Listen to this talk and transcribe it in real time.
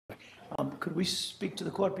Could we speak to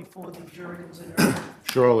the court before the jury comes in?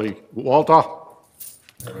 Surely. Walter?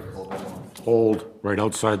 Hold right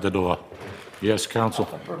outside the door. Yes, counsel?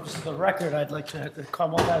 For purposes of the record, I'd like to, the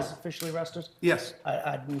Commonwealth has officially rested? Yes.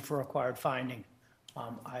 I'd move for required finding.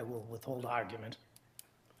 I will withhold argument.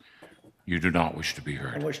 You do not wish to be I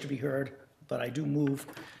heard. wish to be heard, but I do move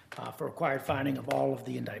for required finding of all of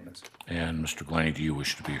the indictments. And Mr. Glennie, do you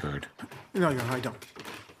wish to be heard? No, Your Honor, I don't.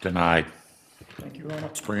 Denied. Thank you, Your Honor.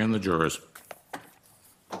 Let's bring in the jurors.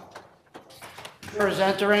 Jurors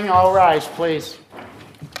entering, all rise, please.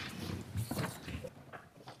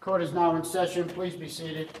 Court is now in session. Please be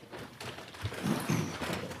seated.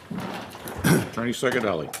 Attorney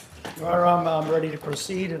Segadelli, Your Honor, I'm ready to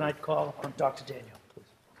proceed, and I'd call upon Dr. Daignault,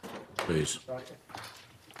 please. please.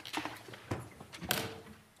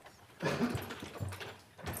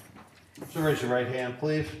 So raise your right hand,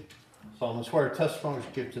 please. Solemnly swear testimony which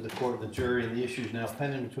you give to the court and the jury and the issues now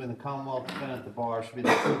pending between the Commonwealth defendant and the bar should be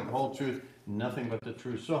the truth, the whole truth, and nothing but the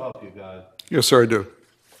truth. So help you God. Yes, sir, I do.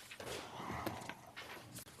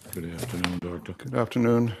 Good afternoon, Doctor. Good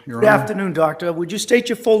afternoon, Your Good Honor. afternoon, Doctor. Would you state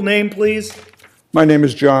your full name, please? My name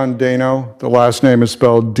is John Daignault. The last name is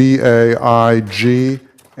spelled Daignault.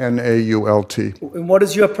 And what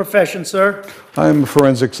is your profession, sir? I'm a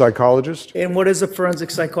forensic psychologist. And what is a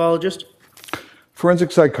forensic psychologist?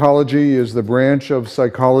 Forensic psychology is the branch of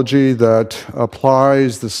psychology that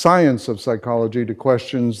applies the science of psychology to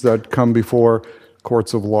questions that come before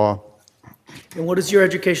courts of law. And what is your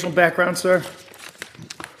educational background, sir?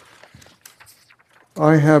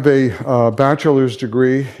 I have a bachelor's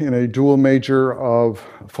degree in a dual major of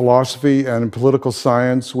philosophy and political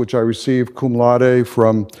science, which I received cum laude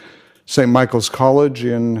from St. Michael's College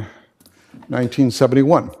in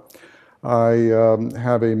 1971. I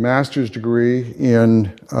have a master's degree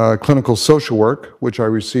in clinical social work, which I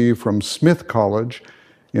received from Smith College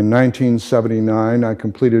in 1979. I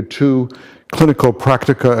completed 2 clinical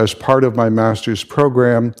practica as part of my master's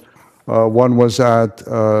program. One was at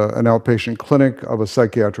an outpatient clinic of a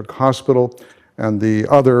psychiatric hospital, and the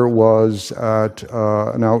other was at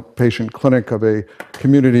an outpatient clinic of a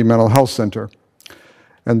community mental health center.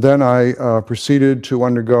 And then I proceeded to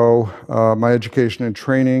undergo my education and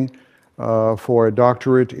training for a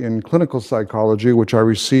doctorate in clinical psychology, which I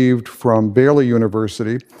received from Baylor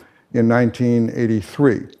University in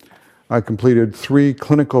 1983. I completed 3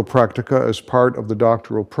 clinical practica as part of the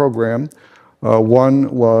doctoral program.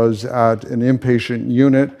 One was at an inpatient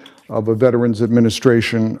unit of a Veterans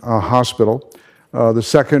Administration hospital. The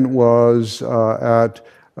second was at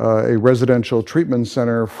a residential treatment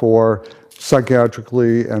center for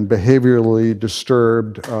psychiatrically and behaviorally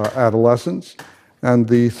disturbed adolescents. And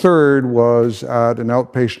the third was at an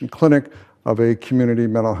outpatient clinic of a community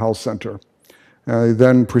mental health center. I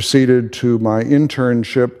then proceeded to my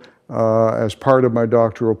internship as part of my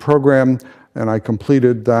doctoral program, and I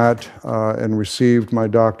completed that and received my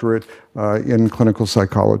doctorate in clinical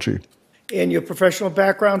psychology. And your professional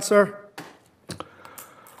background, sir?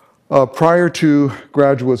 Prior to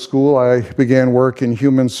graduate school, I began work in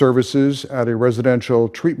human services at a residential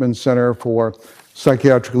treatment center for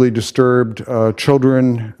psychiatrically disturbed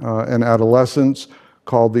children and adolescents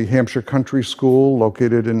called the Hampshire Country School,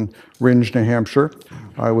 located in Rindge, New Hampshire.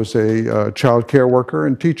 I was a child care worker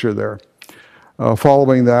and teacher there.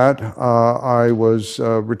 Following that, I was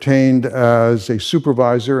retained as a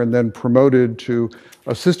supervisor and then promoted to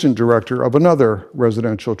assistant director of another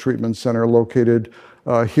residential treatment center located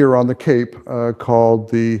here on the Cape called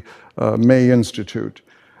the May Institute.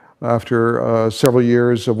 After several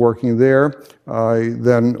years of working there, I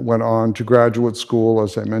then went on to graduate school,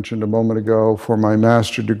 as I mentioned a moment ago, for my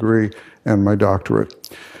master's degree and my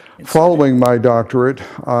doctorate. Following my doctorate,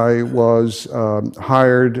 I was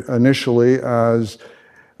hired initially as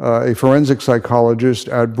a forensic psychologist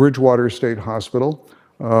at Bridgewater State Hospital,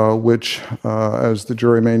 which, as the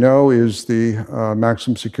jury may know, is the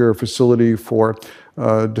maximum secure facility for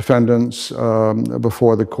defendants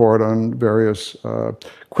before the court on various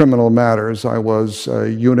criminal matters. I was a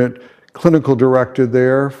unit clinical director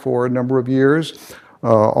there for a number of years,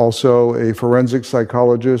 also a forensic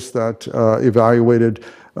psychologist that evaluated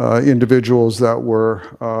individuals that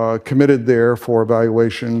were committed there for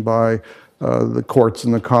evaluation by the courts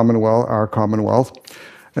in the Commonwealth, our Commonwealth.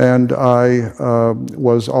 And I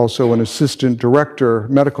was also an assistant director,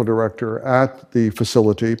 medical director at the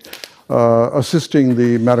facility, assisting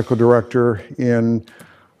the medical director in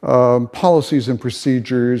policies and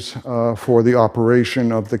procedures for the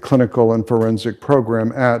operation of the clinical and forensic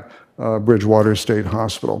program at Bridgewater State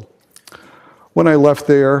Hospital. When I left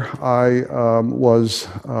there, I was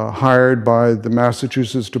hired by the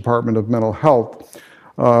Massachusetts Department of Mental Health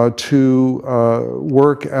to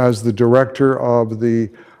work as the director of the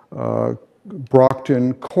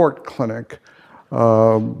Brockton Court Clinic.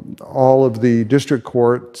 All of the district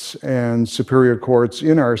courts and superior courts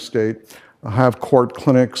in our state have court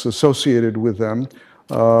clinics associated with them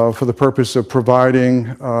for the purpose of providing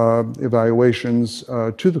evaluations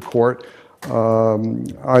to the court,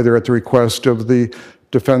 either at the request of the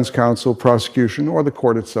defense counsel, prosecution, or the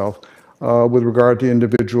court itself, with regard to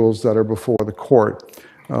individuals that are before the court.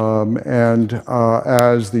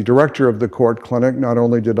 As the director of the court clinic, not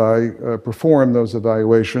only did I perform those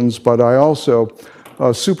evaluations, but I also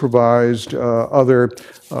supervised other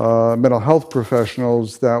mental health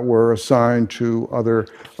professionals that were assigned to other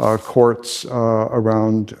courts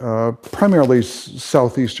around primarily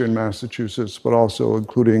southeastern Massachusetts, but also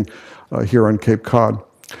including here on Cape Cod.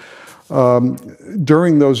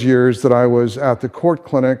 During those years that I was at the court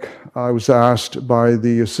clinic, I was asked by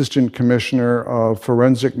the Assistant Commissioner of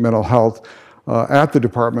Forensic Mental Health at the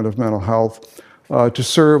Department of Mental Health to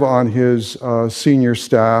serve on his senior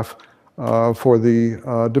staff for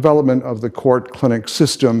the development of the court clinic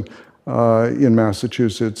system in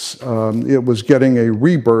Massachusetts. It was getting a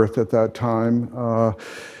rebirth at that time.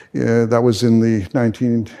 That was in the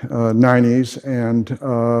 1990s, and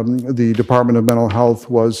the Department of Mental Health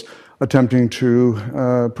was attempting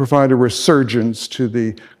to provide a resurgence to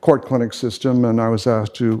the court clinic system, and I was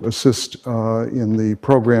asked to assist in the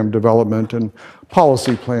program development and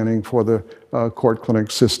policy planning for the court clinic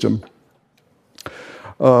system.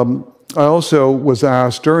 I also was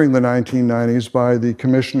asked during the 1990s by the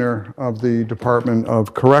Commissioner of the Department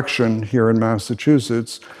of Correction here in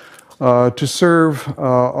Massachusetts to serve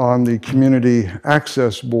on the Community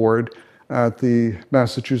Access Board at the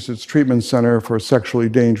Massachusetts Treatment Center for Sexually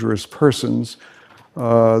Dangerous Persons.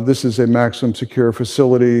 This is a maximum secure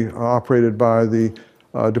facility operated by the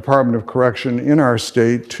Department of Correction in our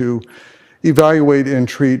state to evaluate and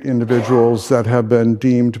treat individuals that have been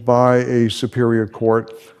deemed by a superior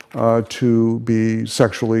court to be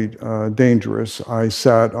sexually dangerous. I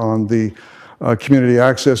sat on the Community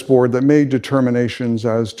Access Board that made determinations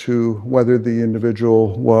as to whether the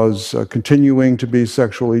individual was continuing to be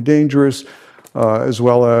sexually dangerous, as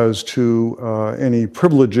well as to any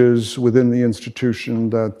privileges within the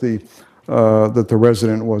institution that the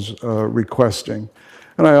resident was requesting.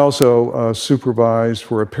 And I also supervised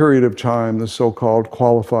for a period of time the so-called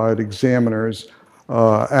qualified examiners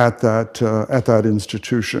at that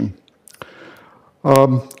institution.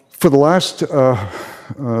 For the last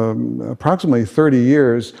approximately 30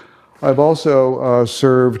 years, I've also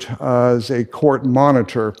served as a court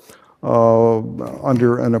monitor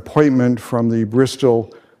under an appointment from the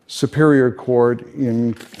Bristol Superior Court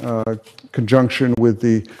in conjunction with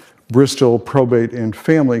the Bristol Probate and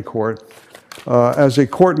Family Court as a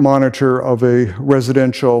court monitor of a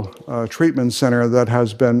residential treatment center that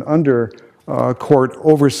has been under court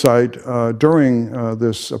oversight during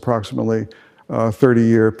this approximately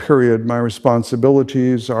 30-year period. My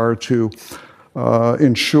responsibilities are to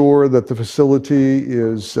ensure that the facility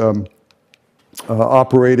is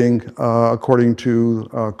operating according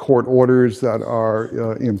to court orders that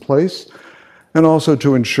are in place, and also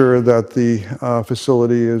to ensure that the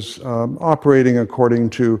facility is operating according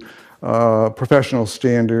to professional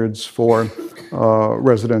standards for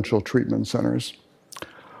residential treatment centers.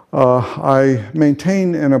 I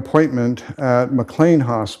maintain an appointment at McLean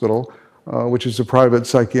Hospital, which is a private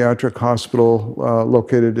psychiatric hospital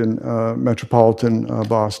located in metropolitan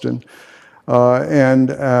Boston.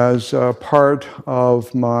 And as part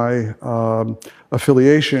of my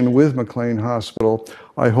affiliation with McLean Hospital,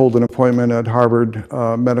 I hold an appointment at Harvard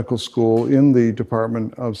Medical School in the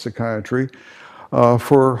Department of Psychiatry,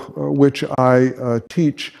 for which I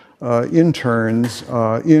teach interns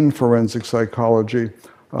in forensic psychology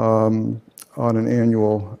on an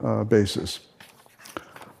annual basis.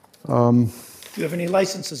 Do you have any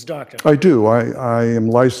licenses, doctor? I do. I am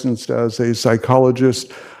licensed as a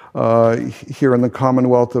psychologist here in the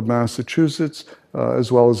Commonwealth of Massachusetts,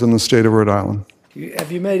 as well as in the state of Rhode Island.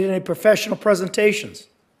 Have you made any professional presentations?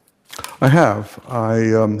 I have. I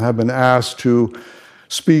have been asked to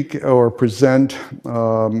speak or present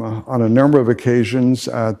on a number of occasions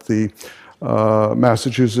at the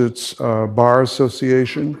Massachusetts Bar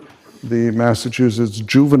Association, the Massachusetts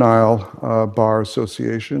Juvenile Bar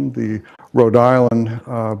Association, the Rhode Island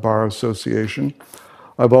Bar Association.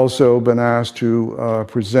 I've also been asked to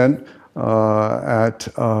present at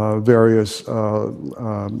various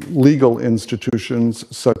legal institutions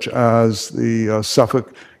such as the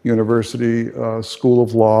Suffolk University School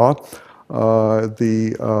of Law,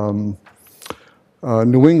 the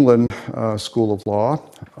New England School of Law.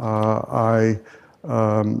 I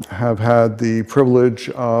have had the privilege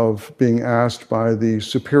of being asked by the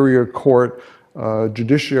Superior Court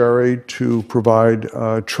judiciary to provide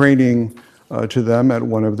training to them at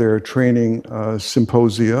one of their training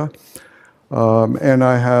symposia. And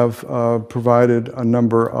I have provided a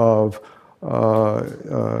number of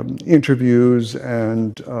interviews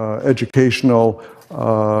and educational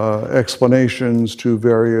explanations to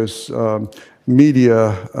various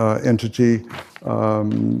media entity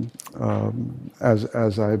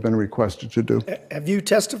as I have been requested to do. Have you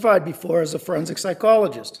testified before as a forensic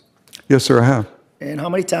psychologist? Yes, sir, I have. And how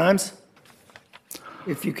many times,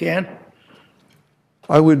 if you can?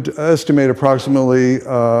 I would estimate approximately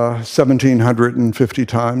 1,750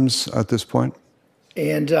 times at this point.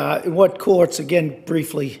 And in what courts, again,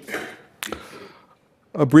 briefly?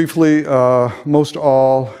 Briefly, most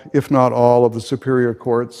all, if not all, of the superior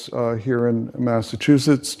courts here in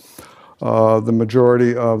Massachusetts, the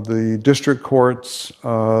majority of the district courts,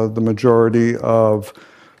 the majority of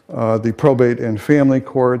the probate and family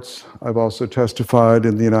courts. I've also testified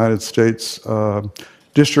in the United States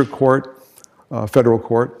District Court, federal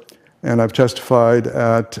court, and I've testified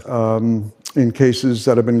in cases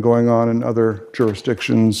that have been going on in other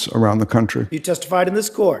jurisdictions around the country. You testified in this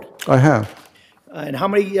court. I have. And how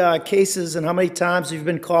many cases and how many times have you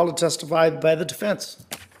been called to testify by the defense?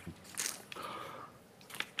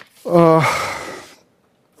 I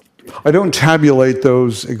don't tabulate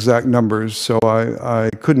those exact numbers, so I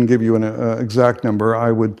couldn't give you an exact number.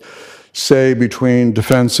 I would say between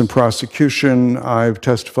defense and prosecution, I've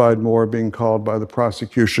testified more being called by the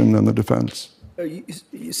prosecution than the defense.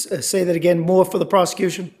 You say that again, more for the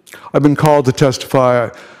prosecution? I've been called to testify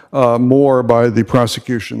more by the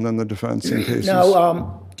prosecution than the defense in cases.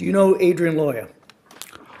 Now, do you know Adrian Loya?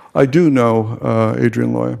 I do know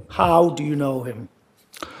Adrian Loya. How do you know him?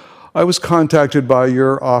 I was contacted by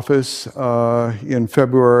your office in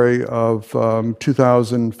February of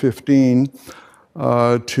 2015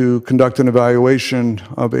 to conduct an evaluation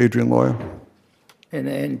of Adrian Loya.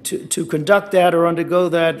 And to conduct that or undergo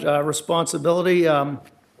that responsibility,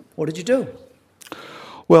 what did you do?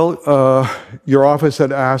 Well, your office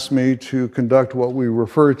had asked me to conduct what we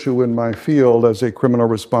refer to in my field as a criminal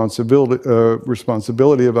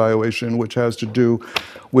responsibility evaluation, which has to do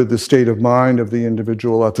with the state of mind of the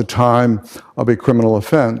individual at the time of a criminal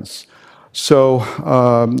offense. So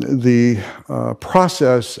the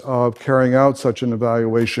process of carrying out such an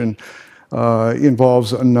evaluation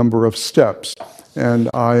involves a number of steps. And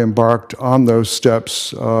I embarked on those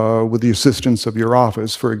steps with the assistance of your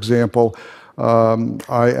office. For example,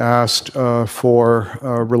 I asked for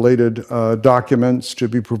related documents to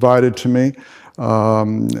be provided to me,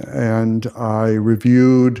 and I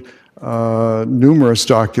reviewed numerous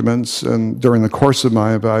documents and during the course of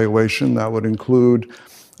my evaluation. That would include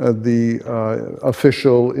the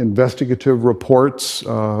official investigative reports,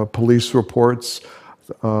 police reports,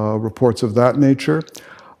 reports of that nature.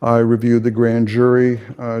 I reviewed the grand jury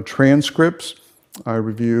transcripts. I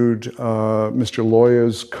reviewed Mr.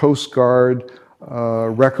 Loya's Coast Guard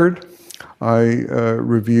record. I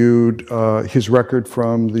reviewed his record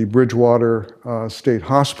from the Bridgewater State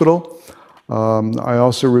Hospital. I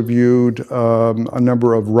also reviewed a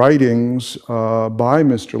number of writings by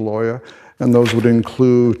Mr. Loya, and those would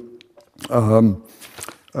include a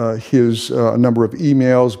number of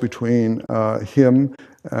emails between him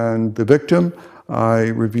and the victim. I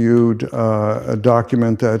reviewed a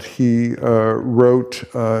document that he wrote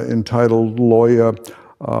entitled Loya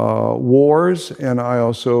Wars, and I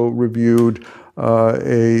also reviewed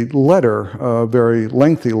a letter, a very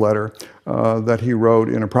lengthy letter, that he wrote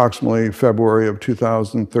in approximately February of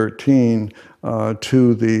 2013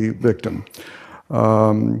 to the victim.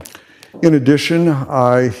 In addition,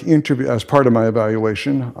 as part of my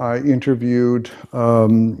evaluation, I interviewed a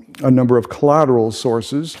number of collateral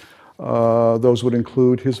sources. Those would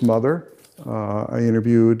include his mother. I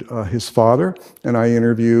interviewed his father, and I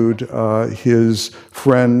interviewed his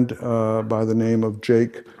friend by the name of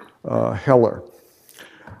Jake Heller.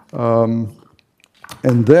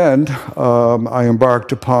 And then I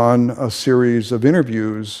embarked upon a series of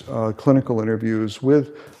interviews, clinical interviews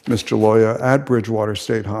with Mr. Loya at Bridgewater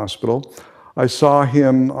State Hospital. I saw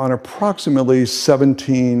him on approximately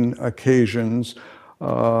 17 occasions,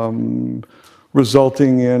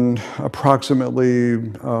 resulting in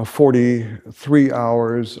approximately 43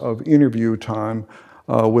 hours of interview time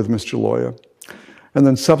with Mr. Loya. And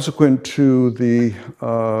then subsequent to the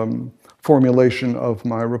formulation of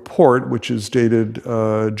my report, which is dated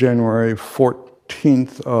January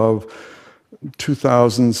 14th of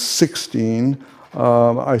 2016,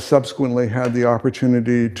 I subsequently had the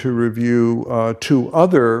opportunity to review two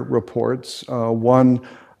other reports, one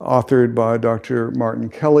authored by Dr. Martin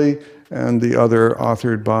Kelly and the other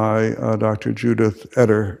authored by Dr. Judith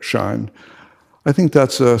Edersheim. I think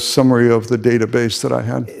that's a summary of the database that I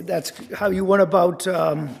had. That's how you went about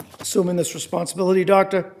assuming this responsibility,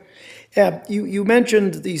 Doctor? You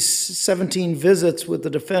mentioned these 17 visits with the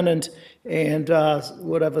defendant and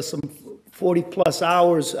whatever, some 40-plus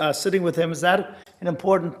hours sitting with him. Is that an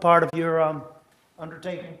important part of your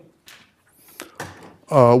undertaking?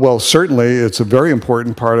 Well, certainly, it's a very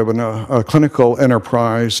important part of a clinical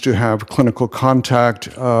enterprise to have clinical contact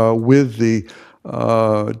with the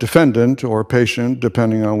defendant or patient,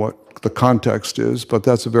 depending on what the context is, but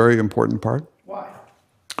that's a very important part. Why?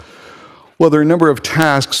 Well, there are a number of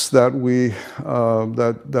tasks that we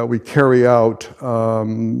carry out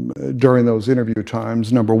during those interview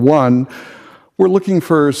times. Number one, we're looking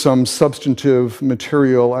for some substantive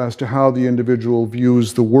material as to how the individual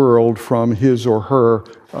views the world from his or her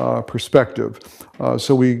perspective.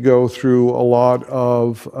 So we go through a lot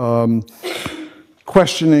of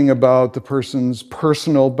questioning about the person's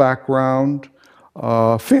personal background,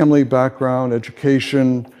 family background,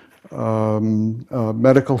 education,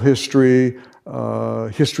 medical history,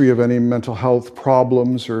 history of any mental health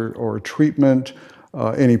problems or treatment,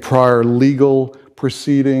 any prior legal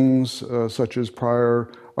proceedings, such as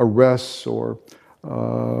prior arrests or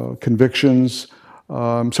convictions.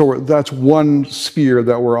 So that's one sphere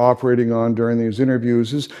that we're operating on during these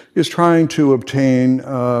interviews is trying to obtain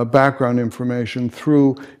background information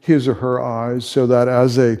through his or her eyes so that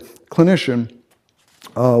as a clinician,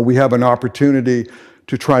 we have an opportunity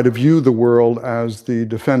to try to view the world as the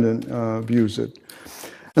defendant views it.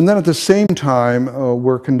 And then at the same time,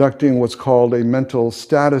 we're conducting what's called a mental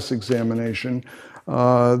status examination.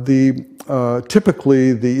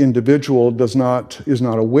 Typically, the individual is not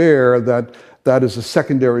aware that that is a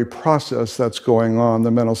secondary process that's going on,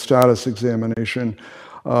 the mental status examination,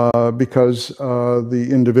 because the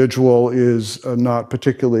individual is not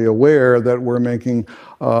particularly aware that we're making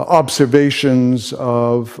observations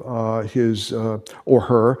of his or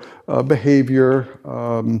her behavior,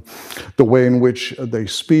 the way in which they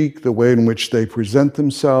speak, the way in which they present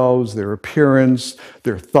themselves, their appearance,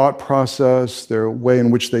 their thought process, their way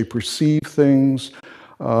in which they perceive things,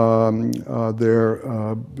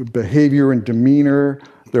 their behavior and demeanor,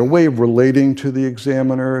 their way of relating to the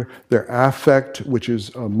examiner, their affect, which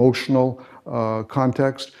is emotional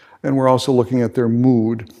context, and we're also looking at their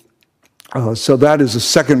mood. So that is a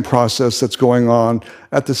second process that's going on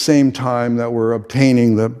at the same time that we're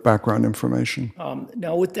obtaining the background information.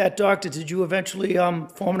 Now, with that, Doctor, did you eventually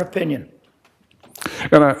form an opinion?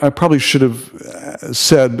 And I probably should have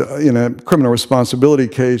said in a criminal responsibility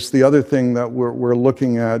case, the other thing that we're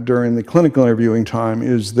looking at during the clinical interviewing time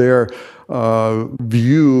is their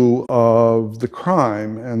view of the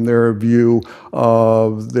crime and their view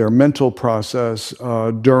of their mental process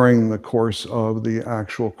during the course of the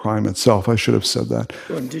actual crime itself. I should have said that.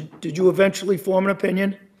 Did you eventually form an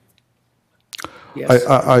opinion? Yes.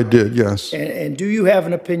 I did, yes. And do you have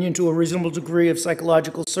an opinion to a reasonable degree of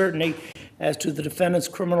psychological certainty as to the defendant's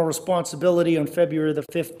criminal responsibility on February the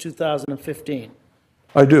 5th, 2015?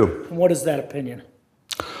 I do. And what is that opinion?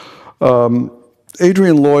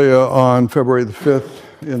 Adrian Loya on February the 5th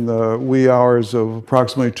in the wee hours of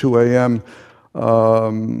approximately 2 a.m.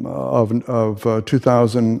 of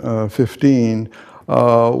 2015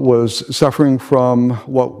 was suffering from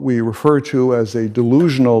what we refer to as a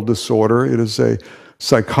delusional disorder. It is a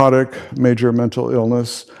psychotic major mental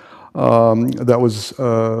illness that was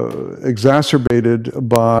exacerbated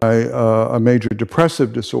by a major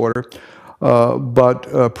depressive disorder.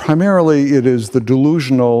 But primarily it is the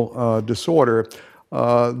delusional disorder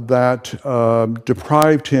that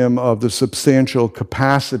deprived him of the substantial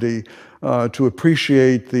capacity to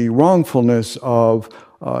appreciate the wrongfulness of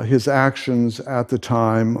his actions at the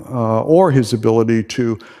time or his ability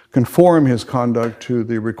to conform his conduct to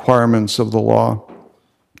the requirements of the law.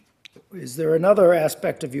 Is there another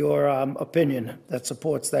aspect of your opinion that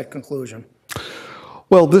supports that conclusion?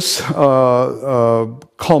 Well, this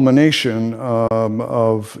culmination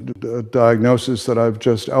of diagnosis that I've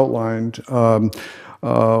just outlined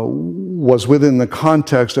was within the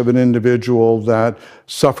context of an individual that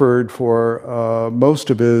suffered for most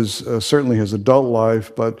of his, certainly his adult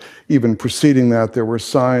life, but even preceding that, there were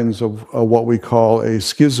signs of what we call a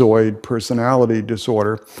schizoid personality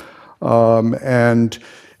disorder. And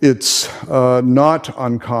it's not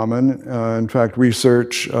uncommon. In fact,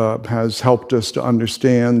 research has helped us to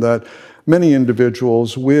understand that many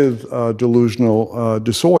individuals with delusional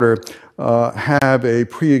disorder have a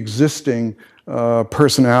pre-existing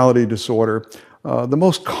personality disorder. The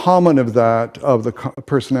most common of the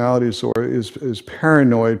personality disorder is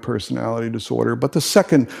paranoid personality disorder, but the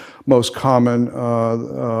second most common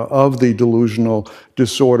of the delusional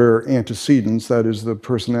disorder antecedents, that is the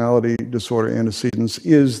personality disorder antecedents,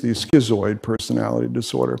 is the schizoid personality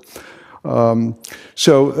disorder. This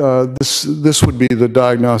would be the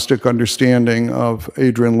diagnostic understanding of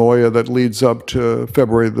Adrian Loya that leads up to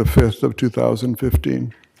February the 5th of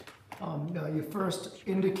 2015. Now, you first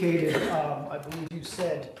indicated, I believe you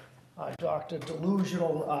said, Dr.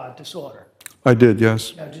 Delusional disorder. I did,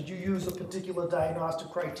 yes. Now, did you use a particular diagnostic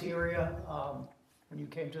criteria when you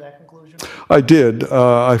came to that conclusion? I did.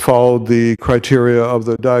 I followed the criteria of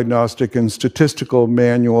the Diagnostic and Statistical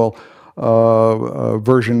Manual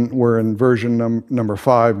version. We're in version number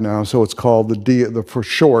 5 now, so it's called for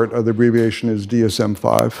short, the abbreviation is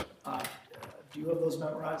DSM-5. Do you have those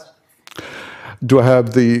memorized? Do I have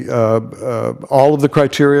all of the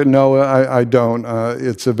criteria? No, I don't.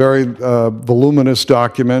 It's a very voluminous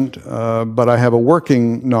document, but I have a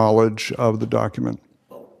working knowledge of the document.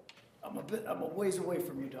 Well, I'm a ways away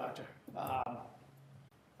from you, doctor. If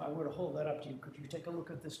I were to hold that up to you, could you take a look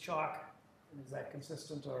at this chalk? Is that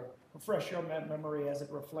consistent, or refresh your memory as it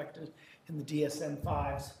reflected in the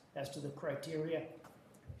DSM-5s as to the criteria?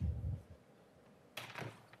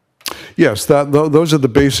 Yes, those are the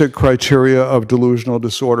basic criteria of delusional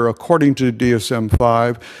disorder according to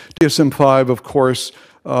DSM-5. DSM-5, of course,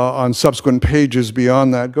 on subsequent pages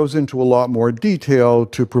beyond that, goes into a lot more detail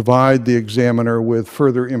to provide the examiner with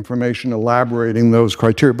further information elaborating those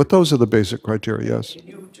criteria. But those are the basic criteria, yes. Can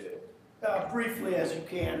you, briefly as you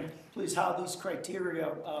can, please, how these criteria,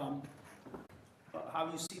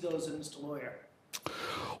 how you see those in Mr. Loya?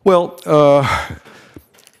 Well,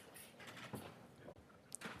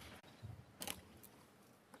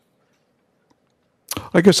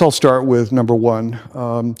 I guess I'll start with number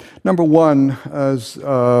 1. Number 1, as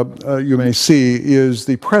you may see, is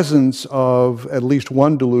the presence of at least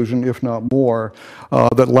one delusion, if not more,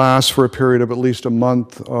 that lasts for a period of at least a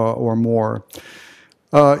month or more.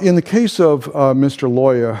 In the case of Mr.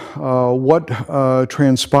 Loya, what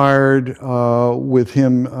transpired with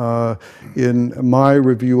him in my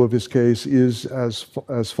review of his case is as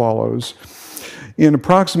follows. In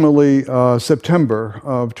approximately September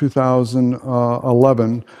of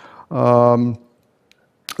 2011, the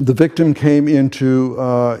victim came into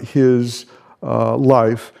his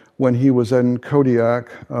life when he was in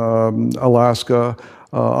Kodiak, Alaska,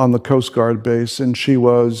 on the Coast Guard base, and she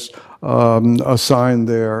was assigned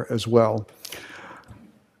there as well.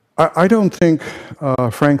 I don't think,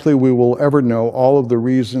 frankly, we will ever know all of the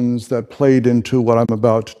reasons that played into what I'm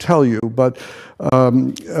about to tell you, but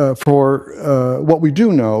what we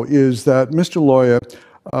do know is that Mr. Loya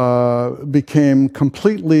became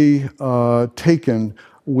completely taken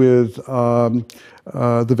with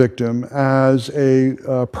the victim as a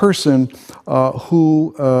person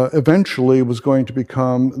who eventually was going to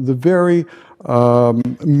become the very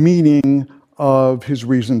meaning of his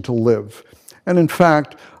reason to live. And in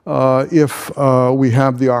fact, if we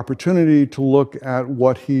have the opportunity to look at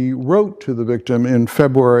what he wrote to the victim in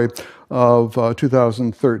February of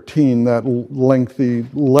 2013, that lengthy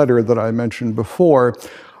letter that I mentioned before,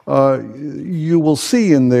 you will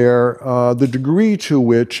see in there the degree to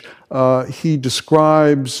which he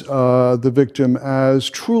describes the victim as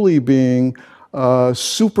truly being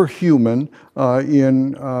superhuman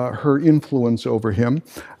in her influence over him,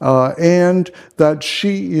 and that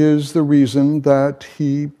she is the reason that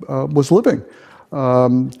he was living.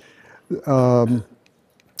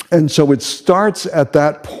 And so it starts at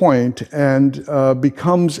that point and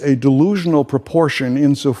becomes a delusional proportion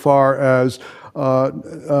insofar as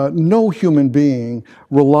no human being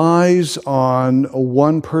relies on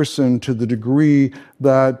one person to the degree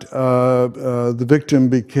that the victim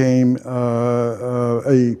became a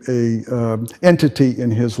entity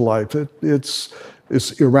in his life. It's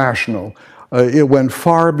irrational. It went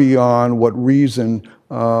far beyond what reason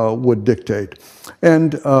would dictate.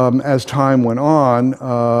 And as time went on,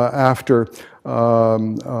 after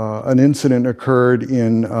an incident occurred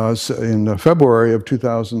in February of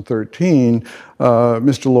 2013,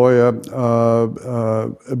 Mr. Loya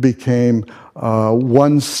became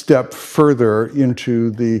one step further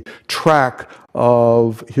into the track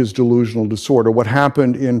of his delusional disorder. What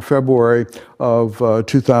happened in February of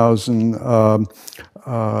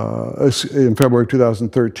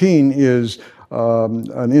 2013 is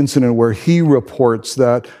an incident where he reports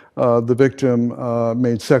that the victim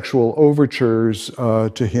made sexual overtures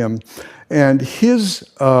to him. And his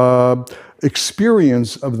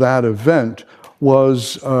experience of that event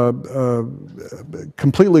was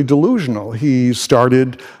completely delusional. He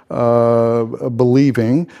started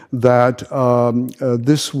believing that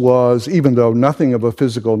this was, even though nothing of a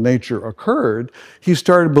physical nature occurred, he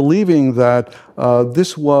started believing that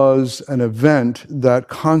this was an event that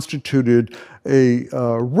constituted a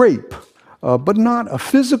rape. But not a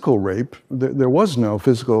physical rape. There was no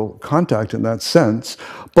physical contact in that sense,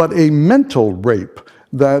 but a mental rape,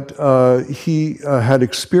 that he had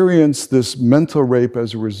experienced this mental rape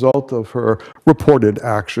as a result of her reported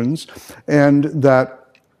actions, and that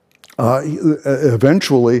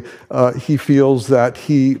eventually he feels that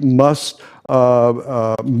he must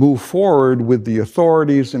move forward with the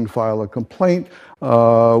authorities and file a complaint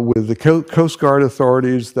with the Coast Guard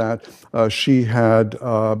authorities that she had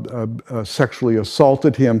sexually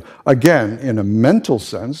assaulted him, again, in a mental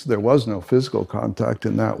sense. There was no physical contact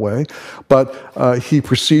in that way. But he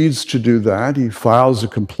proceeds to do that. He files a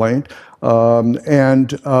complaint. And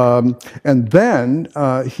then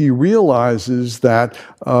he realizes that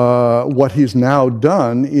what he's now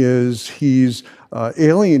done is he's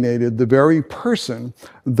alienated the very person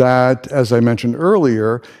that, as I mentioned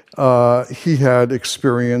earlier, he had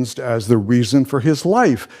experienced as the reason for his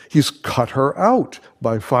life. He's cut her out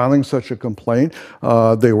by filing such a complaint.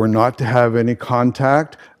 They were not to have any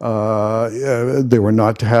contact. They were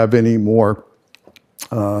not to have any more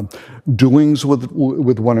doings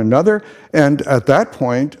with one another. And at that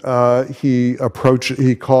point, he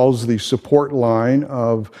calls the support line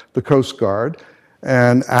of the Coast Guard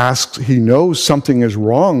and asks, he knows something is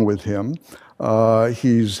wrong with him.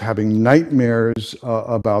 He's having nightmares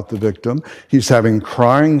about the victim. He's having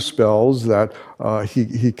crying spells that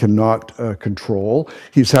he cannot control.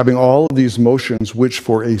 He's having all of these motions, which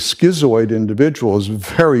for a schizoid individual is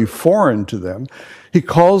very foreign to them. He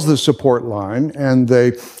calls the support line, and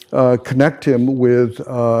they connect him with,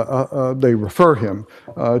 they refer him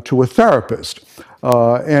to a therapist.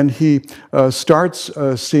 And he starts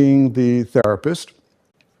seeing the therapist,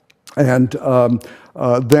 and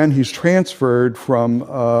then he's transferred from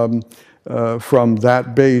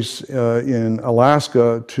that base in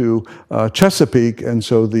Alaska to Chesapeake, and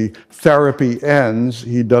so the therapy ends.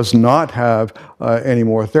 He does not have any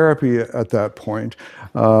more therapy at that point,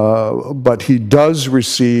 but he does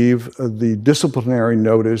receive the disciplinary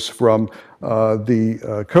notice from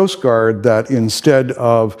the Coast Guard that instead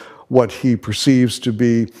of what he perceives to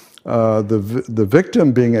be the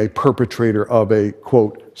victim being a perpetrator of a,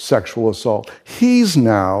 quote, sexual assault, he's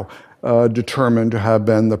now determined to have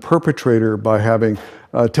been the perpetrator by having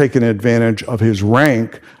taken advantage of his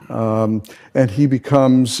rank. And he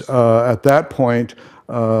becomes, at that point,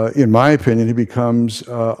 in my opinion, he becomes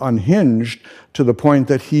unhinged to the point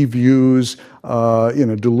that he views in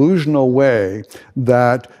a delusional way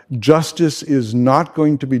that justice is not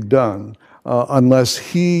going to be done unless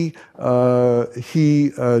he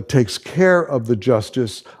takes care of the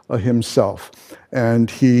justice himself.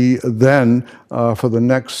 And he then, for the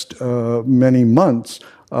next many months,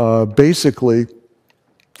 basically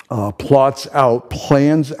plans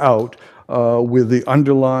out with the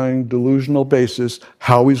underlying delusional basis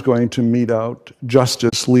how he's going to mete out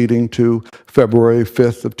justice, leading to February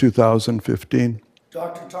 5th of 2015.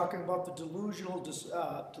 Doctor, talking about the delusional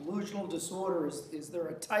disorder, is there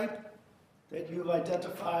a type that you've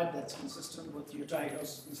identified that's consistent with your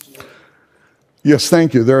diagnosis, Mr. Loya? Yes,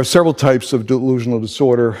 thank you. There are several types of delusional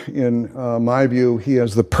disorder. In my view, he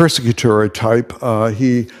has the persecutory type.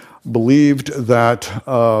 He believed that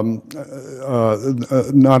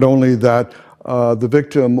not only that the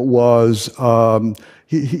victim was,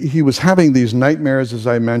 he was having these nightmares, as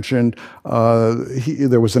I mentioned.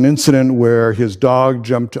 There was an incident where a dog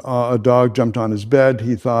jumped on his bed.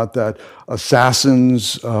 He thought that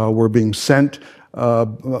assassins were being sent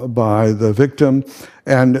by the victim.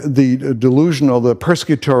 And the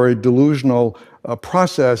persecutory delusional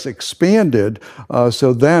process expanded.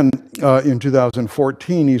 So then in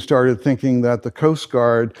 2014, he started thinking that the Coast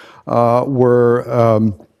Guard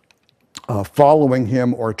were following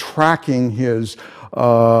him or tracking his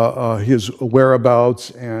whereabouts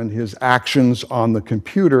and his actions on the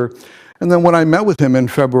computer. And then when I met with him in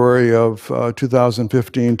February of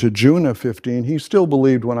 2015 to June of 15, he still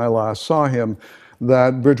believed when I last saw him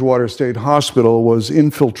that Bridgewater State Hospital was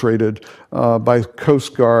infiltrated by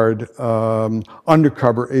Coast Guard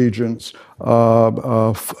undercover agents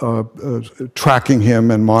tracking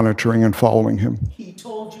him and monitoring and following him. He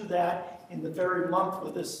told you that in the very month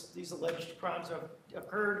where these alleged crimes have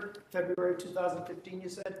occurred, February 2015, you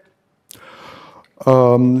said?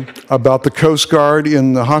 About the Coast Guard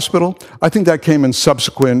in the hospital. I think that came in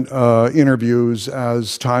subsequent interviews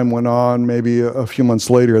as time went on, maybe a few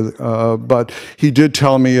months later. But he did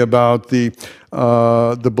tell me about the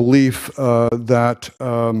belief that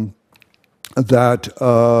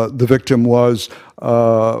the victim was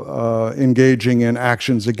engaging in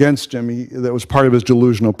actions against him. That was part of his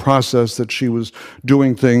delusional process, that she was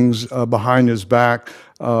doing things behind his back,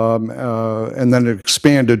 and then it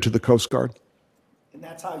expanded to the Coast Guard. And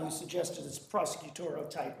that's how you suggested it's prosecutorial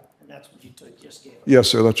type, and that's what you just gave us. Yes,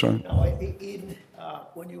 sir, that's right. Now,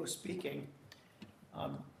 when you were speaking,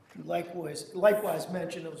 you likewise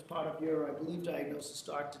mentioned it was part of your, I believe, diagnosis,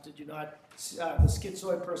 doctor, did you not, the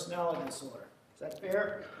schizoid personality disorder. Is that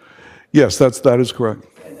fair? Yes, that is correct.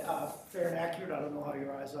 And fair and accurate, I don't know how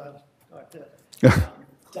your eyes are, doctor.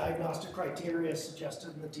 Diagnostic criteria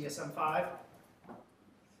suggested in the DSM-5?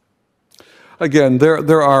 Again,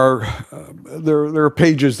 there are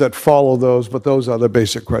pages that follow those, but those are the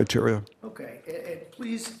basic criteria. Okay, and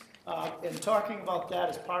please, in talking about that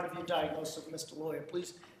as part of your diagnosis of Mr. Loya,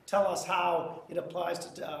 please tell us how it applies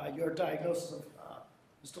to your diagnosis of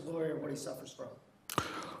Mr. Loya and what he suffers from.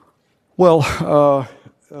 Well,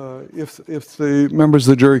 if the members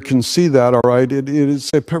of the jury can see that, all right, it is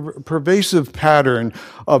a pervasive pattern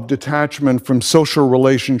of detachment from social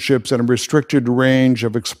relationships and a restricted range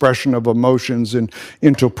of expression of emotions in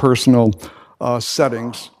interpersonal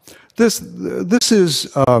settings. This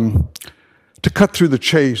is, to cut through the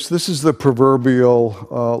chase, this is the proverbial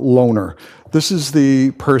loner. This is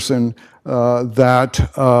the person that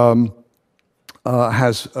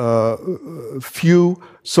has few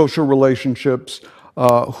social relationships,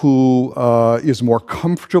 who is more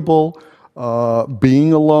comfortable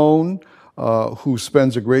being alone, who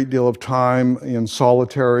spends a great deal of time in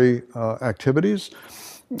solitary activities,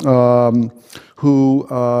 who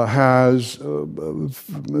has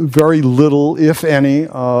very little, if any,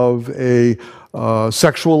 of a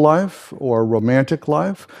sexual life or romantic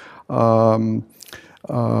life, and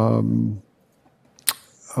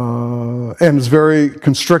is very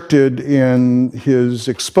constricted in his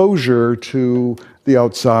exposure to the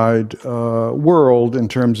outside world in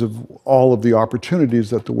terms of all of the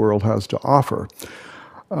opportunities that the world has to offer.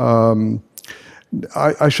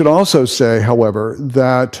 I should also say, however,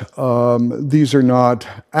 that these are not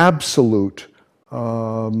absolute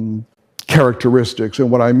characteristics. And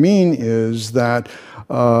what I mean is that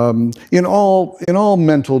in all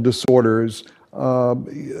mental disorders,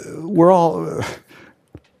 we're all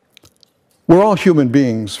human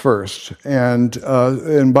beings first, and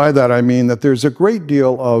by that I mean that there's a great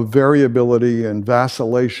deal of variability and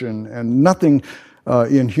vacillation, and nothing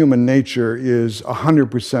in human nature is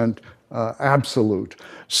 100% absolute.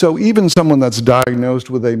 So even someone that's diagnosed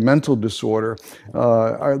with a mental disorder,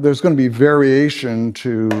 there's going to be variation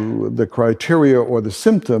to the criteria or the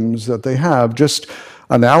symptoms that they have. Just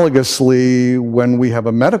analogously, when we have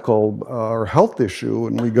a medical or health issue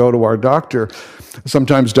and we go to our doctor,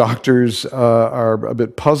 sometimes doctors are a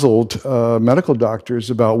bit puzzled, medical doctors,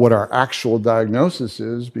 about what our actual diagnosis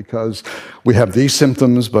is, because we have these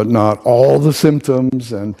symptoms but not all the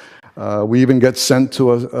symptoms, and we even get sent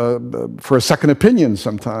to for a second opinion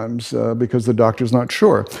sometimes because the doctor's not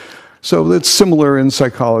sure. So it's similar in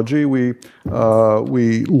psychology. We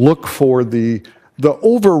look for the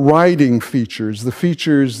overriding features, the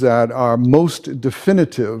features that are most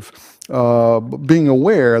definitive, being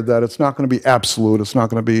aware that it's not going to be absolute, it's not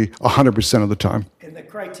going to be 100% of the time. And the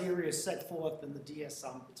criteria set forth in the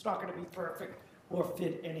DSM, it's not going to be perfect or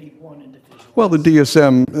fit any one individual. Well, the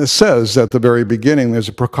DSM says at the very beginning, there's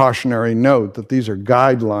a precautionary note that these are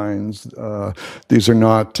guidelines. These are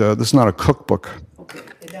not, this is not a cookbook. Okay,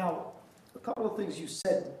 and now, a couple of things you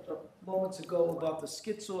said moments ago about the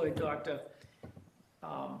schizoid, doctor.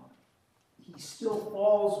 He still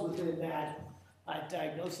falls within that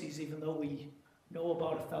diagnosis, even though we know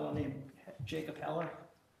about a fellow named Jacob Heller.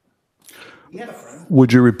 He had a friend.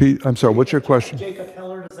 Would you repeat? I'm sorry, what's your question? Jacob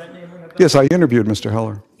Heller, does that name ring a bell? Yes, I interviewed Mr.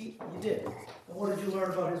 Heller. You did. And what did you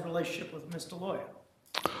learn about his relationship with Mr. Loya?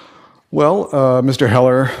 Well, Mr.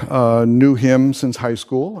 Heller knew him since high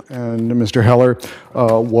school, and Mr. Heller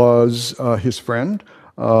was his friend.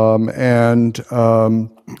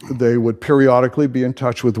 They would periodically be in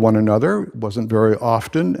touch with one another. It wasn't very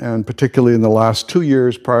often, and particularly in the last 2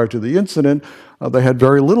 years prior to the incident, they had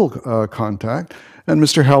very little contact. And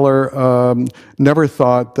Mr. Heller never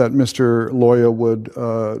thought that Mr. Loya would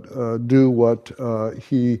do what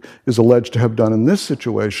he is alleged to have done in this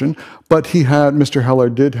situation, but Mr. Heller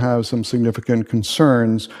did have some significant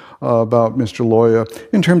concerns about Mr. Loya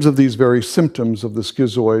in terms of these very symptoms of the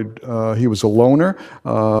schizoid. He was a loner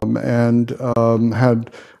and had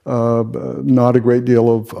not a great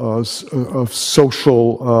deal of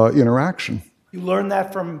social interaction. You learned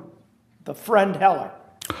that from the friend Heller.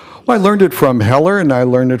 Well, I learned it from Heller, and I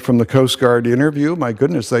learned it from the Coast Guard interview. My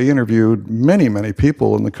goodness, they interviewed many, many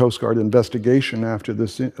people in the Coast Guard investigation after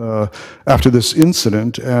this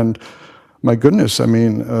incident, and my goodness, I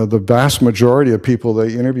mean, the vast majority of people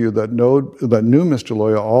they interviewed that knew Mr.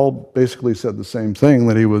 Loya all basically said the same thing,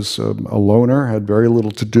 that he was a loner, had very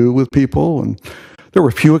little to do with people, and there were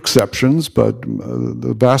a few exceptions, but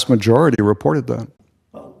the vast majority reported that.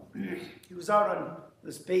 Well, he was out on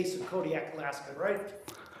this base in Kodiak, Alaska, right?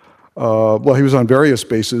 Well, he was on various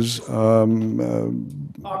bases.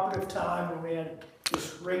 Operative time, and we had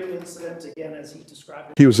this great incident, again, as he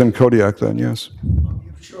described it. He was in Kodiak then, yes.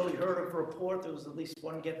 You've surely heard of a report, there was at least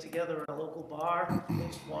one get-together in a local bar, at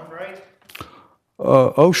least one, right?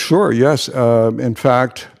 Oh, sure, yes. In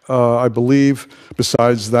fact, I believe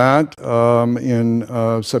besides that, in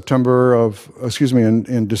December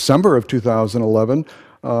of 2011,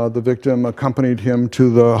 the victim accompanied him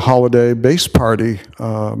to the holiday base party.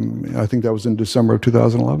 I think that was in December of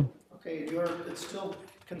 2011. Okay, it's still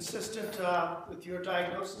consistent with your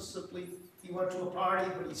diagnosis, simply he went to a party,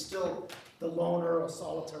 but he's still the loner or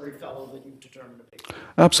solitary fellow that you've determined to be.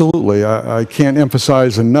 Absolutely. I can't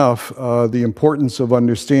emphasize enough the importance of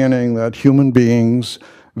understanding that human beings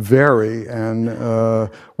vary, and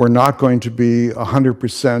we're not going to be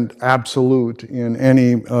 100% absolute in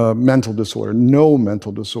any mental disorder, no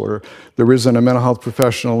mental disorder. There isn't a mental health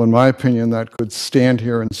professional, in my opinion, that could stand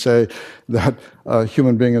here and say that a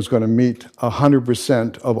human being is going to meet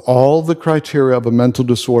 100% of all the criteria of a mental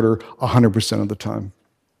disorder 100% of the time.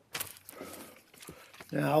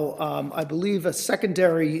 Now, I believe a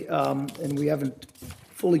secondary, and we haven't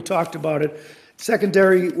fully talked about it,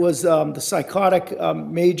 secondary was the psychotic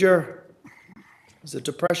major, is it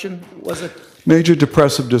depression, was it? Major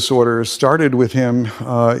depressive disorder started with him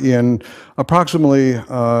in approximately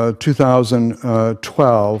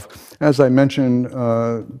 2012. As I mentioned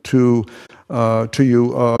to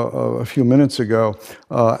you a few minutes ago,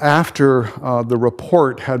 after the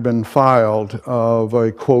report had been filed of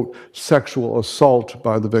a, quote, sexual assault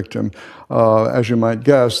by the victim, as you might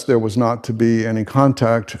guess, there was not to be any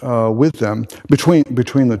contact with them, between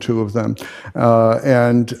the two of them.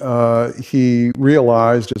 And he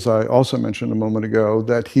realized, as I also mentioned a moment ago,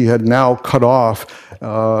 that he had now cut off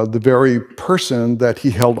the very person that he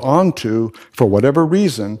held on to for whatever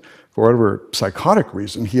reason, for whatever psychotic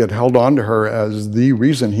reason, he had held on to her as the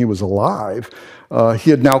reason he was alive. He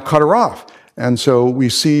had now cut her off. And so we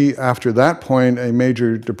see after that point a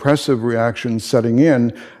major depressive reaction setting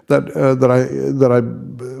in that I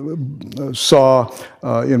saw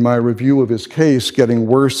in my review of his case getting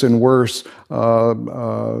worse and worse,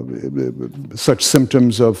 such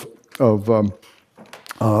symptoms of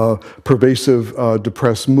pervasive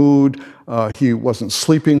depressed mood. He wasn't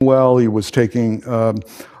sleeping well. He was taking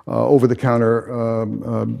over-the-counter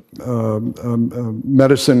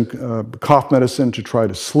medicine, cough medicine to try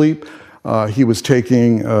to sleep. He was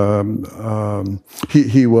taking,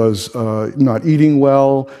 he was not eating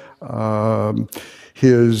well.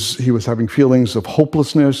 He was having feelings of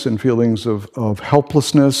hopelessness and feelings of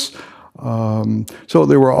helplessness. So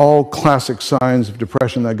they were all classic signs of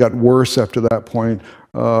depression that got worse after that point,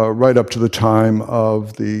 right up to the time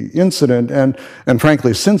of the incident. And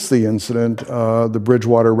frankly, since the incident, the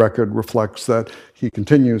Bridgewater record reflects that he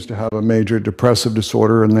continues to have a major depressive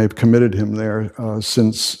disorder, and they've committed him there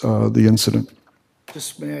since the incident.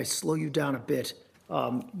 Just may I slow you down a bit?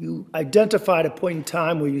 You identified a point in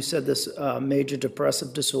time where you said this major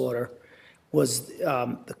depressive disorder was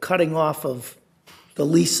the cutting off of the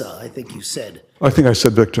Lisa, I think you said. I think I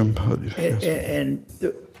said victim. Yes. And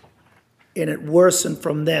it worsened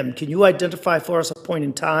from them. Can you identify for us a point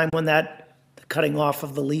in time when the cutting off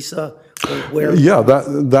of the Lisa, where? Yeah,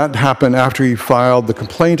 that happened after he filed the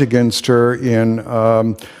complaint against her in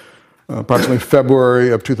approximately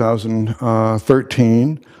February of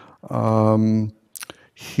 2013. And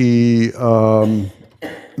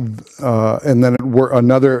then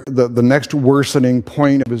the next worsening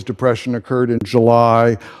point of his depression occurred in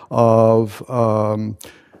July of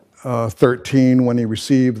 13 when he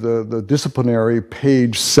received the disciplinary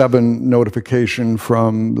page 7 notification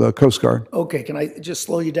from the Coast Guard. Okay, can I just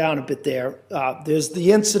slow you down a bit there? There's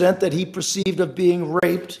the incident that he perceived of being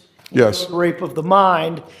raped Yes. Rape of the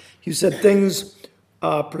mind. You said things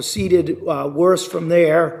proceeded worse from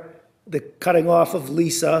there, the cutting off of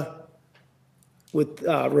Lisa with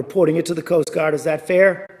reporting it to the Coast Guard. Is that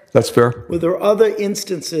fair? That's fair. Were there other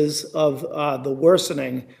instances of the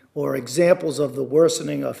worsening or examples of the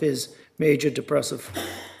worsening of his major depressive?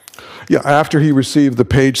 Yeah, after he received the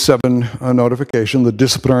page 7 notification, the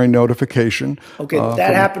disciplinary notification. Okay,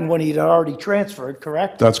 that happened when he'd already transferred,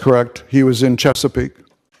 correct? That's correct. He was in Chesapeake.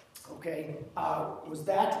 Okay, was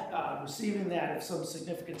that, receiving that of some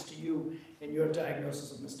significance to you in your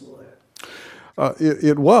diagnosis of Mr. Loya?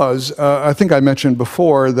 It was. I think I mentioned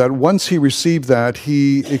before that once he received that,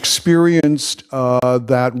 he experienced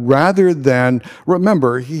that rather than,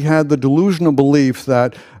 remember, he had the delusional belief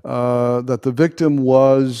that, that the victim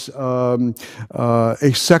was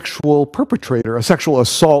a sexual perpetrator, a sexual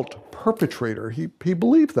assault perpetrator. He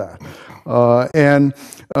believed that. And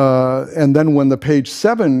then when the page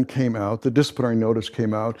 7 came out, the disciplinary notice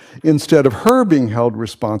came out, instead of her being held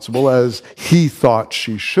responsible as he thought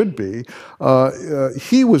she should be,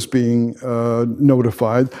 he was being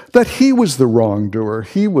notified that he was the wrongdoer.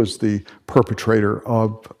 He was the perpetrator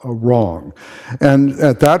of a wrong. And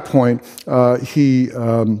at that point,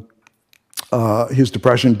 his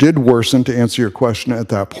depression did worsen, to answer your question at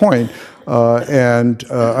that point, and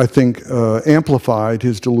I think amplified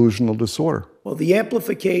his delusional disorder. Well, the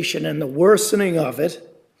amplification and the worsening of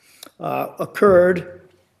it occurred,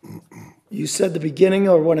 you said the beginning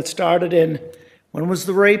or when it started in, when was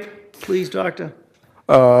the rape, please, doctor?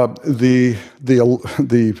 The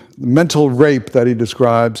mental rape that he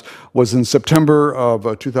describes was in September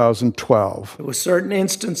of 2012. There were certain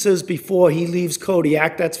instances before he leaves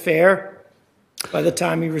Kodiak, that's fair, by the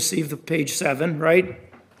time he received the page 7, right?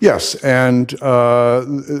 Yes, and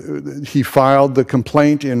he filed the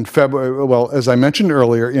complaint in February, well, as I mentioned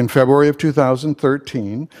earlier, in February of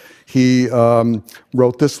 2013. He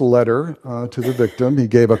wrote this letter to the victim. He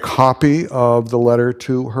gave a copy of the letter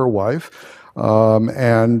to her wife,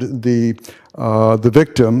 and the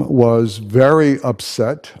victim was very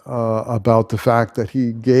upset about the fact that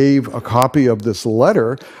he gave a copy of this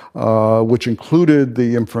letter, which included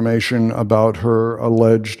the information about her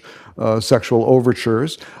alleged sexual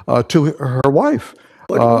overtures to her wife.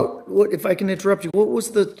 What, if I can interrupt you, what was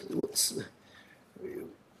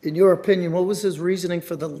in your opinion, what was his reasoning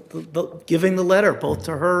for the giving the letter, both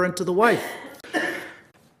to her and to the wife?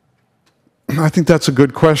 I think that's a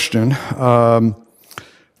good question.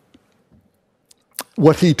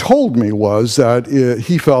 What he told me was that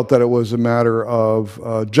he felt that it was a matter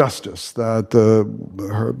of justice, that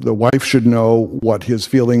the wife should know what his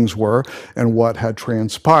feelings were and what had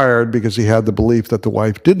transpired, because he had the belief that the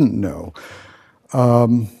wife didn't know.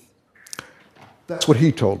 That's what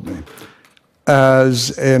he told me.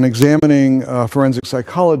 As an examining forensic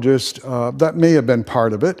psychologist, that may have been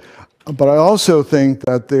part of it, but I also think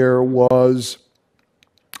that there was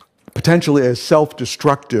potentially a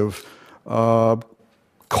self-destructive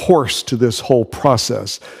course to this whole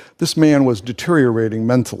process. This man was deteriorating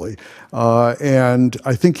mentally, and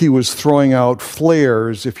I think he was throwing out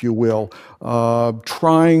flares, if you will,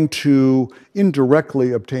 trying to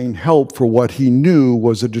indirectly obtain help for what he knew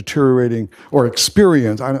was a deteriorating, or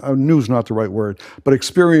experienced, knew is not the right word, but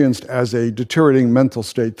experienced as a deteriorating mental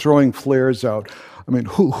state, throwing flares out. I mean,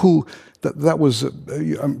 that was,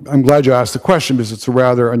 I'm glad you asked the question, because it's a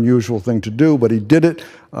rather unusual thing to do, but he did it,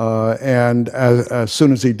 and as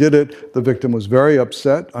soon as he did it, the victim was very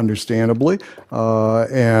upset, understandably,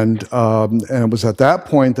 and it was at that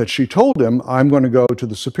point that she told him, I'm going to go to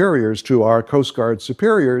the superiors, to our Coast Guard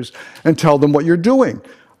superiors, and tell them what you're doing.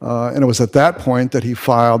 And it was at that point that he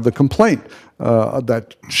filed the complaint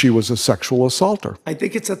that she was a sexual assaulter. I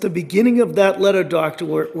think it's at the beginning of that letter, doctor,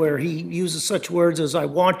 where he uses such words as, I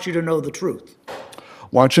want you to know the truth.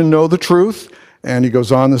 Want you to know the truth. And he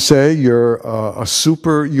goes on to say, you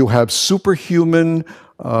have superhuman,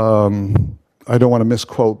 I don't want to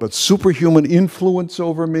misquote, but superhuman influence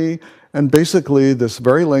over me. And basically, this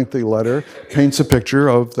very lengthy letter paints a picture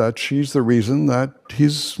of that she's the reason that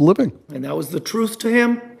he's living. And that was the truth to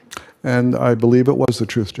him? And I believe it was the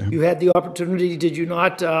truth to him. You had the opportunity, did you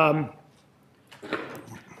not, to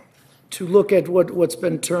look at what's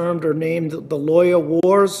been termed or named the Loya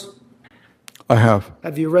Wars? I have.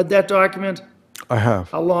 Have you read that document? I have.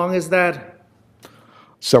 How long is that?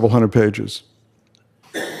 Several hundred pages.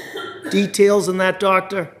 Details in that,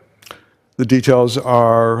 doctor? The details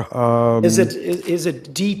are... Is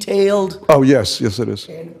it detailed? Oh, yes. Yes, it is.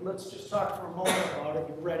 And let's just talk for a moment about it.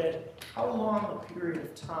 You read it. How long a period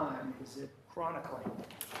of time is it chronicling?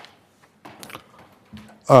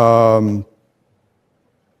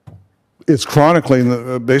 it's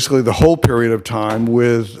chronicling basically the whole period of time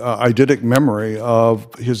with eidetic memory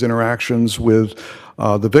of his interactions with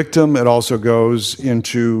the victim. It also goes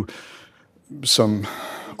into some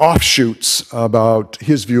offshoots about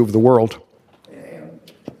his view of the world.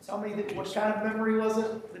 Tell me, what kind of memory was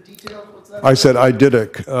it? The details? What's that? I said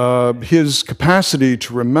eidetic. His capacity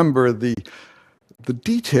to remember the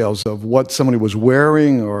details of what somebody was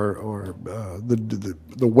wearing or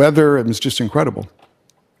the weather, and it's just incredible.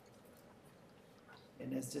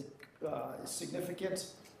 And is it significant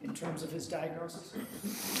in terms of his diagnosis?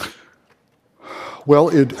 Well,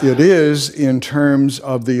 it is in terms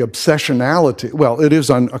of the obsessionality. Well, it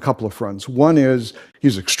is on a couple of fronts. One is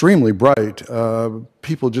he's extremely bright.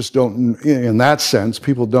 People just don't, in that sense,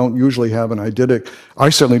 people don't usually have an eidetic. I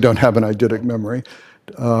certainly don't have an eidetic memory.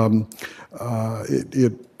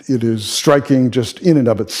 It is striking just in and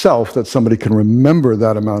of itself that somebody can remember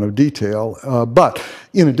that amount of detail. But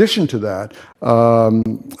in addition to that,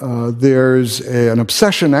 there's an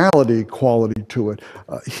obsessionality quality to it.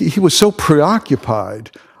 He was so preoccupied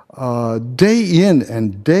day in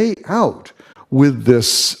and day out with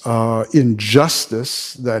this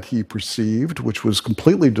injustice that he perceived, which was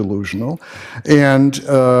completely delusional, and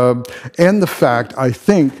the fact, I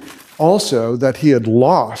think, also that he had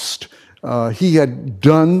lost. He had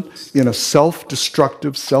done in a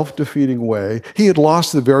self-destructive, self-defeating way, he had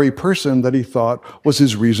lost the very person that he thought was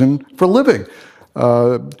his reason for living.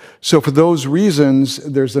 So for those reasons,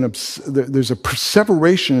 there's a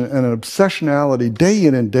perseveration and an obsessionality day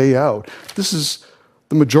in and day out. This is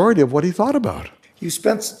the majority of what he thought about. You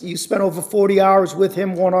spent over 40 hours with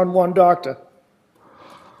him one-on-one, doctor.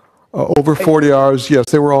 Over 40 hours, yes,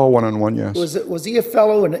 they were all one-on-one, yes. Was he a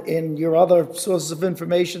fellow in your other sources of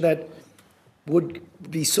information that would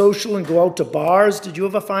be social and go out to bars? Did you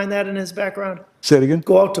ever find that in his background? Say it again?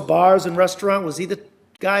 Go out to bars and restaurants? Was he the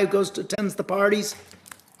guy who attends the parties?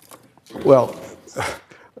 Well,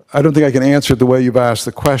 I don't think I can answer it the way you've asked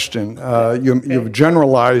the question. You've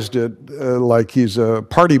generalized it like he's a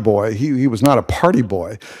party boy. He was not a party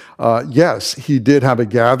boy. Yes, he did have a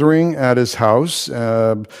gathering at his house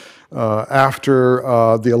after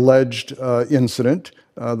the alleged incident,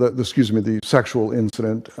 the sexual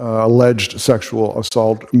incident, alleged sexual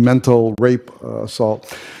assault, mental rape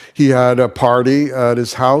assault. He had a party at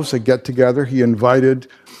his house, a get-together. He invited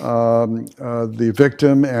the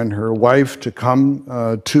victim and her wife to come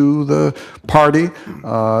to the party.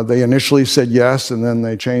 They initially said yes, and then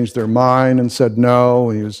they changed their mind and said no.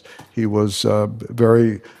 He was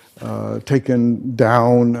very taken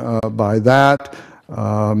down by that.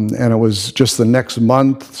 And it was just the next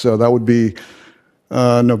month, so that would be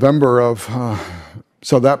November of,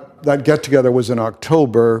 so that get-together was in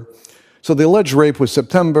October. So the alleged rape was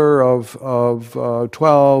September of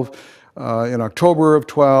 12. In October of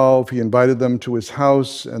 12, he invited them to his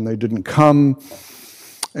house, and they didn't come.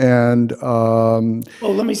 And well,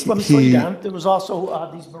 let me slow you down. There was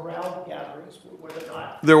also these morale gatherings, were there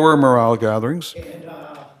not? There were morale gatherings. And,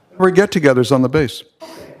 there were get-togethers on the base.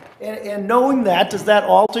 and knowing that, does that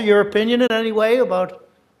alter your opinion in any way about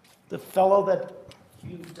the fellow that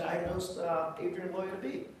you diagnosed Adrian Loya to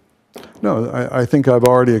be? No, I think I've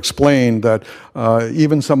already explained that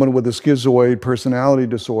even someone with a schizoid personality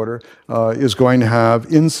disorder is going to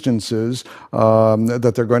have instances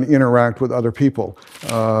that they're going to interact with other people.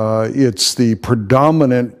 It's the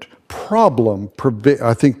predominant problem,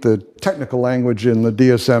 I think the technical language in the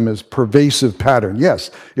DSM is pervasive pattern.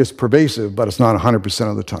 Yes, it's pervasive, but it's not 100%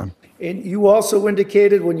 of the time. And you also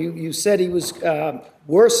indicated when you said he was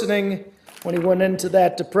worsening when he went into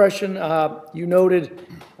that depression, you noted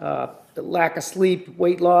the lack of sleep,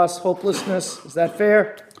 weight loss, hopelessness. Is that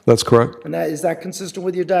fair? That's correct. And is that consistent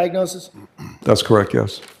with your diagnosis? That's correct,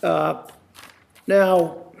 yes.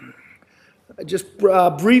 Now, just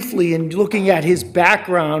briefly, in looking at his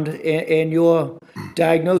background and your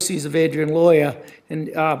diagnoses of Adrian Loya,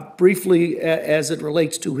 and briefly as it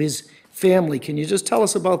relates to his family, can you just tell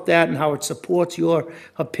us about that and how it supports your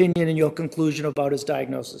opinion and your conclusion about his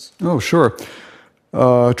diagnosis? Oh, sure.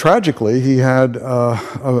 Tragically, he had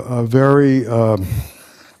a very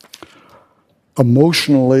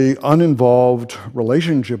emotionally uninvolved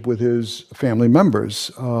relationship with his family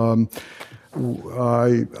members. I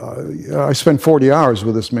spent 40 hours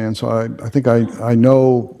with this man, so I think I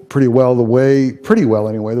know pretty well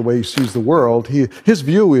anyway, the way he sees the world. His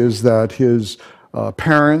view is that his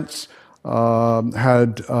parents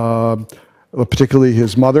had, particularly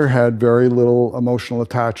his mother, had very little emotional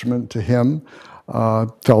attachment to him.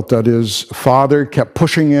 Felt that his father kept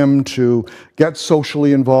pushing him to get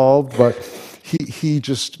socially involved, but he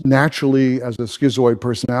just naturally, as a schizoid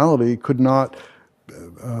personality, could not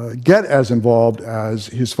get as involved as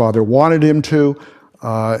his father wanted him to,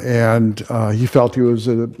 and he felt he was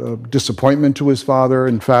a disappointment to his father.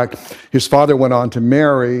 In fact, his father went on to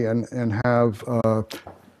marry and have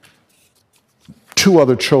two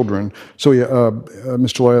other children. So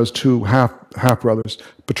Mr. Loya has two half-brothers,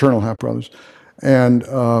 paternal half-brothers. And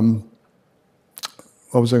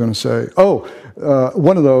what was I going to say? Oh,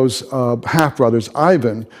 one of those half-brothers,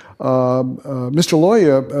 Ivan, Mr.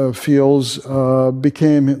 Loya feels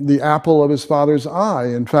became the apple of his father's eye.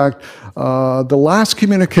 In fact, the last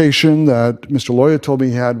communication that Mr. Loya told me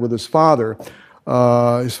he had with his father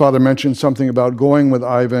mentioned something about going with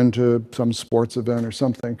Ivan to some sports event or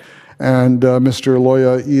something. And Mr.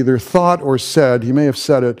 Loya either thought or said, he may have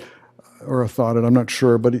said it or thought it, I'm not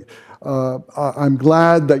sure, but I'm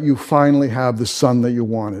glad that you finally have the son that you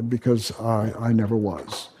wanted, because I never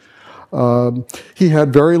was. He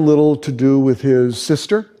had very little to do with his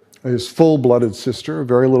sister, his full-blooded sister,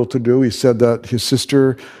 very little to do. He said that his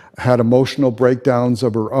sister had emotional breakdowns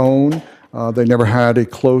of her own. They never had a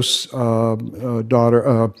close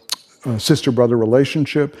sister-brother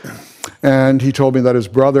relationship. And he told me that his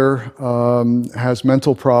brother has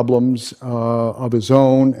mental problems of his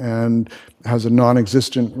own and has a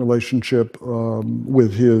non-existent relationship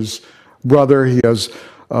with his brother. He has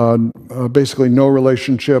basically no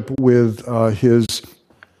relationship with his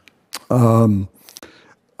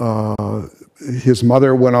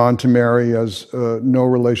mother went on to marry, has no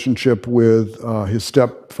relationship with his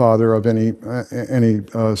stepfather of any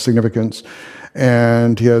significance,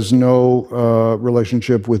 and he has no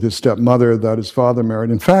relationship with his stepmother that his father married.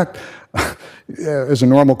 In fact, as a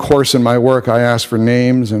normal course in my work, I asked for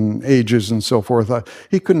names and ages and so forth.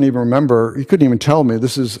 He couldn't even remember, he couldn't even tell me.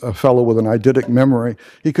 This is a fellow with an eidetic memory.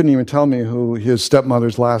 He couldn't even tell me who his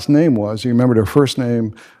stepmother's last name was. He remembered her first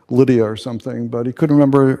name, Lydia or something, but he couldn't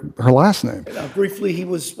remember her last name. Briefly, he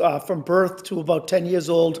was from birth to about 10 years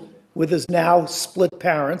old with his now split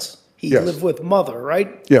parents. He Yes. lived with mother,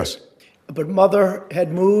 right? Yes. But mother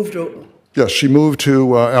had moved, Yes, she moved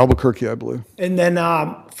to Albuquerque, I believe. and then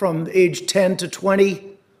from age 10 to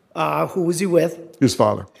 20, who was he with? His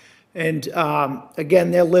father. And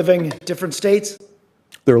again, they're living different states.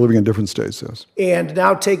 They were living in different states, yes. And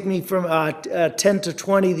now take me from 10 to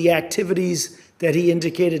 20, the activities that he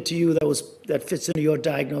indicated to you that fits into your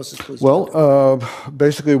diagnosis, please. Well,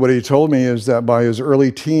 basically what he told me is that by his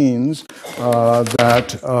early teens,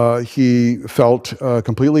 that he felt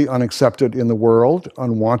completely unaccepted in the world,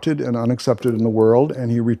 unwanted and unaccepted in the world, and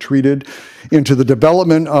he retreated into the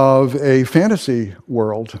development of a fantasy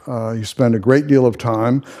world. He spent a great deal of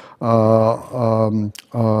time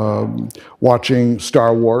watching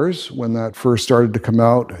Star Wars when that first started to come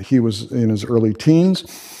out. He was in his early teens.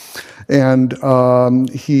 And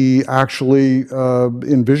he actually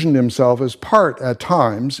envisioned himself as part of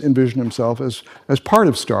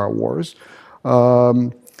Star Wars.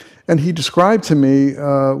 And he described to me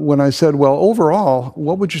when I said, well, overall,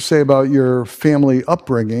 what would you say about your family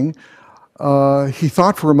upbringing? He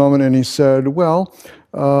thought for a moment and he said, well,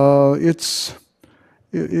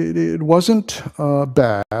 it wasn't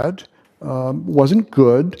bad, wasn't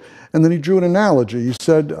good. And then he drew an analogy. He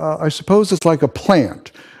said, I suppose it's like a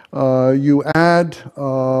plant. You add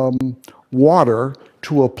water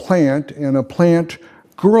to a plant, and a plant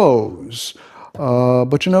grows.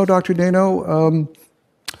 But you know, Dr. Daignault,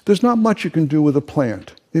 there's not much you can do with a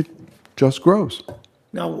plant. It just grows.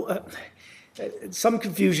 Now, some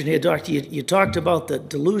confusion here, Doctor. You talked about the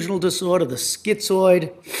delusional disorder, the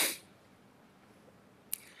schizoid,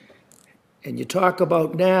 and you talk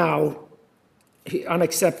about now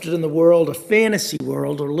unaccepted in the world, a fantasy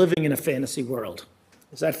world, or living in a fantasy world.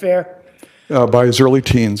 Is that fair? By his early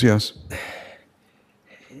teens, yes.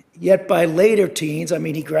 Yet by later teens, I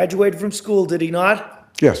mean, he graduated from school, did he not?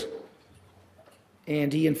 Yes.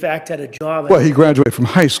 And he, in fact, had a job. Well, he graduated from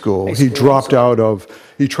high school. He school, dropped out of,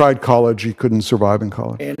 he tried college, he couldn't survive in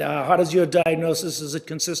college. And how does your diagnosis, is it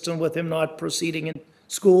consistent with him not proceeding in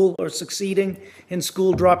school or succeeding in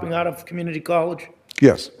school, dropping out of community college?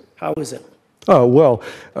 Yes. How is it? Oh, well,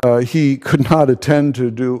 he could not attend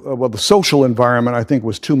to do, well, the social environment, I think,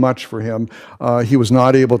 was too much for him. He was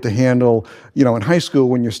not able to handle, you know, in high school,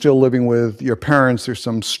 when you're still living with your parents, there's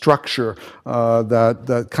some structure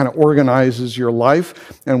that kind of organizes your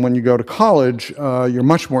life. And when you go to college, you're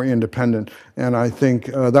much more independent. And I think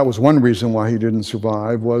that was one reason why he didn't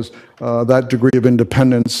survive, was that degree of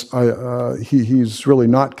independence he's really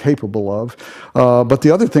not capable of. But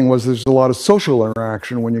the other thing was there's a lot of social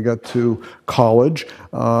interaction when you get to college,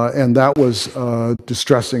 and that was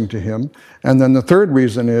distressing to him. And then the third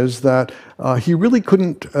reason is that he really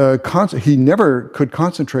couldn't, he never could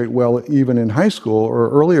concentrate well, even in high school or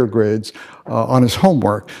earlier grades, on his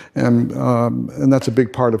homework. And that's a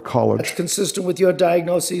big part of college. It's consistent with your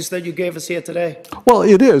diagnoses that you gave us here today? Well,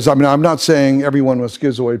 it is. I mean, I'm not saying everyone with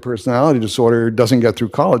schizoid personality disorder doesn't get through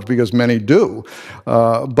college, because many do.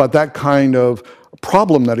 But that kind of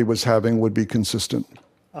problem that he was having would be consistent.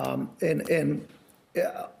 And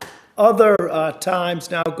other times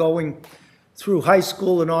now going through high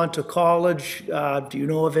school and on to college, do you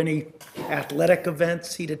know of any athletic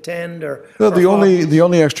events he'd attend or? Well, the only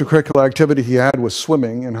extracurricular activity he had was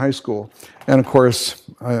swimming in high school. And of course,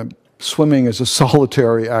 swimming is a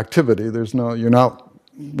solitary activity. You're not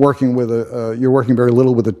working with you're working very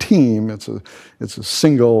little with a team. It's a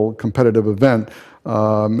single competitive event.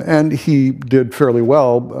 And he did fairly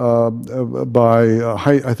well by,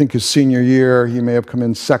 I think his senior year, he may have come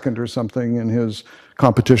in second or something in his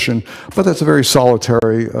competition, but that's a very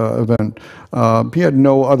solitary event. He had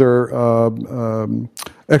no other formal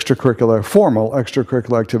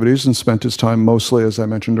extracurricular activities, and spent his time mostly, as I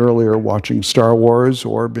mentioned earlier, watching Star Wars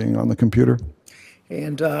or being on the computer.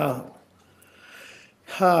 And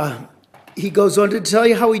he goes on to tell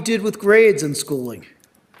you how he did with grades in schooling.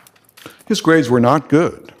 His grades were not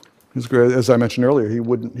good. His grades, as I mentioned earlier, he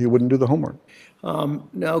wouldn't do the homework.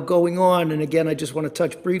 Now going on, and again, I just want to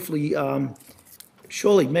touch briefly,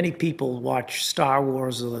 surely many people watch Star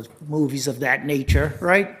Wars or movies of that nature,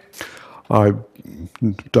 right? I've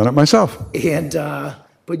done it myself. And,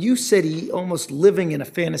 but you said he almost living in a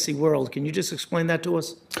fantasy world. Can you just explain that to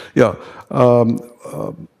us? Yeah.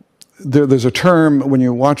 There's a term when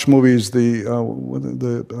you watch movies, the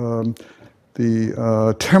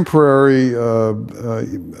temporary,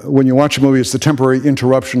 when you watch a movie, it's the temporary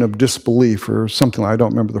interruption of disbelief or something. I don't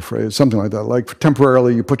remember the phrase, something like that. Like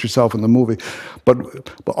temporarily you put yourself in the movie. But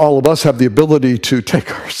all of us have the ability to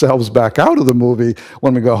take ourselves back out of the movie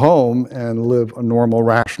when we go home and live a normal,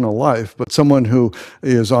 rational life. But someone who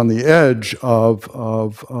is on the edge of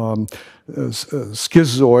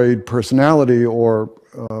schizoid personality, or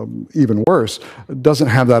even worse, doesn't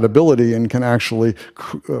have that ability and can actually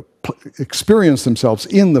experience themselves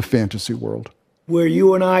in the fantasy world. Where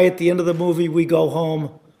you and I, at the end of the movie, we go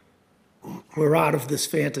home, we're out of this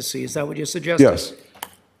fantasy. Is that what you're suggesting? Yes.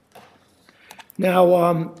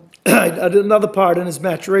 Now, another part in his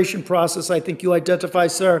maturation process, I think you identify,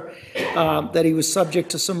 sir, that he was subject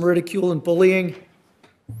to some ridicule and bullying.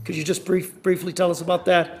 Could you just briefly tell us about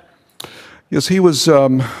that? Yes, he was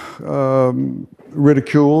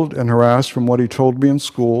ridiculed and harassed from what he told me in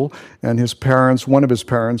school, and his parents, one of his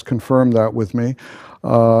parents, confirmed that with me.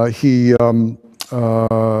 He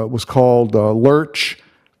was called Lurch.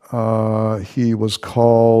 He was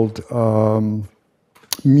called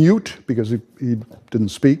mute because he didn't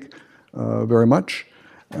speak very much.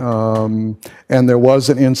 And there was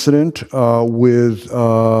an incident with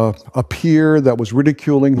a peer that was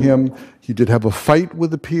ridiculing him. He did have a fight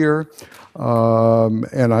with the peer.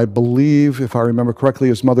 And I believe, if I remember correctly,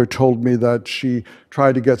 his mother told me that she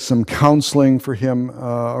tried to get some counseling for him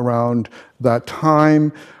around that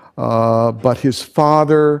time. But his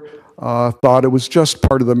father thought it was just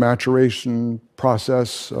part of the maturation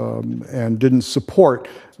process and didn't support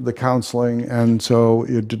the counseling, and so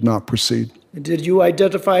it did not proceed. Did you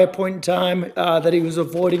identify a point in time that he was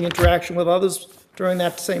avoiding interaction with others during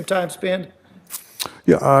that same time span?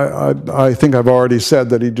 Yeah, I think I've already said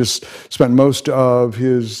that he just spent most of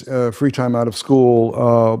his free time out of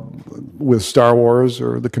school with Star Wars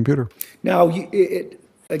or the computer. Now,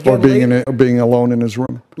 again, or being alone in his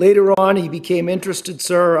room. Later on, he became interested,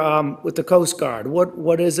 sir, with the Coast Guard.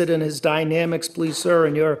 What is it in his dynamics, please, sir,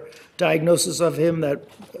 and your diagnosis of him that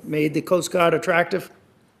made the Coast Guard attractive?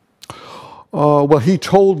 Well, he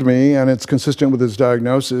told me, and it's consistent with his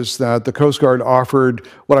diagnosis, that the Coast Guard offered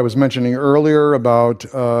what I was mentioning earlier about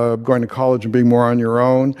going to college and being more on your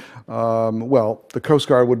own. Well, the Coast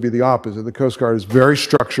Guard would be the opposite. The Coast Guard is very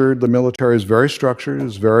structured. The military is very structured,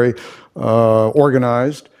 is very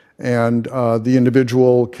organized. And the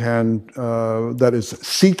individual can, that is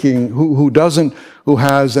seeking, who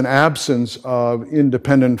has an absence of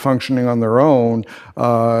independent functioning on their own,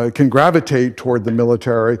 can gravitate toward the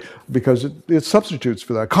military because it substitutes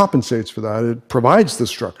for that, compensates for that. It provides the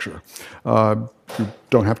structure. You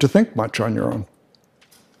don't have to think much on your own.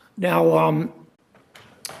 Now,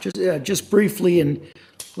 just briefly, and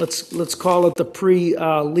let's call it the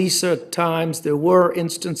pre-Lisa times, there were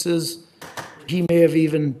instances he may have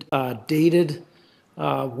even dated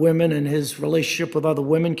women and his relationship with other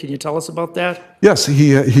women. Can you tell us about that? Yes,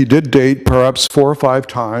 he did date perhaps 4 or 5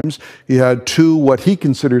 times. He had 2 what he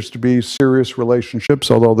considers to be serious relationships,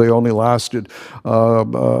 although they only lasted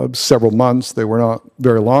several months. They were not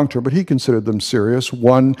very long term, but he considered them serious.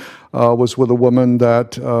 One was with a woman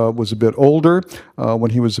that was a bit older, when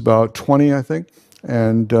he was about 20, I think.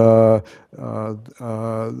 And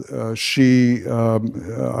she,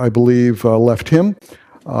 I believe, left him.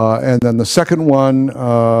 And then the second one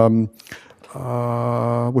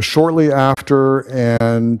was shortly after,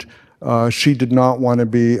 and she did not want to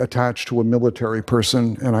be attached to a military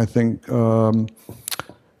person, and I think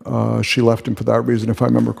she left him for that reason, if I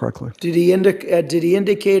remember correctly. Did he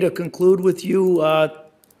indicate or conclude with you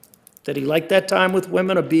that he liked that time with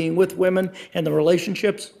women or being with women and the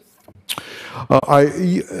relationships?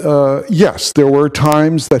 Yes, there were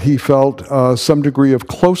times that he felt some degree of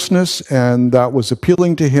closeness, and that was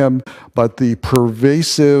appealing to him, but the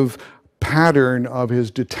pervasive pattern of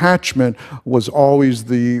his detachment was always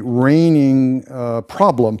the reigning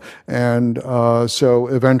problem, and so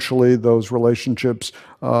eventually those relationships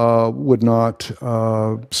would not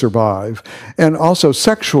survive. And also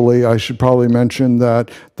sexually, I should probably mention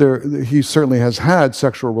that he certainly has had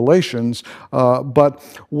sexual relations, but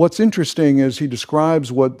what's interesting is he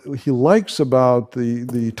describes what he likes about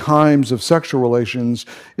the times of sexual relations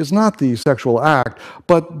is not the sexual act,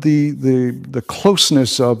 but the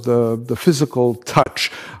closeness of the physical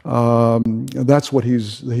touch. That's what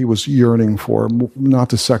he was yearning for, not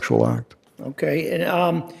the sexual act. Okay,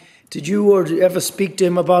 and did you ever speak to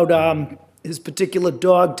him about his particular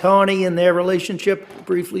dog, Tawny, and their relationship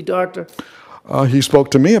briefly, Doctor? He spoke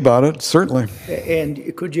to me about it, certainly.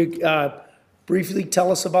 And could you briefly tell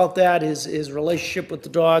us about that, his relationship with the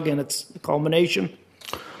dog and its culmination?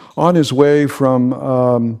 On his way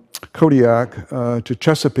from Kodiak to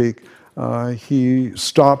Chesapeake, he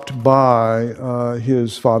stopped by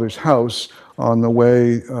his father's house on the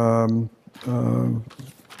way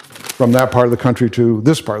from that part of the country to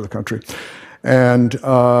this part of the country. And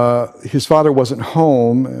his father wasn't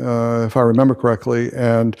home, if I remember correctly,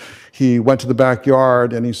 and he went to the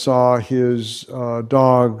backyard and he saw his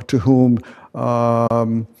dog, to whom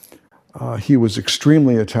he was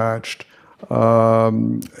extremely attached,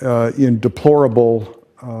 in deplorable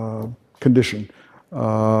condition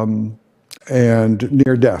and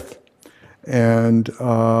near death. And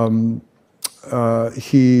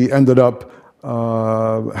he ended up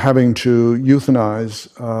having to euthanize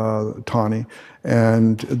Tawny,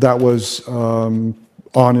 and that was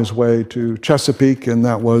on his way to Chesapeake, and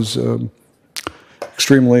that was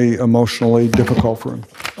extremely emotionally difficult for him.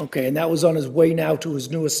 Okay, and that was on his way now to his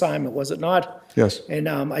new assignment, was it not? Yes. And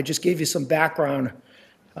I just gave you some background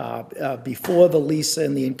before the Lisa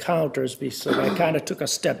and the encounters, so I kind of took a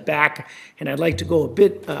step back, and I'd like to go a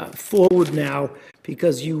bit forward now,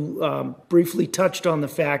 because you briefly touched on the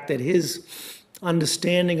fact that his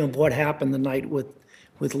understanding of what happened the night with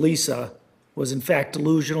Lisa was in fact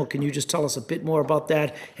delusional. Can you just tell us a bit more about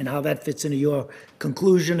that and how that fits into your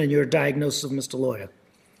conclusion and your diagnosis of Mr. Loya?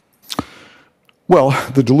 Well,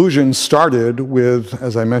 the delusion started with,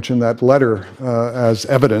 as I mentioned, that letter as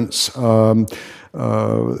evidence.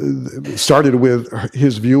 Started with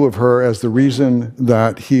his view of her as the reason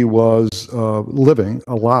that he was living,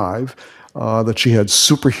 alive, that she had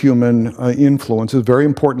superhuman influence. It's a very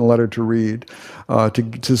important letter to read,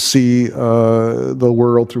 to see the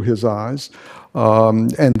world through his eyes.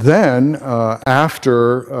 And then,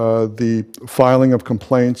 after the filing of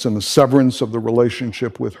complaints and the severance of the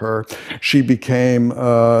relationship with her, she became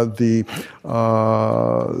the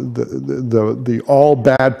all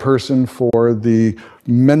bad person for the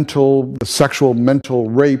sexual mental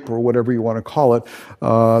rape, or whatever you want to call it,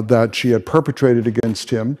 that she had perpetrated against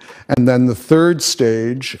him. And then the third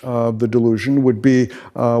stage of the delusion would be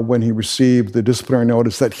when he received the disciplinary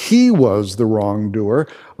notice that he was the wrongdoer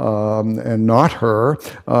and not her.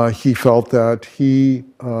 He felt that he,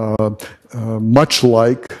 much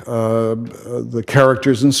like the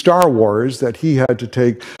characters in Star Wars, that he had to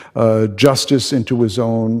take justice into his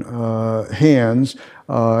own hands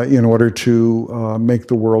in order to make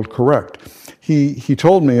the world correct. He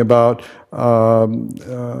told me about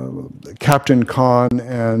Captain Khan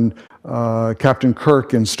and Captain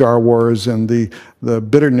Kirk in Star Wars, and the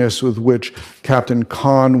bitterness with which Captain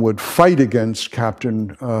Khan would fight against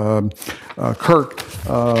Captain Kirk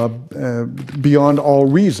beyond all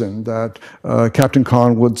reason, that Captain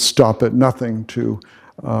Khan would stop at nothing to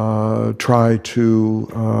try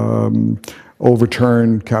to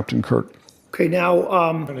overturn Captain Kirk. Okay, now,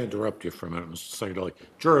 I'm going to interrupt you for a minute, Mr. Secretary.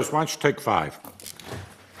 Jurors, why don't you take 5?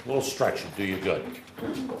 A little stretch will do you good.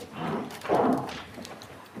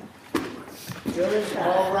 Jury,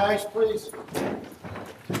 all rise, please.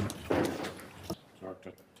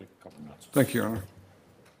 Doctor, take a couple minutes. Thank you, Your Honor.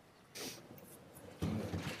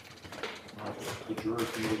 The jury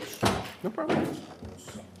feels. No problem.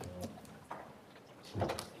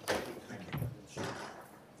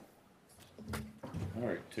 All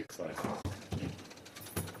right, take 5.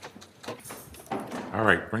 All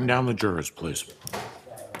right, bring down the jurors, please.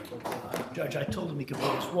 Judge, I told him he could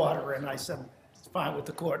bring his water in. I said, it's fine with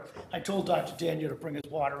the court. I told Dr. Daignault to bring his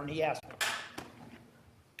water, and he asked me.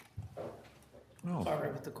 No. All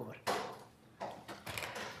right with the court.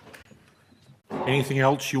 Anything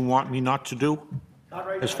else you want me not to do All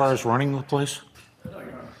right, as far as running the place?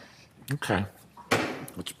 Okay.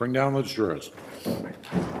 Let's bring down those jurors. All right.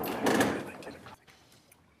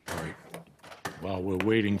 While we're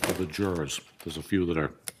waiting for the jurors, there's a few that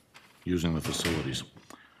are using the facilities.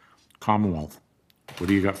 Commonwealth, what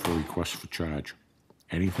do you got for requests for charge?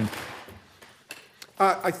 Anything?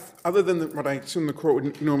 Other than what I assume the court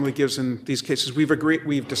would normally gives in these cases,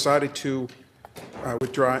 we've decided to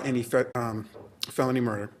withdraw any felony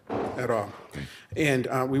murder at all. Okay. And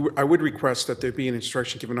I would request that there be an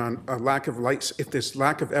instruction given on a lack of license. If there's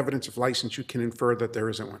lack of evidence of license, you can infer that there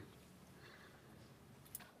isn't one.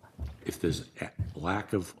 If there's a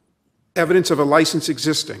lack of. Evidence of a license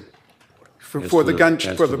existing as for to the gun,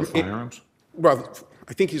 as for to the firearms? Well,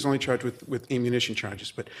 I think he's only charged with ammunition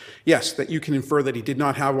charges, but yes, that you can infer that he did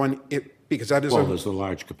not have one, because that is Well, there's the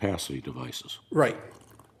large capacity devices. right.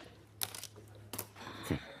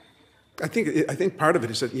 Okay. I think part of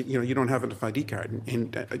it is that, you don't have an ID card,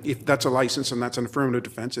 and if that's a license and that's an affirmative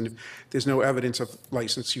defense, and if there's no evidence of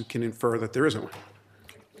license, you can infer that there isn't one.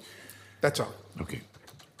 That's all. Okay.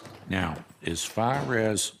 Now, as far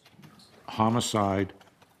as homicide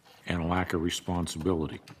and lack of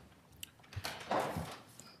responsibility,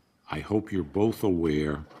 I hope you're both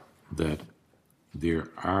aware that there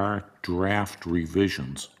are draft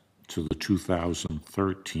revisions to the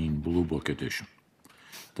 2013 Blue Book edition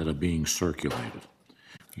that are being circulated.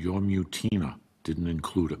 Your mutina didn't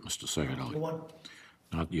include it, Mr. Secretary. New one?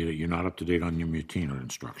 You're not up to date on your mutina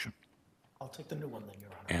instruction. I'll take the new one then, Your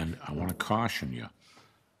Honor. And I want to caution you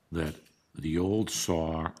that the old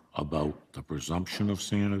saw about the presumption of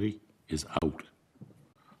sanity is out.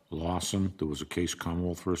 Lawson, there was a case,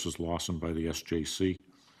 Commonwealth versus Lawson by the SJC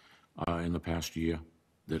in the past year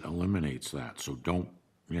that eliminates that. So don't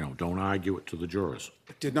argue it to the jurors.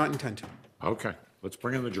 Did not intend to. Okay, let's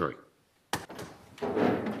bring in the jury.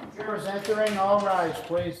 Jurors entering, all rise,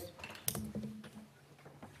 please.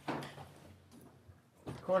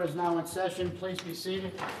 Court is now in session. Please be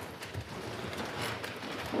seated.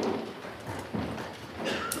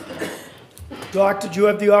 Doc, did you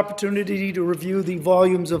have the opportunity to review the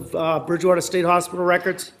volumes of Bridgewater State Hospital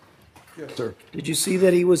records? Yes, sir. Did you see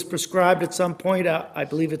that he was prescribed at some point, I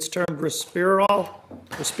believe it's termed Risperdal?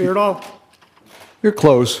 You're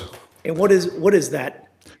close. And what is that?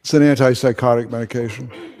 It's an antipsychotic medication.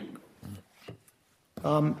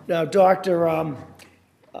 Now, doctor,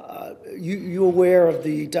 you aware of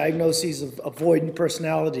the diagnoses of avoidant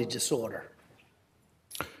personality disorder?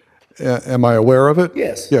 Am I aware of it?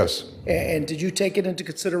 Yes. Yes. And did you take it into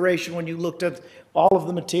consideration when you looked at all of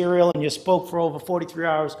the material and you spoke for over 43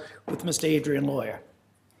 hours with Mr. Adrian Loya?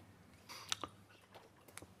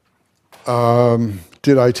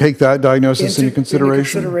 Did I take that diagnosis into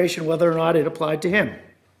consideration? Into consideration whether or not it applied to him?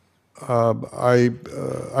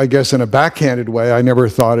 I guess in a backhanded way, I never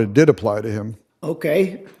thought it did apply to him.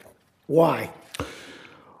 Okay. Why?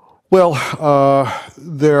 Well,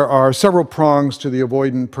 there are several prongs to the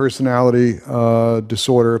avoidant personality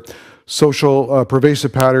disorder.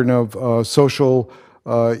 Pervasive pattern of social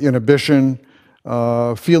inhibition,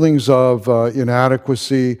 feelings of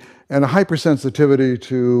inadequacy, and a hypersensitivity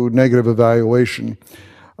to negative evaluation.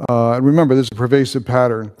 And remember, this is a pervasive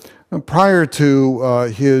pattern. Prior to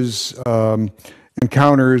his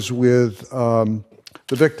encounters with the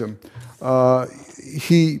victim,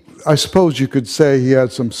 I suppose you could say he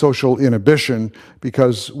had some social inhibition,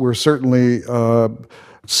 because we're certainly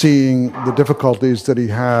seeing the difficulties that he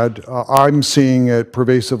had. I'm seeing it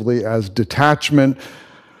pervasively as detachment,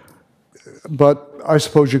 but I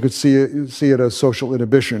suppose you could see it as social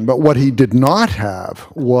inhibition. But what he did not have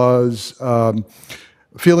was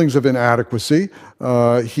feelings of inadequacy.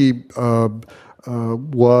 He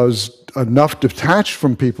was enough detached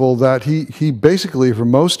from people that he basically, for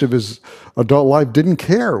most of his adult life, didn't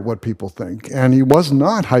care what people think. And he was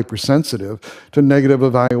not hypersensitive to negative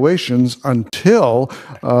evaluations until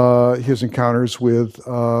his encounters with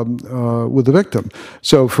the victim.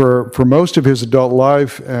 So for most of his adult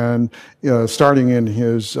life, and starting in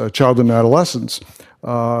his childhood and adolescence,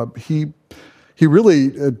 he he really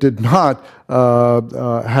did not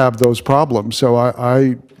have those problems. So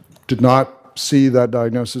I did not see that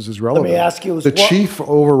diagnosis as relevant. ask you, the chief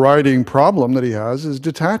overriding problem that he has is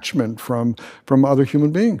detachment from other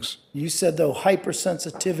human beings. You said, though,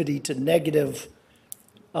 hypersensitivity to negative.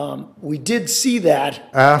 We did see that.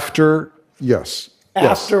 After, yes.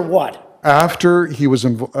 After what? After he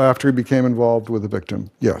became involved with the victim,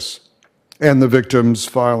 yes. And the victim's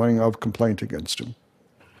filing of complaint against him.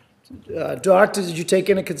 Doctor, did you take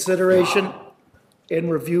into consideration and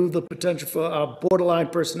review the potential for borderline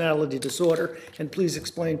personality disorder? And please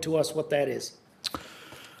explain to us what that is.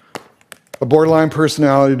 A borderline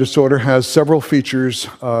personality disorder has several features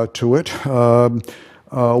to it.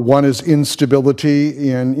 One is instability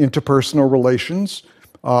in interpersonal relations.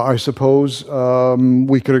 I suppose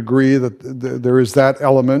we could agree that there is that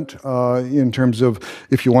element in terms of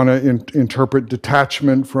if you want to interpret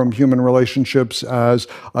detachment from human relationships as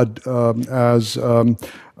a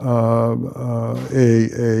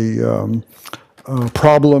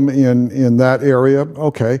problem in that area,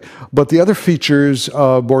 okay. But the other features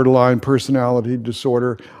of borderline personality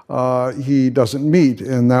disorder he doesn't meet,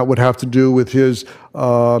 and that would have to do with his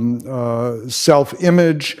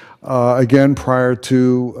self-image. Again, prior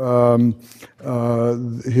to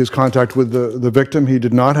his contact with the victim, he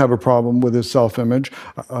did not have a problem with his self-image.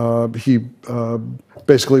 He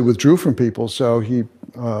basically withdrew from people, so he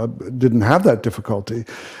didn't have that difficulty.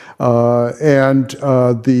 And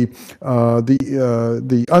the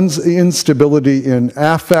instability in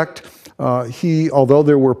affect, although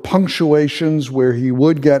there were punctuations where he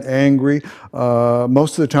would get angry,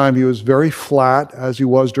 most of the time he was very flat, as he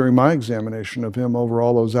was during my examination of him over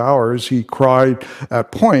all those hours. He cried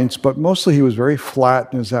at points, but mostly he was very flat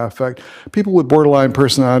in his affect. People with borderline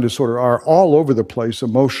personality disorder are all over the place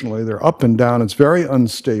emotionally. They're up and down. It's very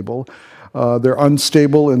unstable. They're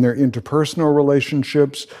unstable in their interpersonal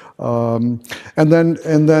relationships. And then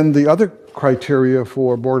the other criteria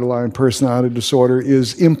for borderline personality disorder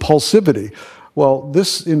is impulsivity. Well,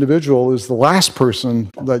 this individual is the last person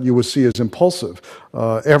that you would see as impulsive.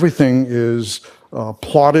 Everything is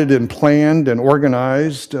plotted and planned and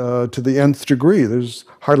organized to the nth degree. There's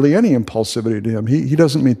hardly any impulsivity to him. He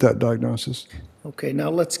doesn't meet that diagnosis. Okay, now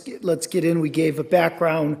let's get in. We gave a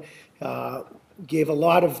background, gave a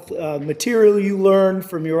lot of material you learned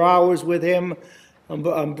from your hours with him.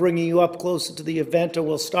 I'm bringing you up closer to the event, and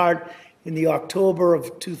we'll start in the October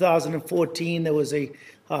of 2014. There was a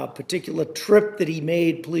particular trip that he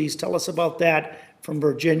made. Please tell us about that from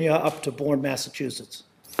Virginia up to Bourne, Massachusetts.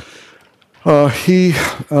 He,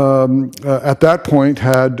 at that point,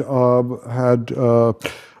 had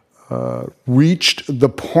reached the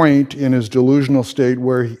point in his delusional state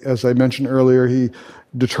where, as I mentioned earlier, he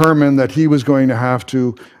determined that he was going to have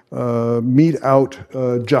to mete out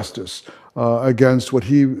justice against what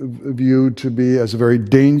he viewed to be as a very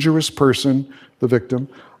dangerous person, the victim,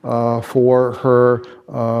 for her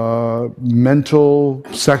mental,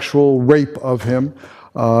 sexual rape of him,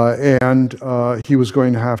 and he was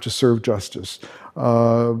going to have to serve justice.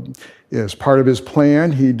 As part of his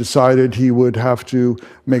plan, he decided he would have to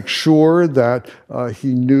make sure that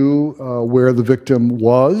he knew where the victim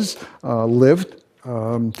lived,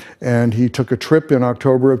 and he took a trip in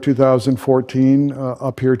October of 2014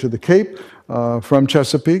 up here to the Cape from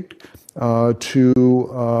Chesapeake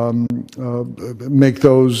to make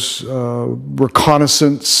those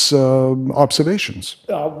reconnaissance observations.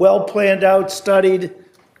 Well planned out, studied,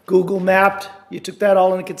 Google mapped. You took that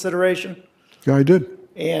all into consideration? Yeah, I did.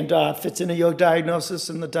 And fits into your diagnosis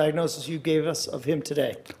and the diagnosis you gave us of him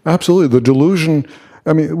today? Absolutely. The delusion,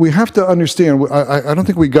 I mean, we have to understand, I don't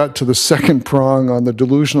think we got to the second prong on the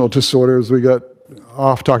delusional disorders. We got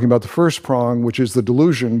off talking about the first prong, which is the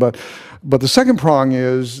delusion. But the second prong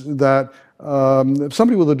is that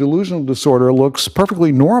somebody with a delusional disorder looks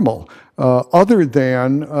perfectly normal, other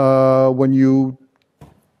than when you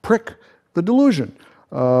prick the delusion.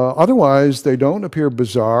 Otherwise, they don't appear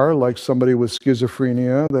bizarre, like somebody with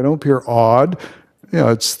schizophrenia. They don't appear odd.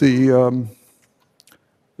 Yeah, it's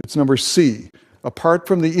number C. Apart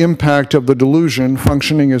from the impact of the delusion,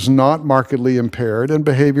 functioning is not markedly impaired, and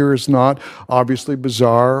behavior is not obviously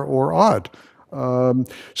bizarre or odd.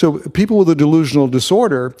 So people with a delusional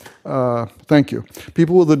disorder, thank you,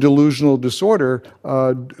 people with a delusional disorder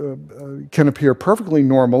can appear perfectly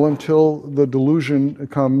normal until the delusion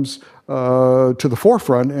comes to the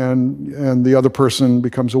forefront and the other person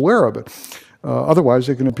becomes aware of it. Otherwise,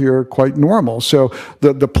 they can appear quite normal. So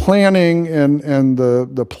the planning and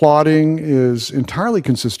the plotting is entirely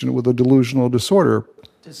consistent with a delusional disorder.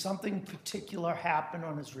 Did something particular happen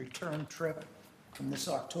on his return trip from this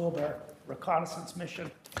October reconnaissance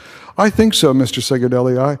mission? I think so, Mr.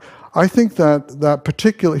 Segadelli. I think that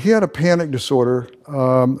particular, he had a panic disorder,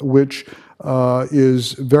 which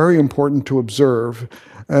is very important to observe.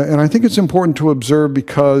 And I think it's important to observe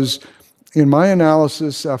because in my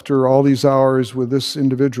analysis after all these hours with this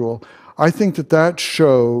individual, I think that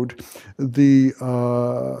showed in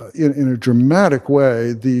a dramatic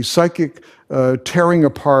way, the psychic tearing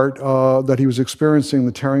apart that he was experiencing,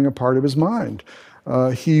 the tearing apart of his mind.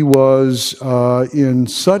 He was in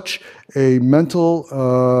such a mental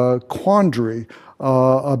quandary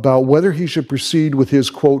about whether he should proceed with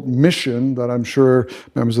his, quote, mission, that I'm sure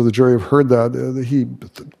members of the jury have heard that. He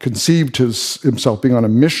conceived himself being on a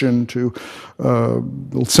mission to,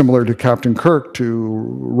 similar to Captain Kirk, to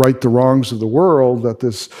right the wrongs of the world that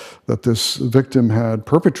this victim had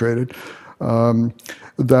perpetrated. He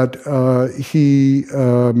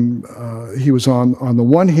was on the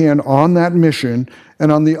one hand on that mission,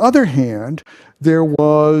 and on the other hand, there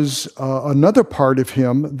was another part of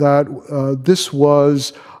him that this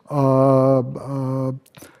was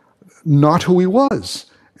not who he was.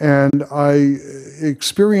 And I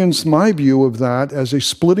experienced my view of that as a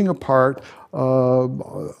splitting apart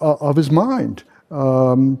of his mind.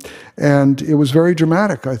 And it was very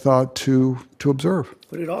dramatic, I thought, to observe.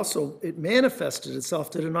 But it manifested itself,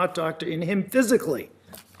 did it not, Doctor, in him physically?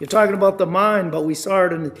 You're talking about the mind, but we saw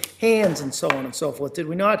it in the hands and so on and so forth, did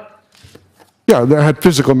we not? Yeah, they had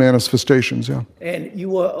physical manifestations, yeah. And you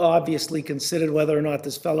were obviously considered whether or not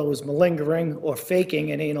this fellow was malingering or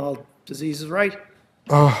faking any and all diseases, right?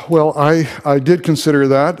 Well, I did consider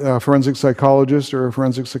that. A forensic psychologist or a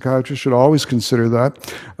forensic psychiatrist should always consider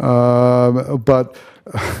that. But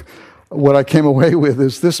what I came away with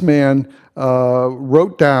is this man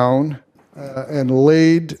wrote down and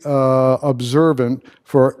laid observant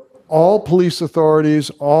for all police authorities,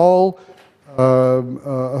 all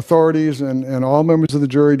authorities and all members of the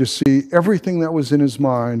jury to see everything that was in his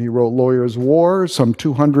mind. He wrote Lawyer's War, some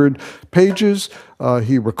 200 pages.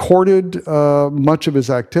 He recorded much of his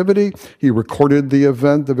activity. He recorded the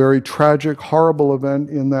event, the very tragic, horrible event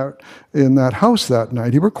in that house that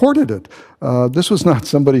night. He recorded it. This was not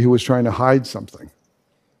somebody who was trying to hide something.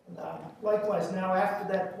 Likewise, now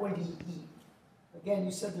after that point, again,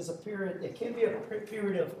 you said there can be a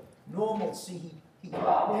period of normalcy. He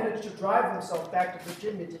managed to drive himself back to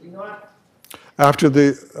Virginia, did he not? After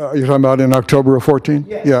you're talking about in October of 14?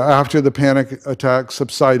 Yes. Yeah, after the panic attack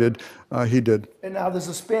subsided, he did. And now there's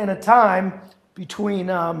a span of time between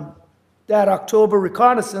that October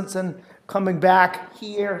reconnaissance and coming back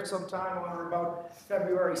here sometime on or about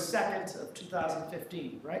February 2nd of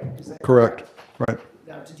 2015, right? Is that Correct, right.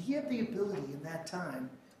 Now, did he have the ability in that time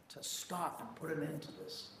to stop and put an end to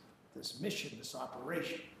this mission, this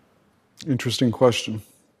operation? Interesting question.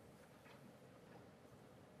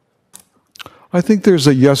 I think there's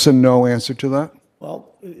a yes and no answer to that.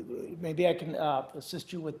 Well, maybe I can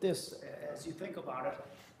assist you with this as you think about it.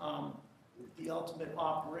 The ultimate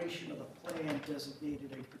operation of the plan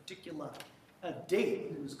designated a particular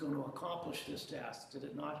date he was going to accomplish this task, did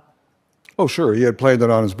it not? Oh, sure. He had planned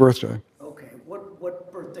it on his birthday. Okay.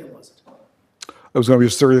 What birthday was it? It was going to be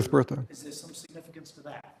his 30th birthday. Is there some significance to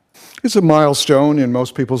that? It's a milestone in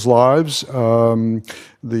most people's lives.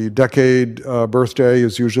 The decade birthday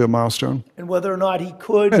is usually a milestone. And whether or not he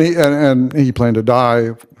could... And he planned to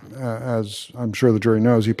die, as I'm sure the jury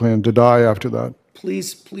knows, he planned to die after that.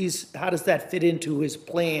 Please, how does that fit into his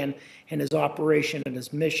plan and his operation and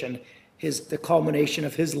his mission, the culmination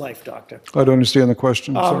of his life, Doctor? I don't understand the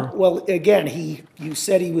question, sir. Well, again, you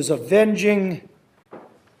said he was avenging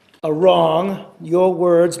a wrong, your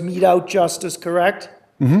words, mete out justice, correct?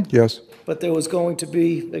 Mm-hmm, yes. But there was going to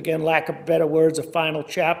be, again, lack of better words, a final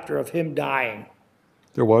chapter of him dying.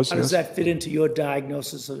 There was, How does yes. that fit into your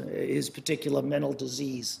diagnosis of his particular mental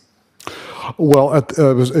disease? Well,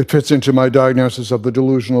 it fits into my diagnosis of the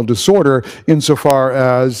delusional disorder insofar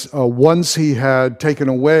as once he had taken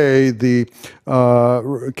away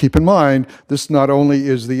keep in mind, this not only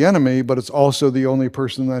is the enemy, but it's also the only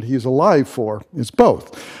person that he's alive for. It's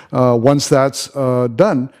both. Once that's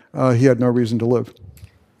done, he had no reason to live.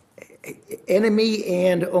 Enemy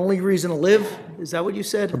and only reason to live? Is that what you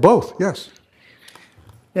said? Both, yes.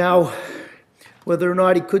 Now, whether or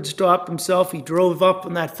not he could stop himself, he drove up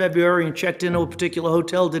in that February and checked into a particular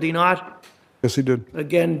hotel, did he not? Yes, he did.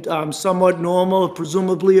 Again, somewhat normal,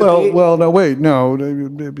 presumably. Well, no, wait, no,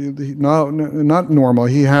 not normal.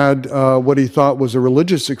 He had what he thought was a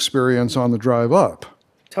religious experience on the drive up.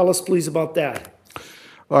 Tell us, please, about that.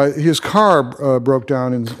 His car broke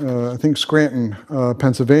down in, I think, Scranton,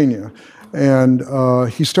 Pennsylvania. And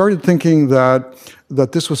he started thinking that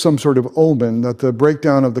that this was some sort of omen, that the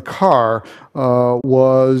breakdown of the car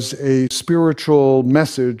was a spiritual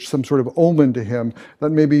message, some sort of omen to him, that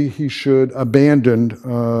maybe he should abandon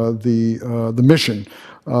the mission.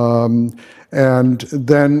 And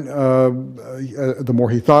then the more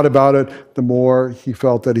he thought about it, the more he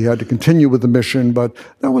felt that he had to continue with the mission. But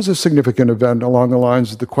that was a significant event along the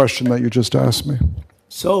lines of the question that you just asked me.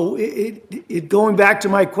 So going back to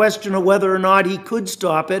my question of whether or not he could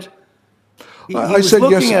stop it, he was said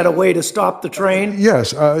looking yes. at a way to stop the train.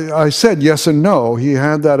 Yes, I said yes and no. He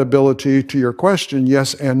had that ability, to your question,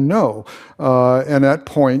 yes and no. And at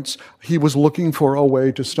points, he was looking for a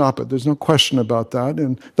way to stop it. There's no question about that.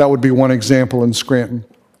 And that would be one example in Scranton.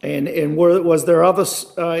 And was there other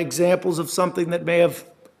examples of something that may have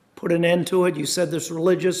put an end to it? You said this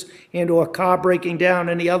religious and/or car breaking down.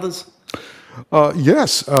 Any others?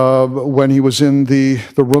 Yes, when he was in the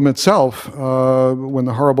room itself, when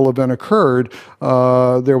the horrible event occurred,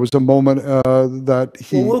 there was a moment that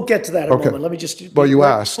he... Well, we'll get to that in a Okay. moment. Let me just... Well, you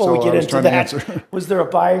asked, Before we so get I was into trying to that, answer. was there a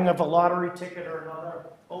buying of a lottery ticket or another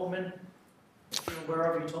omen?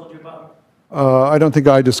 Wherever he told you about? I don't think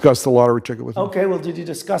I discussed the lottery ticket with him. Okay, well, did you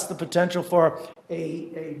discuss the potential for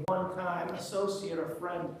a one-time associate or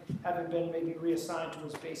friend having been maybe reassigned to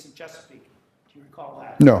his base in Chesapeake? Do you recall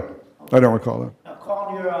that? No, I don't recall that. Now,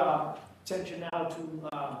 calling your attention now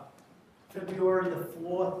to February the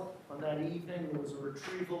 4th, on that evening, there was a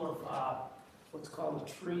retrieval of what's called a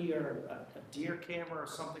tree or a deer camera or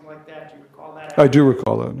something like that. Do you recall that? I do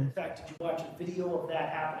recall that. In fact, did you watch a video of that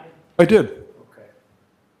happening? I did. Okay.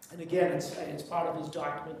 And again, it's part of his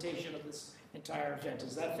documentation of this entire event.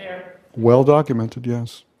 Is that fair? Well documented,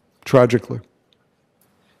 yes. Tragically.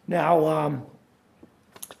 Now,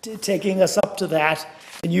 taking us up to that,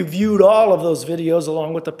 and you viewed all of those videos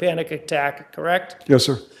along with the panic attack, correct? Yes,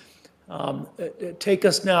 sir. Take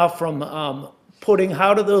us now from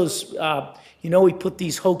how do those, we put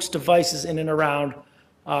these hoax devices in and around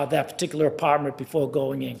that particular apartment before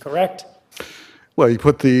going in, correct? Well, he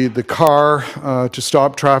put the car to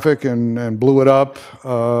stop traffic and blew it up,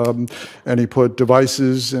 and he put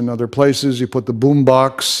devices in other places. He put the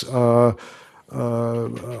boombox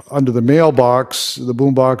under the mailbox. The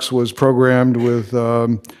boombox was programmed with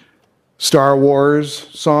Star Wars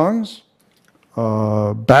songs,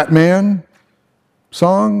 Batman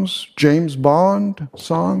songs, James Bond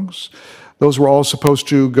songs. Those were all supposed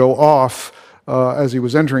to go off as he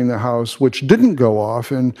was entering the house, which didn't go off,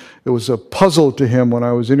 and it was a puzzle to him when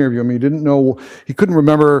I was interviewing him. He didn't know, he couldn't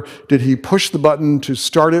remember, did he push the button to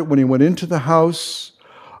start it when he went into the house,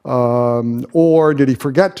 or did he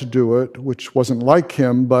forget to do it, which wasn't like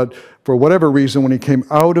him, but for whatever reason, when he came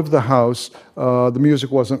out of the house, the music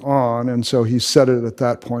wasn't on, and so he set it at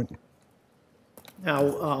that point.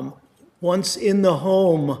 Now, once in the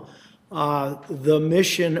home, the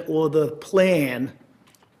mission or the plan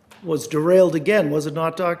was derailed again, was it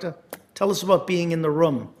not, Doctor? Tell us about being in the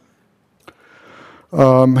room.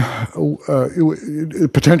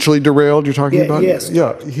 Potentially derailed, you're talking about? Yes.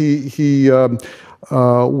 Yeah,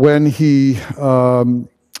 when he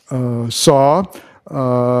saw,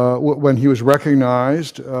 when he was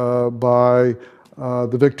recognized by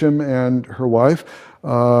the victim and her wife,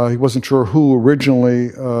 he wasn't sure who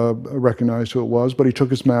originally recognized who it was, but he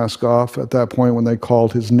took his mask off at that point when they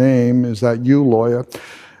called his name. Is that you, Loya?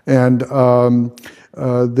 And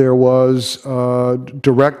there was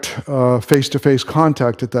direct face-to-face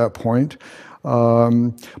contact at that point.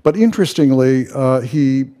 But interestingly,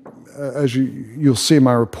 as you'll see in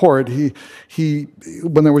my report,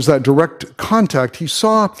 when there was that direct contact, he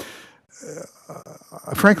saw,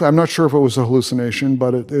 frankly, I'm not sure if it was a hallucination,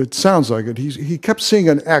 but it sounds like it. He kept seeing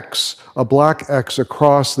an X, a black X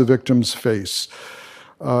across the victim's face.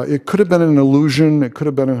 It could have been an illusion, it could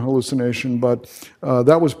have been a hallucination, but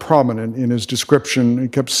that was prominent in his description. He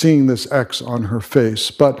kept seeing this X on her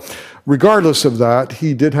face. But regardless of that,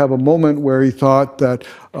 he did have a moment where he thought that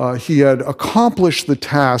he had accomplished the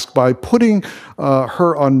task by putting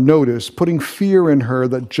her on notice, putting fear in her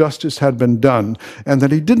that justice had been done, and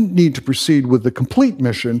that he didn't need to proceed with the complete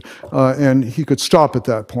mission, and he could stop at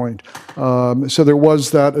that point. So there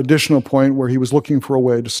was that additional point where he was looking for a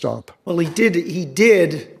way to stop. Well, he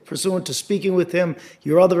did, pursuant to speaking with him,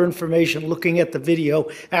 your other information, looking at the video,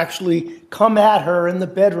 actually come at her in the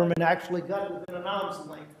bedroom and actually got within an arm's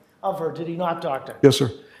length of her, did he not, Doctor? Yes,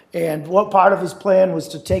 sir. And what part of his plan was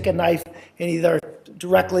to take a knife and either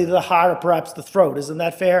directly to the heart or perhaps the throat, isn't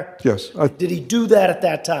that fair? Yes. Did he do that at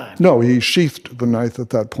that time? No, he sheathed the knife at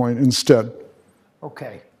that point instead.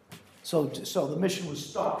 Okay. So the mission was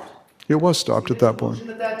stopped. It was stopped at that point. Is he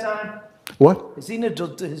in a delusion at that time? What? Is he in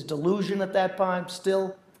his delusion at that time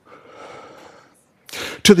still?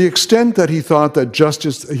 To the extent that he thought that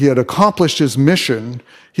he had accomplished his mission,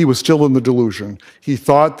 he was still in the delusion. He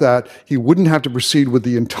thought that he wouldn't have to proceed with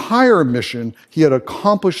the entire mission. He had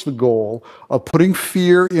accomplished the goal of putting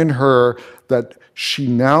fear in her that she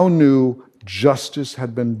now knew justice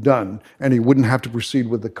had been done, and he wouldn't have to proceed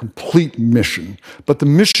with the complete mission. But the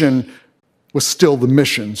mission was still the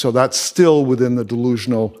mission, so that's still within the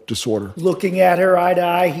delusional disorder. Looking at her eye to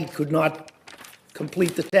eye, he could not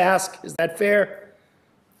complete the task. Is that fair?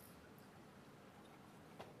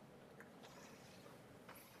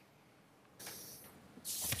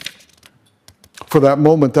 For that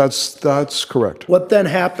moment, that's correct. What then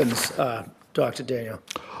happens, Dr. Daignault?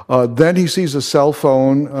 Then he sees a cell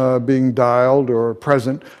phone being dialed or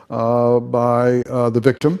present by the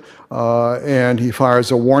victim, and he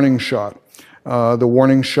fires a warning shot. The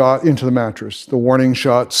warning shot into the mattress. The warning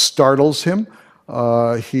shot startles him.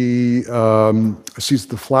 He sees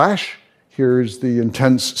the flash, hears the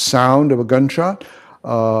intense sound of a gunshot,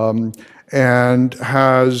 and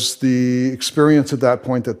has the experience at that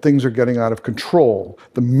point that things are getting out of control.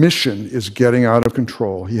 The mission is getting out of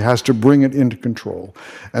control. He has to bring it into control.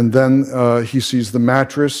 And then he sees the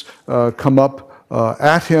mattress come up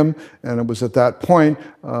at him, and it was at that point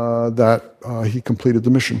that he completed the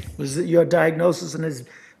mission. Was it your diagnosis and his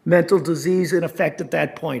mental disease in effect at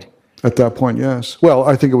that point? At that point, yes. Well,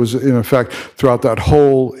 I think it was in effect throughout that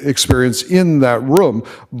whole experience in that room,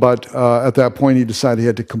 but at that point he decided he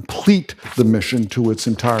had to complete the mission to its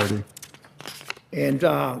entirety. And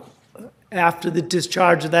after the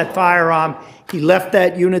discharge of that firearm, he left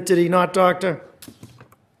that unit, did he not, Doctor?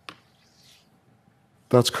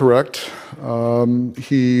 That's correct.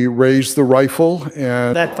 He raised the rifle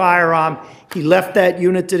and... That firearm, he left that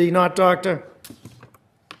unit, did he not, Doctor?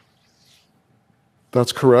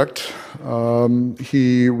 That's correct.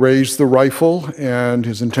 He raised the rifle, and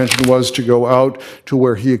his intention was to go out to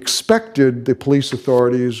where he expected the police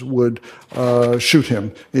authorities would shoot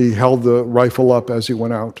him. He held the rifle up as he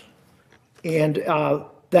went out. And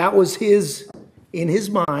that was his, in his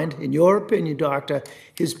mind, in your opinion, Doctor,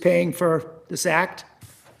 his paying for this act?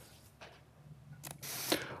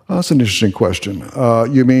 That's an interesting question.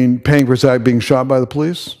 You mean paying for his act being shot by the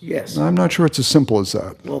police? Yes. I'm not sure it's as simple as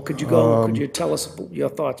that. Well, could you tell us your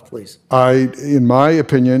thoughts, please? In my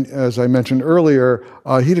opinion, as I mentioned earlier,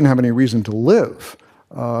 he didn't have any reason to live.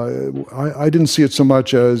 I didn't see it so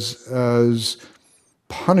much as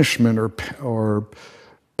punishment or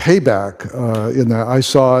payback in that. I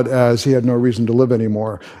saw it as he had no reason to live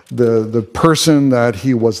anymore. The person that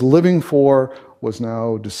he was living for was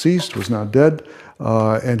now deceased, was now dead,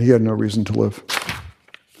 and he had no reason to live.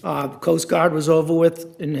 Coast Guard was over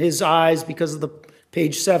with in his eyes because of the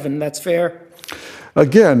page 7, that's fair?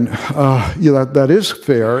 Again, that is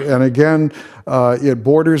fair, and again, it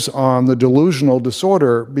borders on the delusional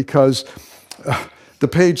disorder because the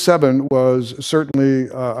page 7 was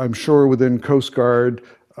certainly, I'm sure, within Coast Guard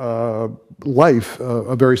life,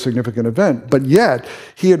 a very significant event, but yet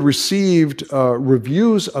he had received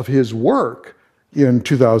reviews of his work in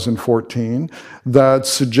 2014 that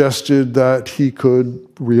suggested that he could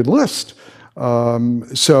re-enlist.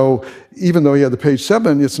 So even though he had the page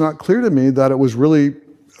 7, it's not clear to me that it was really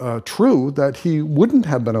true that he wouldn't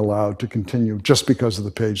have been allowed to continue just because of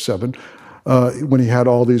the page 7 when he had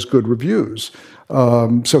all these good reviews.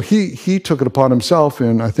 So he took it upon himself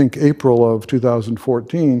in, I think, April of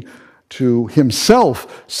 2014 to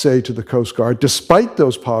himself say to the Coast Guard, despite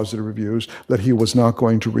those positive reviews, that he was not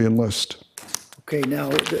going to re-enlist. Okay, now,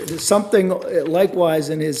 there's something likewise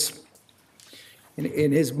in his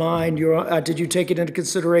mind, did you take it into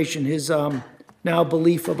consideration, his now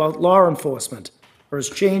belief about law enforcement, or his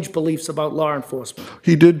changed beliefs about law enforcement?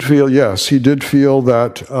 He did feel, yes, he did feel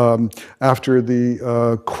that after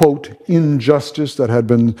the, quote, injustice that had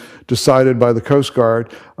been decided by the Coast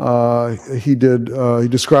Guard, he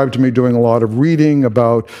described to me doing a lot of reading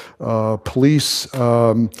about police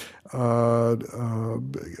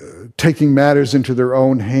taking matters into their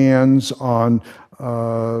own hands when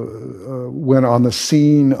on the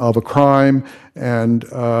scene of a crime, and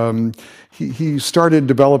he started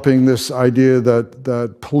developing this idea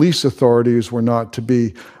that police authorities were not to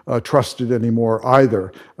be trusted anymore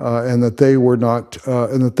either, and that they were not,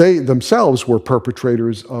 and that they themselves were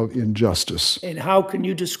perpetrators of injustice. And how can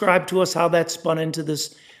you describe to us how that spun into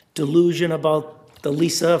this delusion about the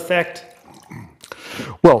Lisa effect?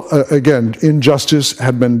 Well, again, injustice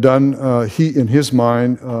had been done, in his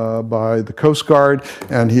mind, by the Coast Guard,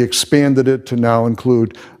 and he expanded it to now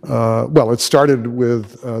include, well, it started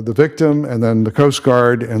with the victim, and then the Coast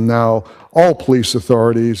Guard, and now all police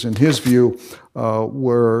authorities, in his view,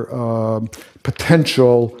 were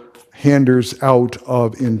potential handers out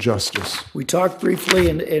of injustice. We talked briefly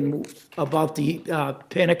and about the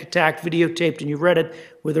panic attack videotaped, and you read it.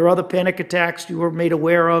 Were there other panic attacks you were made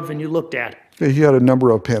aware of and you looked at? He had a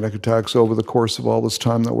number of panic attacks over the course of all this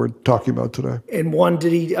time that we're talking about today. And one,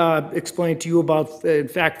 did he explain to you about, in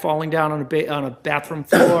fact, falling down on a bathroom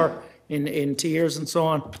floor in tears and so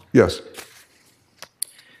on? Yes.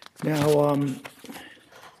 Now,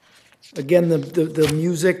 again, the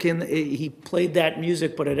music, and he played that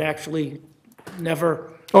music, but it actually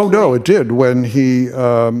never... Oh, no, it did. When he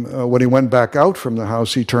went back out from the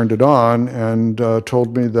house, he turned it on and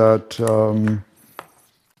told me that...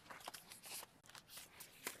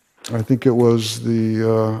 I think it was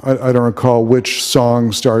I don't recall which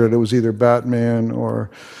song started. It was either Batman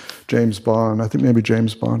or James Bond. I think maybe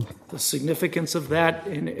James Bond. The significance of that,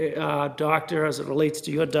 doctor, as it relates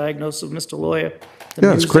to your diagnosis of Mr. Loya?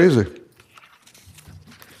 Yeah, it's crazy.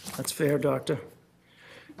 That's fair, doctor.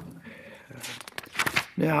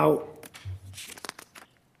 Now,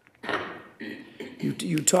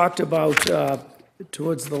 you talked about,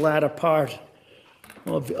 towards the latter part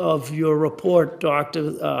of your report,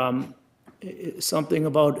 doctor, something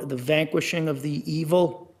about the vanquishing of the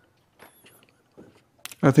evil.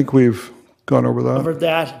 I think we've gone over that. Covered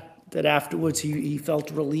that afterwards he felt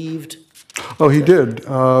relieved. Oh, he did.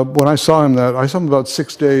 When I saw him about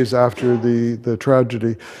 6 days after the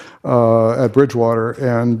tragedy at Bridgewater,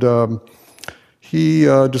 and he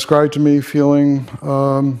described to me feeling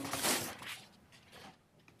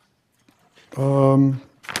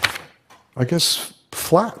I guess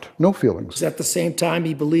flat, no feelings. At the same time,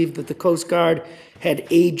 he believed that the Coast Guard had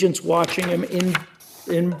agents watching him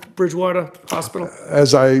in Bridgewater Hospital?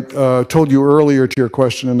 As I told you earlier to your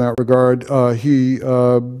question in that regard, he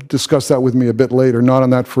discussed that with me a bit later, not on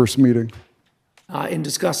that first meeting. In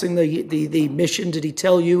discussing the mission, did he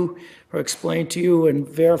tell you or explain to you and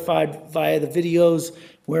verified via the videos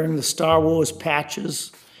wearing the Star Wars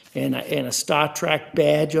patches and a Star Trek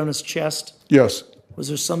badge on his chest? Yes. Was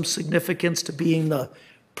there some significance to being the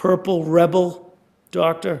purple rebel,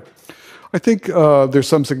 doctor? I think there's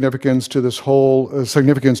some significance to this whole,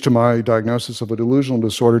 significance to my diagnosis of a delusional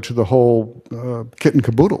disorder, to the whole kit and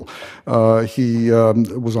caboodle. He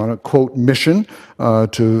was on a, quote, mission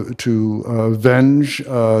to avenge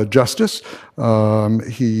justice.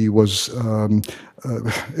 He was,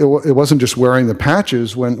 it wasn't just wearing the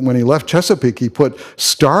patches. When he left Chesapeake, he put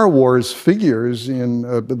Star Wars figures in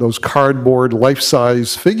those cardboard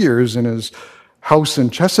life-size figures in his house in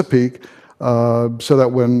Chesapeake, so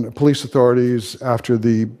that when police authorities, after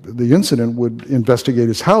the incident, would investigate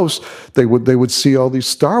his house, they would see all these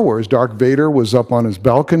Star Wars. Darth Vader was up on his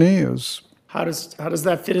balcony. How does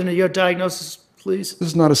that fit into your diagnosis, please? This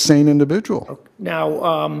is not a sane individual.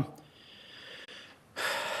 Now,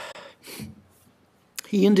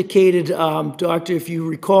 he indicated, doctor, if you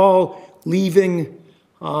recall, leaving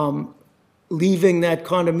that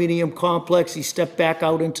condominium complex, he stepped back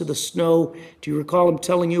out into the snow. Do you recall him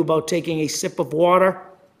telling you about taking a sip of water?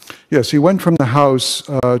 Yes, he went from the house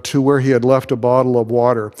to where he had left a bottle of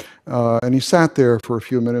water, and he sat there for a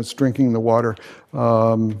few minutes drinking the water.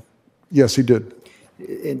 Yes, he did.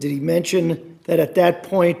 And did he mention that at that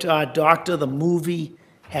point, doctor, the movie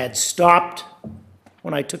had stopped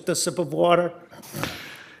when I took the sip of water?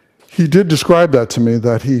 He did describe that to me,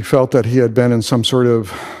 that he felt that he had been in some sort of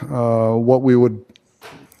what we would,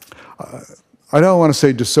 I don't want to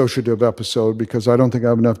say dissociative episode because I don't think I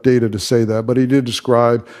have enough data to say that, but he did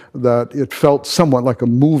describe that it felt somewhat like a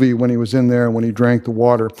movie when he was in there and when he drank the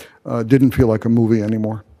water. Didn't feel like a movie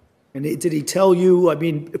anymore. And did he tell you, I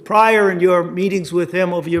mean, prior in your meetings with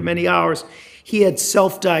him over your many hours, he had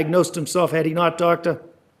self-diagnosed himself, had he not, doctor?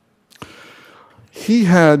 He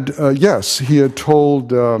had, yes, he had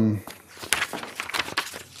told,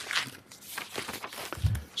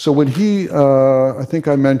 so when he, I think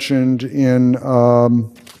I mentioned in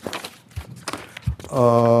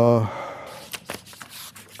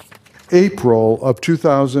April of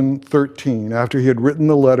 2013, after he had written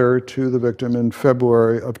the letter to the victim in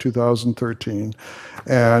February of 2013,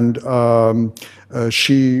 and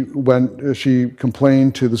she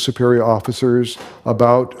complained to the superior officers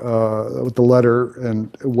about the letter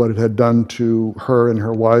and what it had done to her and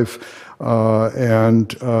her wife,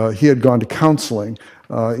 and he had gone to counseling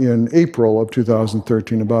in April of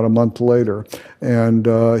 2013, about a month later. And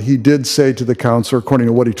he did say to the counselor, according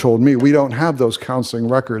to what he told me, we don't have those counseling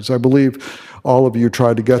records. I believe all of you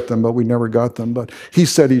tried to get them, but we never got them. But he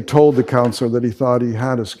said he told the counselor that he thought he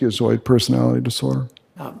had a schizoid personality disorder.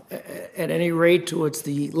 At any rate, towards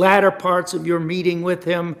the latter parts of your meeting with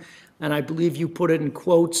him, and I believe you put it in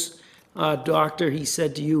quotes, doctor, he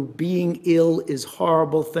said to you, being ill is a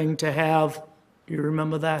horrible thing to have. Do you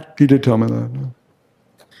remember that? He did tell me that. Yeah.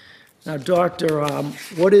 Now, doctor,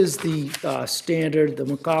 what is the standard, the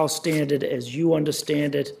McCall standard, as you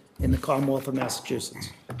understand it in the Commonwealth of Massachusetts?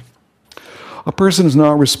 A person is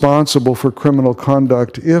not responsible for criminal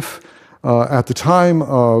conduct if, at the time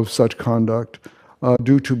of such conduct,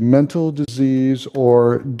 due to mental disease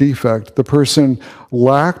or defect, the person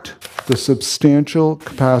lacked the substantial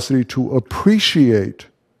capacity to appreciate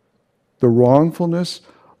the wrongfulness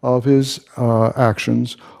of his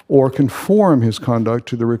actions or conform his conduct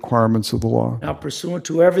to the requirements of the law. Now, pursuant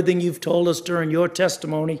to everything you've told us during your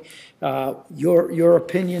testimony, your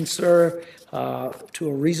opinion, sir, to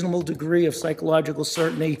a reasonable degree of psychological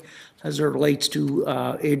certainty as it relates to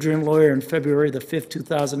Adrian Loya in February the 5th,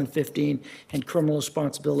 2015, and criminal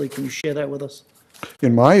responsibility. Can you share that with us?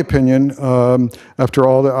 In my opinion, after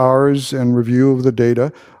all the hours and review of the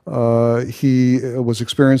data, he was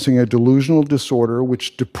experiencing a delusional disorder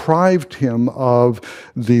which deprived him of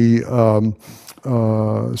the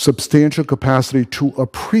substantial capacity to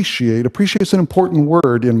appreciate. Appreciate is an important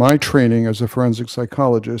word in my training as a forensic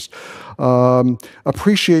psychologist.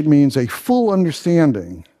 Appreciate means a full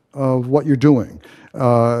understanding of what you're doing.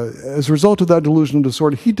 As a result of that delusional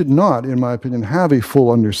disorder, he did not, in my opinion, have a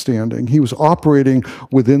full understanding. He was operating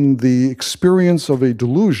within the experience of a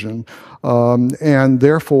delusion and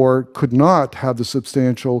therefore could not have the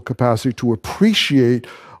substantial capacity to appreciate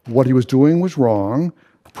what he was doing was wrong,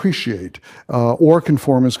 or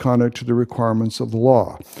conform his conduct to the requirements of the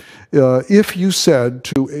law. If you said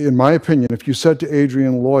to, in my opinion, if you said to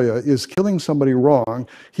Adrian Loya, is killing somebody wrong,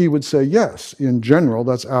 he would say, yes, in general,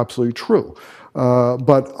 that's absolutely true.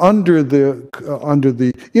 But under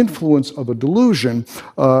the influence of a delusion,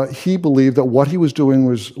 he believed that what he was doing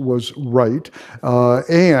was right,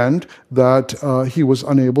 and that he was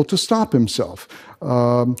unable to stop himself.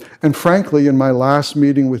 And frankly, in my last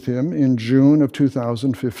meeting with him in June of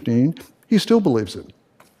 2015, he still believes it.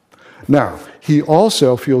 Now, he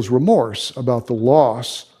also feels remorse about the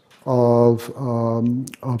loss of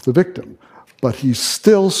the victim, but he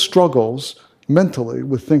still struggles mentally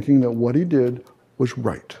with thinking that what he did was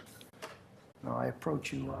right. Now, I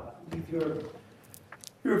approach you,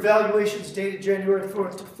 your evaluation's dated January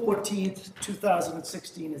 14th,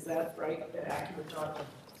 2016. Is that right? Accurate, doctor?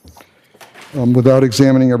 Without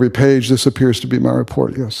examining every page, this appears to be my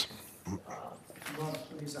report, yes. If you want,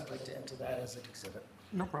 please, I'd like to enter that as an exhibit.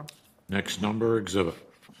 No problem. Next number, exhibit.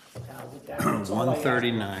 With that, that's all I have.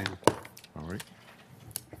 139. All right.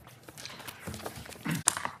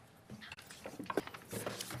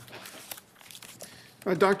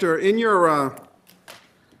 Doctor, in your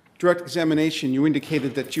direct examination, you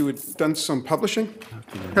indicated that you had done some publishing,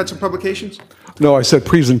 had some publications? No, I said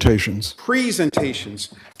presentations. Presentations.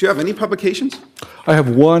 Do you have any publications? I have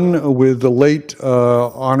one with the late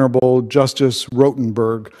Honorable Justice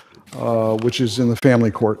Rotenberg, which is in the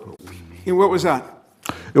family court. And what was that?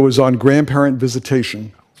 It was on grandparent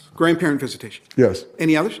visitation. Grandparent visitation. Yes.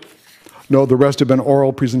 Any others? No, the rest have been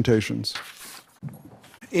oral presentations.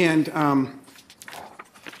 And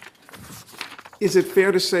is it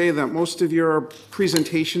fair to say that most of your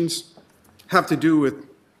presentations have to do with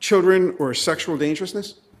children or sexual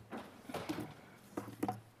dangerousness?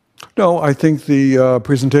 No, I think the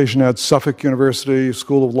presentation at Suffolk University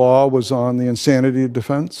School of Law was on the insanity of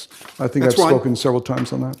defense. I think That's I've one. spoken several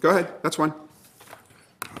times on that. Go ahead, that's one.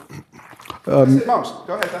 That's it most.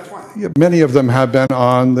 Go ahead, that's one. Yeah, many of them have been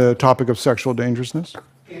on the topic of sexual dangerousness.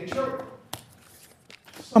 And children.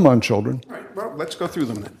 Some on children. All right, well, let's go through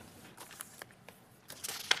them then.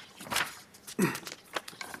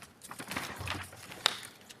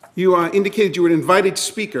 You indicated you were an invited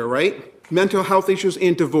speaker, right? Mental health issues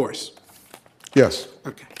and divorce. Yes.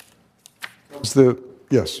 Okay.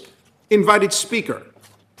 Yes. Invited speaker,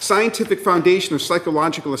 scientific foundation of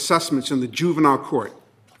psychological assessments in the juvenile court.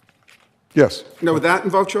 Yes. Now, would that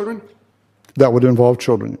involve children? That would involve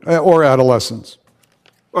children or adolescents.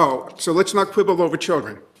 Oh, so let's not quibble over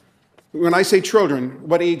children. When I say children,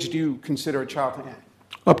 what age do you consider a child to have?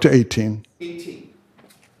 Up to 18. 18.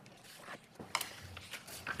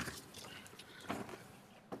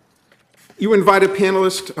 You invited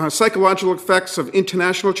panelist, psychological effects of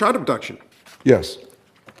international child abduction. Yes.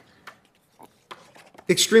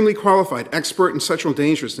 Extremely qualified, expert in sexual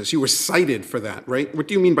dangerousness. You were cited for that, right? What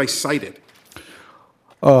do you mean by cited?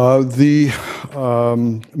 The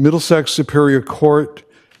Middlesex Superior Court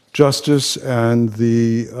Justice and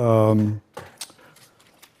the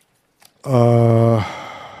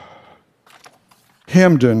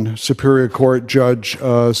Hamden Superior Court Judge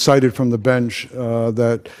cited from the bench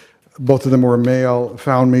that both of them were male,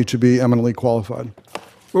 found me to be eminently qualified.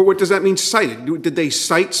 Well, what does that mean, cited? Did they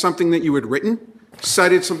cite something that you had written?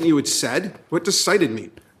 Cited something you had said? What does cited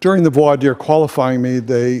mean? During the voir dire qualifying me,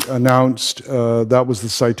 they announced, that was the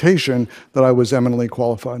citation, that I was eminently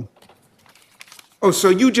qualified. Oh, so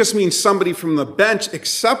you just mean somebody from the bench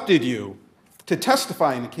accepted you to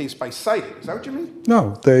testify in the case by citing? Is that what you mean?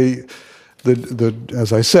 No,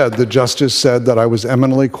 as I said, the justice said that I was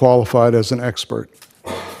eminently qualified as an expert.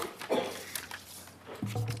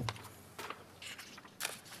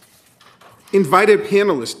 Invited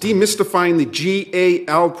panelists, demystifying the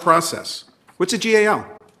GAL process. What's a GAL?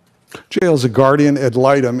 Jail is a guardian ad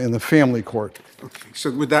litem in the family court. Okay,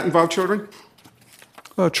 so would that involve children?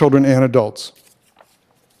 Children and adults.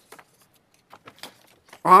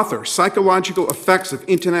 Author, psychological effects of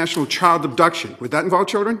international child abduction. Would that involve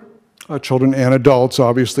children? Children and adults.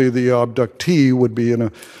 Obviously, the abductee would be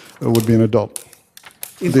an adult.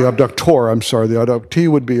 The abductor, I'm sorry. The abductee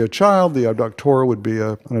would be a child. The abductor would be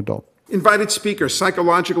an adult. Invited speaker,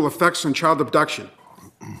 psychological effects on child abduction.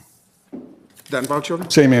 Does that involve children?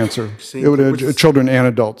 Same answer. Same. It would children and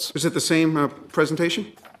adults. Was it the same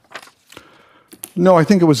presentation? No, I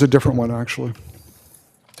think it was a different one, actually.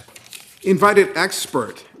 Invited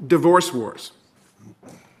expert, divorce wars.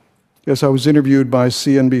 Yes, I was interviewed by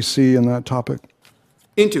CNBC in that topic.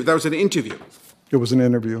 That was an interview. It was an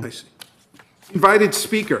interview. I see. Invited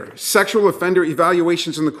speaker, sexual offender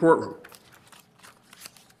evaluations in the courtroom.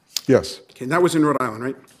 Yes. Okay, and that was in Rhode Island,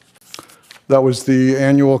 right? That was the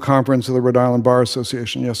annual conference of the Rhode Island Bar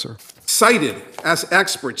Association. Yes, sir. Cited as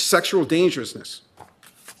experts, sexual dangerousness.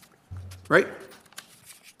 Right?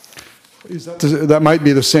 That might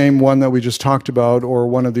be the same one that we just talked about or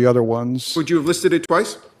one of the other ones. Would you have listed it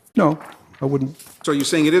twice? No, I wouldn't. So you're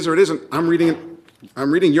saying it is or it isn't? I'm reading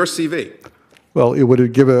your CV. Well, it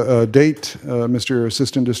would give a date, Mr.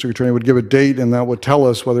 Assistant District Attorney would give a date, and that would tell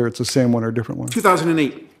us whether it's the same one or a different one.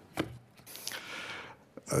 2008.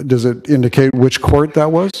 Does it indicate which court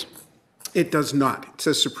that was? It does not. It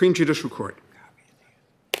says Supreme Judicial Court.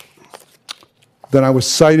 Then I was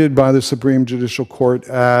cited by the Supreme Judicial Court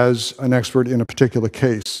as an expert in a particular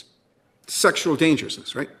case. Sexual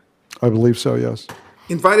dangerousness, right? I believe so, yes.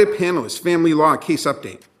 Invited panelists, family law, case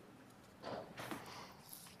update.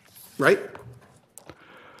 Right?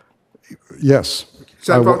 Yes. Does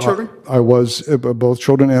that involve children? I was both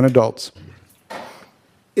children and adults.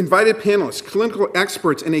 Invited panelists, clinical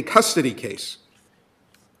experts in a custody case.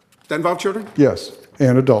 Does that involve children? Yes,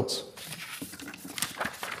 and adults.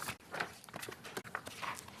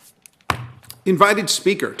 Invited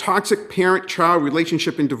speaker, toxic parent-child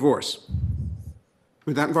relationship in divorce.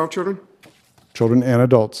 Would that involve children? Children and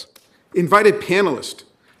adults. Invited panelist,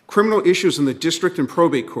 criminal issues in the district and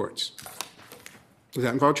probate courts. Does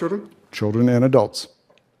that involve children? Children and adults.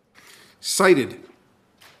 Cited,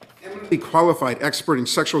 eminently qualified expert in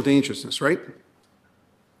sexual dangerousness, right?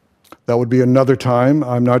 That would be another time.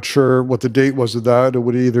 I'm not sure what the date was of that. It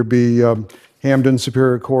would either be Hampden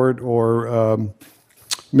Superior Court or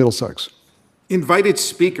Middlesex. Invited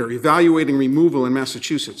speaker, evaluating removal in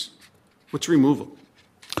Massachusetts. What's removal?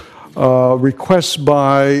 Requests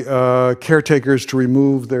by caretakers to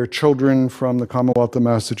remove their children from the Commonwealth of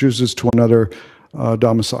Massachusetts to another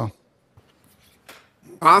domicile.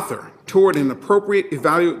 Author, toward an appropriate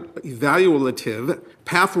evaluative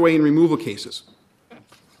pathway in removal cases.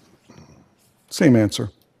 Same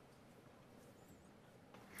answer.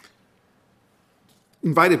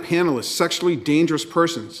 Invited panelists, sexually dangerous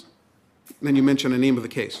persons. Then you mention the name of the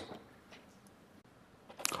case.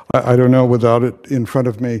 I don't know without it in front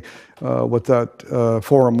of me what that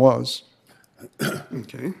forum was.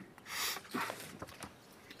 Okay.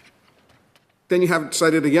 Then you have it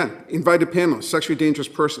cited again. Invited panelists, sexually dangerous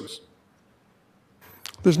persons.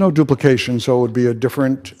 There's no duplication, so it would be a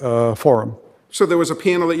different forum. So there was a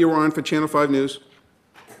panel that you were on for Channel 5 News,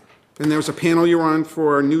 and there was a panel you were on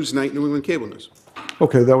for Newsnight, New England Cable News.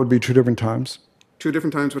 Okay, that would be two different times. Two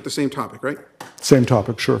different times with the same topic, right? Same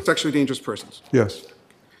topic, sure. Sexually dangerous persons. Yes.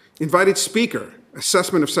 Invited speaker,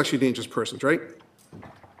 assessment of sexually dangerous persons, right?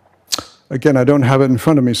 Again, I don't have it in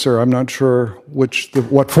front of me, sir. I'm not sure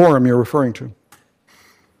what forum you're referring to.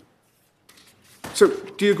 So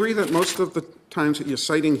do you agree that most of the times that you're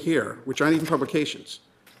citing here, which aren't even publications,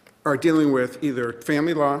 are dealing with either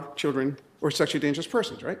family law, children, or sexually dangerous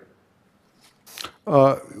persons, right?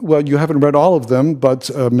 Well, you haven't read all of them,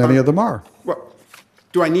 but many of them are. Well,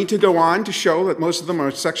 do I need to go on to show that most of them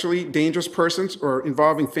are sexually dangerous persons or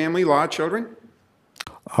involving family law, children?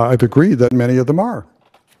 I've agreed that many of them are.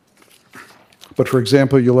 But for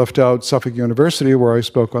example, you left out Suffolk University, where I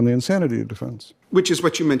spoke on the insanity defense. Which is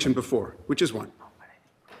what you mentioned before. Which is one?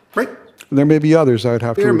 Right? There may be others I'd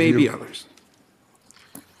have to There review. may be others.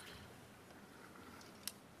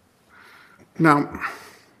 Now,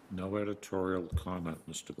 No editorial comment,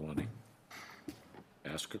 Mr. Glennie.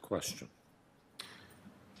 Ask a question.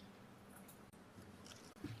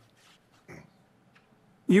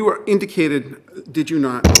 you indicated, did you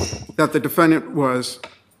not, that the defendant was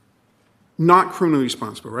not criminally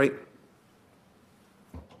responsible, right?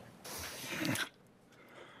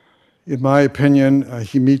 In my opinion,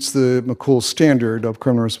 he meets the McCool standard of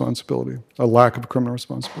criminal responsibility, a lack of criminal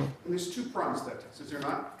responsibility. And there's two prongs to that test, is there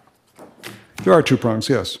not? There are two prongs,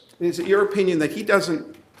 yes. And is it your opinion that he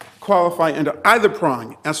doesn't qualify under either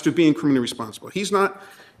prong as to being criminally responsible?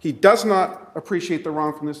 He does not appreciate the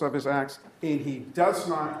wrongfulness of his acts, and he's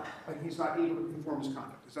not able to conform his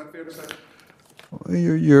conduct. Is that fair to say?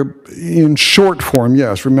 You're in short form,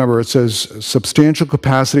 yes. Remember, it says substantial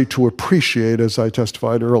capacity to appreciate, as I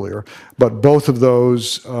testified earlier. But both of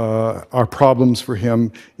those are problems for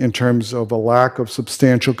him in terms of a lack of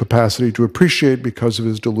substantial capacity to appreciate because of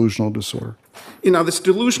his delusional disorder. You know, this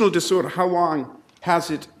delusional disorder, how long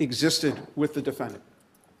has it existed with the defendant,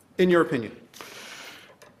 in your opinion?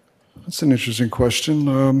 That's an interesting question.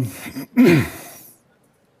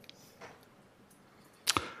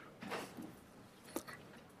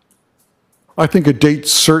 I think a date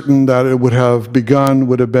certain that it would have begun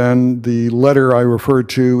would have been the letter I referred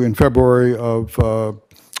to in February of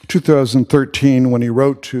 2013 when he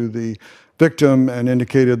wrote to the victim and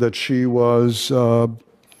indicated that she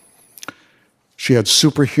had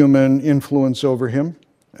superhuman influence over him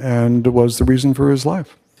and was the reason for his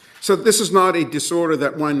life. So this is not a disorder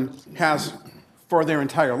that one has for their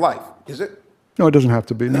entire life, is it? No, it doesn't have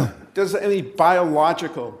to be, no. Does any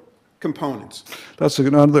biological components? That's a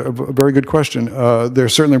very good question.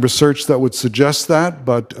 There's certainly research that would suggest that,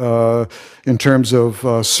 but in terms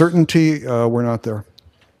of certainty, we're not there.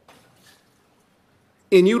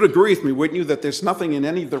 And you'd agree with me, wouldn't you, that there's nothing in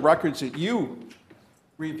any of the records that you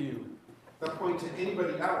reviewed that point to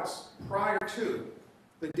anybody else prior to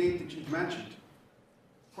the date that you've mentioned,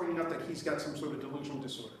 pointing out that he's got some sort of delusional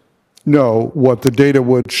disorder? No, what the data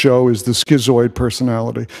would show is the schizoid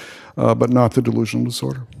personality, but not the delusional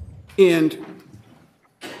disorder. And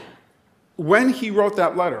when he wrote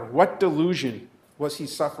that letter, what delusion was he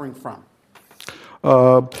suffering from?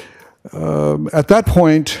 At that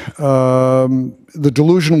point, the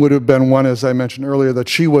delusion would have been one, as I mentioned earlier, that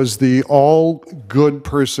she was the all-good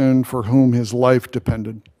person for whom his life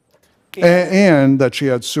depended, and that she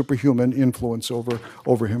had superhuman influence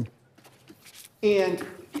over him. And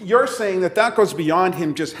you're saying that that goes beyond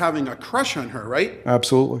him just having a crush on her, right?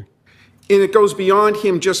 Absolutely. And it goes beyond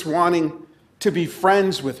him just wanting to be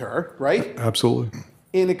friends with her, right? Absolutely.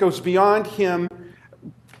 And it goes beyond him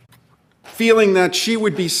feeling that she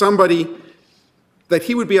would be somebody that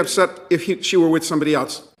he would be upset if she were with somebody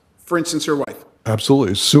else, for instance, her wife.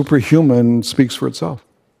 Absolutely. Superhuman speaks for itself.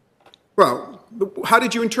 Well, how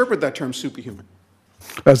did you interpret that term, superhuman?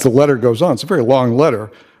 As the letter goes on, it's a very long letter,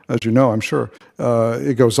 as you know, I'm sure.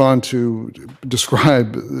 It goes on to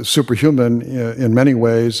describe superhuman in many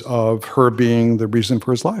ways of her being the reason for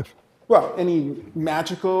his life. Well, any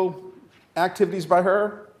magical activities by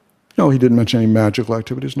her? No, he didn't mention any magical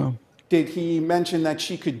activities, no. Did he mention that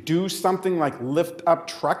she could do something like lift up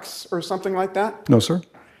trucks or something like that? No, sir.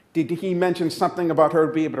 Did he mention something about her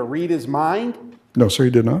being able to read his mind? No, sir, he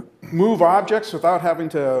did not. Move objects without having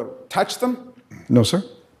to touch them? No, sir.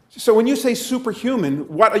 So when you say superhuman,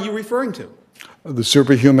 what are you referring to? The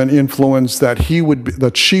superhuman influence that she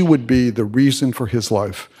would be the reason for his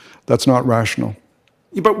life. That's not rational.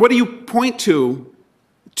 But what do you point to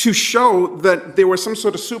show that there was some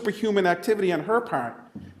sort of superhuman activity on her part?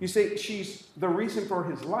 You say she's the reason for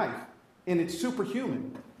his life, and it's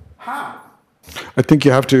superhuman. How? I think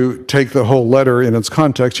you have to take the whole letter in its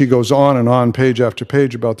context. He goes on and on, page after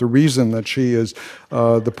page, about the reason that she is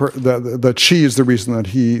that she is the reason that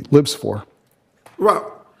he lives for.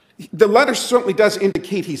 Well, the letter certainly does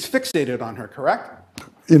indicate he's fixated on her, correct?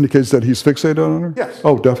 Indicates that he's fixated on her? Yes.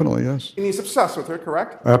 Oh, definitely, yes. And he's obsessed with her,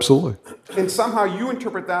 correct? Absolutely. And somehow you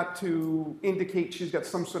interpret that to indicate she's got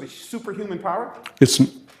some sort of superhuman power?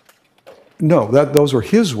 No, those are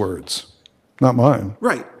his words, not mine.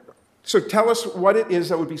 Right. So tell us what it is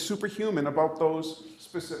that would be superhuman about those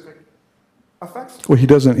specific effects. Well, he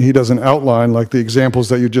doesn't outline like the examples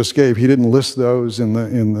that you just gave. He didn't list those in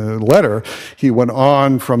the letter. He went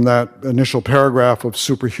on from that initial paragraph of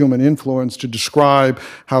superhuman influence to describe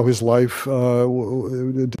how his life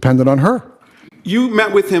depended on her. You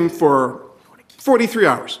met with him for 43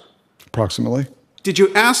 hours. Approximately. Did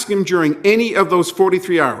you ask him during any of those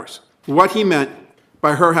 43 hours what he meant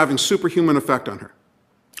by her having superhuman effect on her?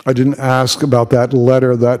 I didn't ask about that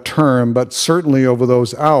letter, that term, but certainly over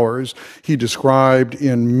those hours, he described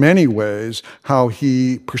in many ways how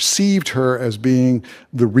he perceived her as being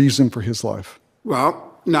the reason for his life.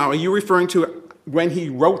 Well, now, are you referring to when he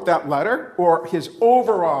wrote that letter or his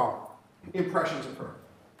overall impressions of her?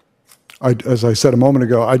 As I said a moment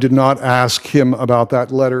ago, I did not ask him about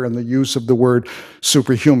that letter and the use of the word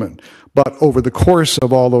superhuman. But over the course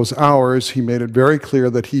of all those hours, he made it very clear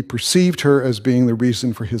that he perceived her as being the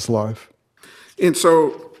reason for his life. And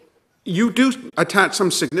so you do attach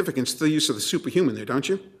some significance to the use of the superhuman there, don't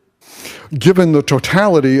you? Given the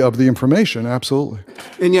totality of the information, absolutely.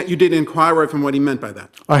 And yet you didn't inquire of him what he meant by that.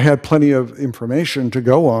 I had plenty of information to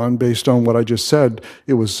go on based on what I just said.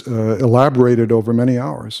 It was elaborated over many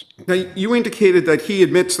hours. Now, you indicated that he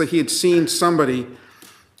admits that he had seen somebody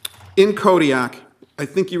in Kodiak. I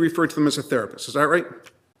think you referred to them as a therapist. Is that right?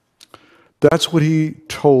 That's what he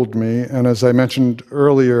told me. And as I mentioned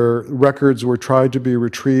earlier, records were tried to be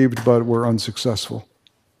retrieved, but were unsuccessful.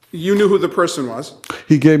 You knew who the person was.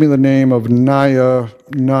 He gave me the name of Naya,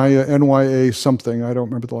 N-Y-A something. I don't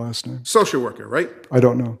remember the last name. Social worker, right? I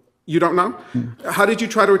don't know. You don't know? How did you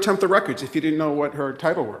try to attempt the records if you didn't know what her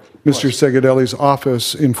title was? Mr. Segadelli's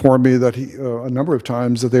office informed me that a number of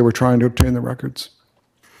times that they were trying to obtain the records.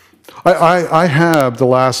 I have the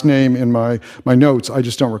last name in my notes. I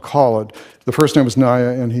just don't recall it. The first name was Naya,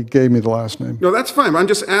 and he gave me the last name. No, that's fine. I'm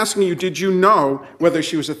just asking you, did you know whether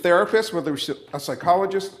she was a therapist, whether she was a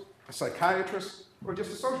psychologist, a psychiatrist, or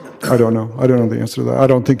just a social worker? I don't know. I don't know the answer to that. I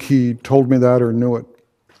don't think he told me that or knew it.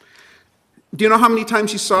 Do you know how many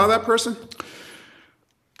times you saw that person?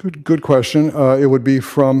 Good question. It would be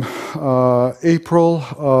from April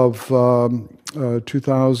of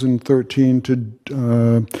 2013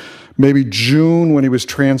 to maybe June when he was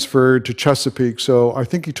transferred to Chesapeake. So I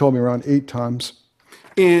think he told me around 8 times.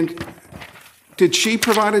 And did she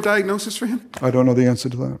provide a diagnosis for him? I don't know the answer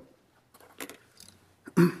to that.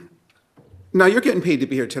 Now, you're getting paid to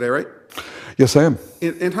be here today, right? Yes, I am.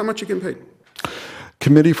 And how much are you getting paid?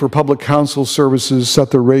 Committee for Public Counsel Services set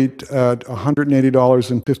the rate at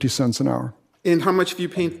 $180.50 an hour. And how much have you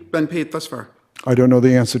been paid thus far? I don't know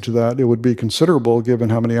the answer to that. It would be considerable given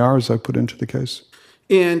how many hours I put into the case.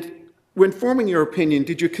 And when forming your opinion,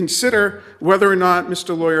 did you consider whether or not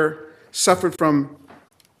Mr. Loya suffered from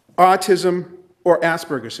autism or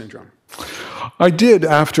Asperger's syndrome? I did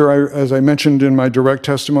after, as I mentioned in my direct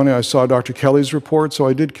testimony, I saw Dr. Kelly's report, so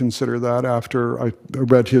I did consider that after I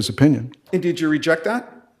read his opinion. And did you reject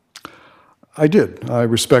that? I did. I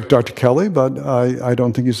respect Dr. Kelly, but I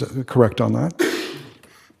don't think he's correct on that.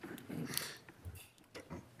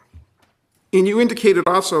 And you indicated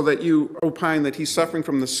also that you opine that he's suffering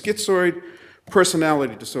from the schizoid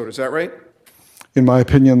personality disorder. Is that right? In my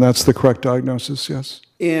opinion, that's the correct diagnosis, yes.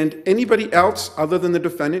 And anybody else other than the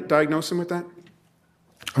defendant diagnosed him with that?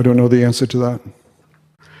 I don't know the answer to that.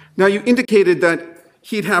 Now, you indicated that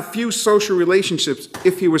he'd have few social relationships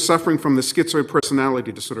if he was suffering from the schizoid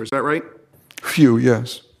personality disorder. Is that right? Few,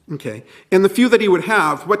 yes. Okay. And the few that he would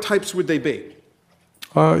have, what types would they be?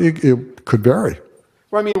 It could vary.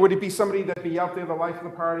 Well, I mean, would it be somebody that'd be out there, the life of the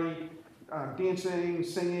party, dancing,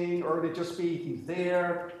 singing, or would it just be he's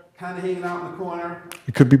there, kind of hanging out in the corner?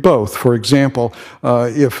 It could be both. For example,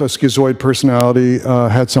 if a schizoid personality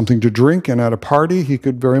had something to drink and at a party, he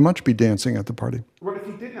could very much be dancing at the party. What if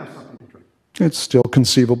he didn't have something to drink? It's still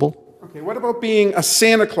conceivable. Okay, what about being a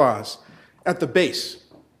Santa Claus at the base?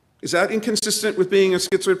 Is that inconsistent with being a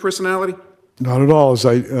schizoid personality? Not at all. As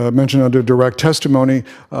I mentioned under direct testimony,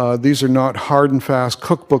 these are not hard and fast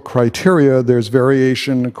cookbook criteria. There's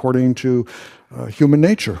variation according to human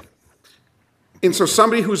nature. And so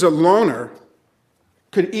somebody who's a loner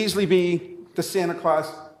could easily be the Santa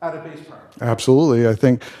Claus at a base party? Absolutely. I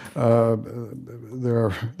think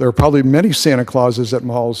there are probably many Santa Clauses at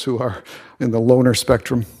malls who are in the loner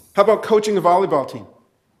spectrum. How about coaching a volleyball team?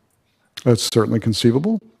 That's certainly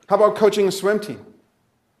conceivable. How about coaching a swim team?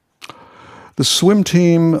 The swim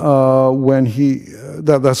team, when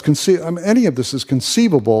any of this is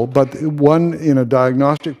conceivable, but one in a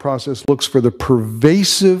diagnostic process looks for the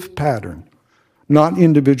pervasive pattern, not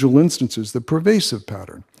individual instances, the pervasive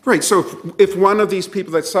pattern. Right, so if one of these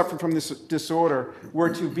people that suffer from this disorder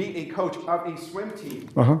were to be a coach of a swim team,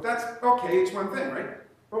 that's okay, it's one thing, right?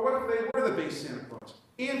 But what if they were the base Santa Claus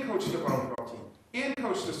and coached the volleyball team and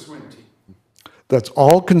coached the swim team? That's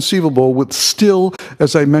all conceivable with still,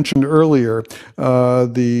 as I mentioned earlier,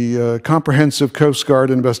 the comprehensive Coast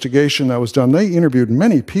Guard investigation that was done, they interviewed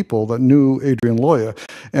many people that knew Adrian Loya.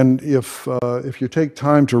 And if you take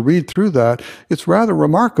time to read through that, it's rather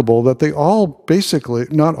remarkable that they all basically,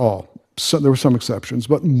 not all, there were some exceptions,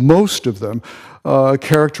 but most of them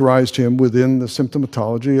characterized him within the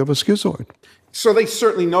symptomatology of a schizoid. So they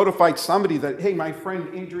certainly notified somebody that, hey, my friend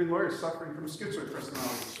Adrian Loya is suffering from schizoid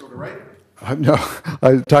personality disorder, right? No,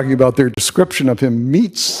 I'm talking about their description of him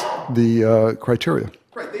meets the criteria.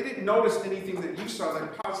 Right, they didn't notice anything that you saw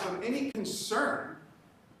that caused them any concern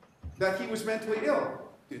that he was mentally ill,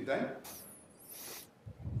 did they?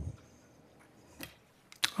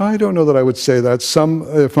 I don't know that I would say that. Some,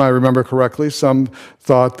 if I remember correctly, some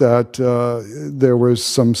thought that there was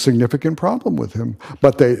some significant problem with him.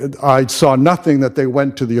 But I saw nothing that they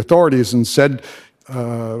went to the authorities and said,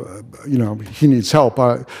 you know, he needs help.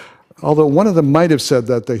 Although one of them might have said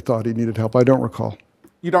that they thought he needed help. I don't recall.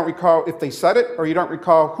 You don't recall if they said it, or you don't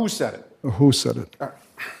recall who said it? Who said it?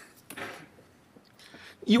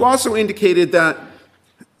 You also indicated that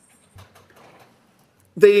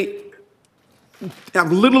they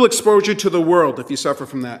have little exposure to the world if you suffer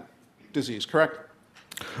from that disease, correct?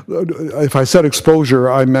 If I said exposure,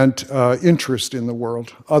 I meant interest in the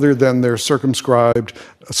world, other than their circumscribed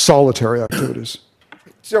solitary activities.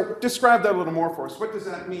 So describe that a little more for us. What does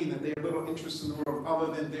that mean, that they have little interest in the world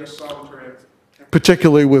other than their solitary activities?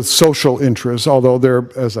 Particularly with social interests, although there,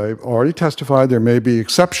 as I already testified, there may be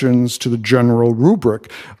exceptions to the general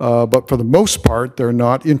rubric, but for the most part, they're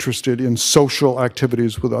not interested in social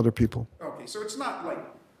activities with other people. Okay, so it's not like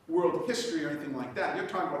world history or anything like that. You're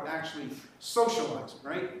talking about actually socializing,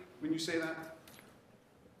 right? When you say that?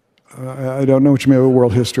 I don't know what you mean by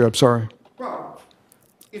world history, I'm sorry. Well,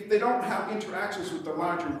 if they don't have interactions with the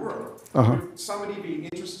larger world, would somebody be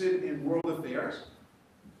interested in world affairs?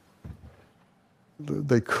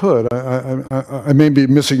 They could. I may be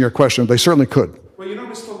missing your question. They certainly could. Well, you know,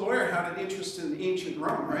 Mr. Lawyer had an interest in ancient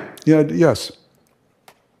Rome, right? Yeah, yes.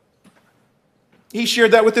 He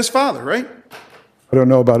shared that with his father, right? I don't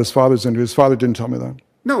know about his father's interest. His father didn't tell me that.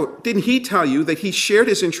 No, didn't he tell you that he shared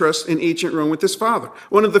his interest in ancient Rome with his father?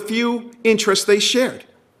 One of the few interests they shared.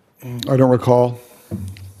 I don't recall.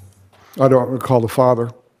 I don't recall the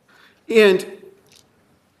father. And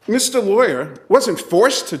Mr. Lawyer wasn't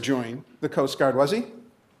forced to join the Coast Guard, was he?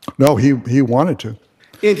 No, he wanted to.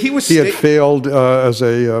 And he was... He had failed as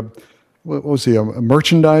a, what was he, a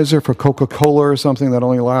merchandiser for Coca-Cola or something that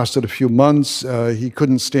only lasted a few months. He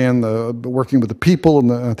couldn't stand working with the people,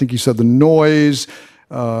 and I think he said the noise,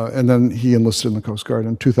 and then he enlisted in the Coast Guard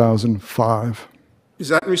in 2005. Is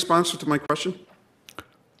that in response to my question?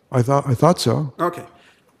 I thought so. Okay.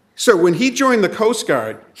 So when he joined the Coast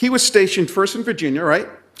Guard, he was stationed first in Virginia, right?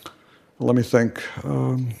 Let me think.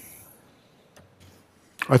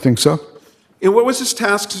 I think so. And what was his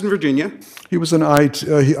tasks in Virginia? He was an IT,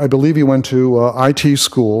 I believe he went to IT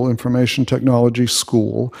school, information technology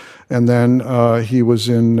school, and then he was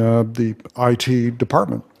in the IT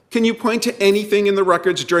department. Can you point to anything in the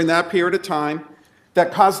records during that period of time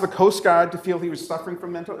that caused the Coast Guard to feel he was suffering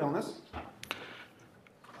from mental illness?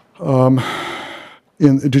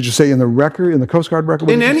 Did you say in the record, in the Coast Guard record?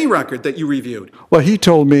 In any record that you reviewed. Well, he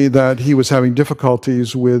told me that he was having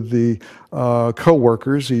difficulties with the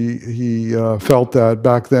co-workers. He felt that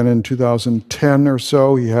back then in 2010 or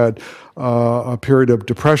so, he had a period of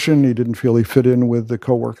depression. He didn't feel he fit in with the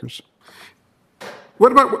co-workers.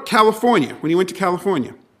 What about California, when he went to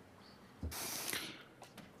California?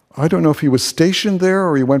 I don't know if he was stationed there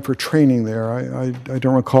or he went for training there. I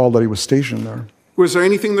don't recall that he was stationed there. Was there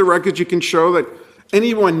anything in the records you can show that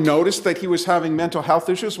anyone noticed that he was having mental health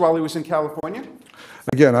issues while he was in California?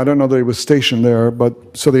 Again, I don't know that he was stationed there,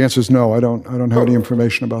 but so the answer is no. I don't have any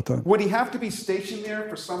information about that. Would he have to be stationed there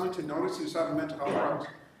for someone to notice he was having mental health problems?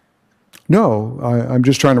 No, I'm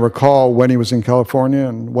just trying to recall when he was in California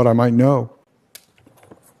and what I might know.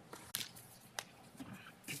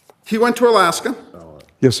 He went to Alaska.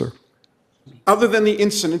 Yes, sir. Other than the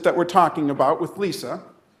incident that we're talking about with Lisa,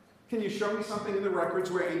 can you show me something in the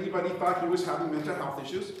records where anybody thought he was having mental health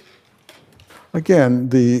issues? Again,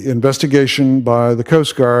 the investigation by the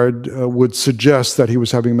Coast Guard would suggest that he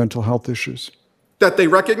was having mental health issues. That they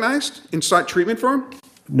recognized and sought treatment for him?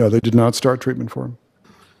 No, they did not start treatment for him.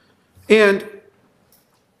 And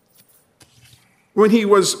when he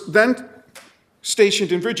was then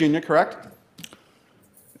stationed in Virginia, correct?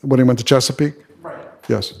 When he went to Chesapeake? Right.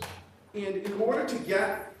 Yes. And in order to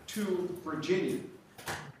get to Virginia,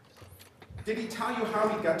 did he tell you how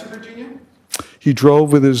he got to Virginia? He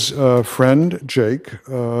drove with his friend, Jake,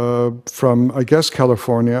 from, I guess,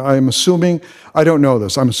 California. I'm assuming, I don't know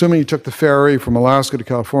this, I'm assuming he took the ferry from Alaska to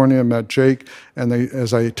California, met Jake, and they,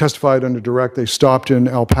 as I testified under direct, they stopped in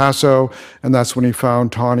El Paso, and that's when he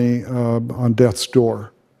found Tawny on death's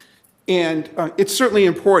door. And it's certainly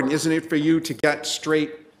important, isn't it, for you to get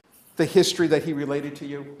straight the history that he related to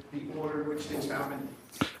you, the order in which things happened?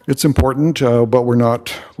 It's important, but we're not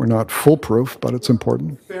foolproof, but it's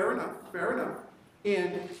important. Fair enough, fair enough.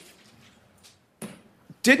 And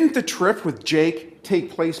didn't the trip with Jake take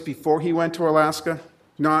place before he went to Alaska,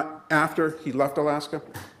 not after he left Alaska?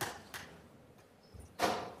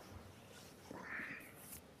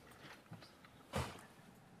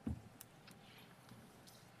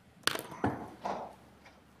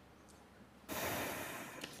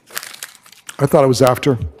 I thought it was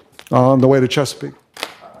after, on the way to Chesapeake.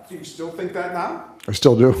 Do you still think that now? I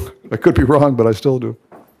still do. I could be wrong, but I still do.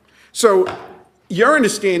 So your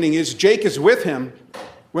understanding is Jake is with him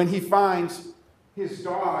when he finds his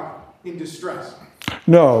dog in distress?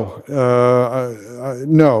 No,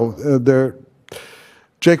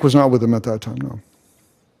 Jake was not with him at that time, no.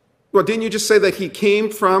 Well, didn't you just say that he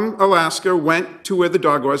came from Alaska, went to where the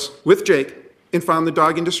dog was with Jake, and found the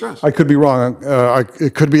dog in distress? I could be wrong.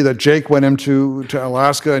 It could be that Jake went into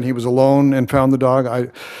Alaska and he was alone and found the dog.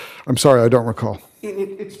 I'm sorry, I don't recall.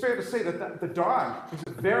 It's fair to say that the dog is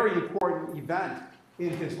a very important event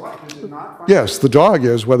in his life, is it not? Yes, the dog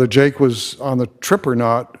is. Whether Jake was on the trip or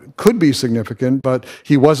not could be significant, but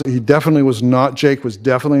Jake was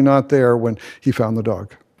definitely not there when he found the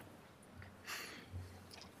dog.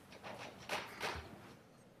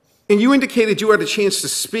 And you indicated you had a chance to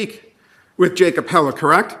speak with Jacob Heller,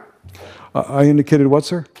 correct? I indicated what,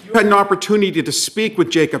 sir? You had an opportunity to speak with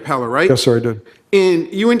Jacob Heller, right? Yes, sir, I did.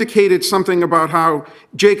 And you indicated something about how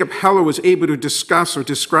Jacob Heller was able to discuss or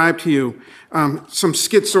describe to you some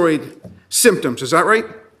schizoid symptoms. Is that right?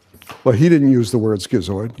 Well, he didn't use the word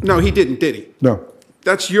schizoid. No, he didn't, did he? No.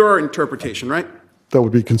 That's your interpretation, right? That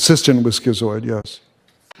would be consistent with schizoid, yes.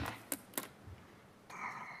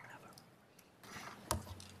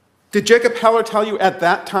 Did Jacob Heller tell you at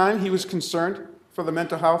that time he was concerned for the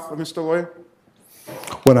mental health of Mr. Loya?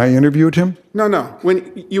 When I interviewed him? No, no.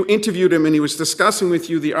 When you interviewed him and he was discussing with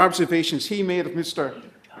you the observations he made of Mr.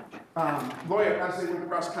 Loya as they went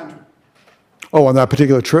across country. Oh, on that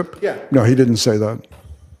particular trip? Yeah. No, he didn't say that.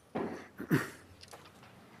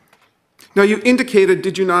 Now, you indicated,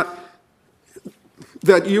 did you not,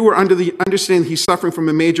 that you were under the understanding he's suffering from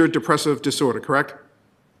a major depressive disorder, correct?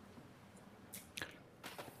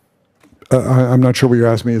 I'm not sure what you're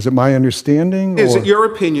asking me. Is it my understanding? Is or? it your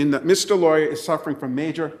opinion that Mr. Loya is suffering from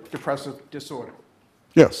major depressive disorder?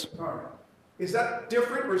 Yes. All right. Is that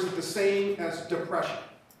different or is it the same as depression?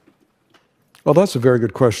 Well, that's a very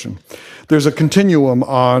good question. There's a continuum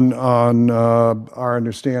on our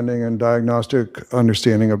understanding and diagnostic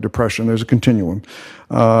understanding of depression. There's a continuum.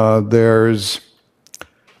 There's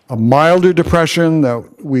a milder depression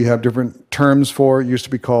that we have different terms for. It used to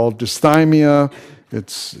be called dysthymia.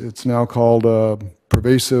 It's now called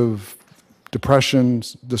pervasive depression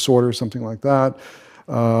disorder, something like that.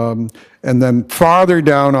 And then further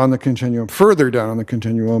down on the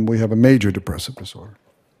continuum, we have a major depressive disorder.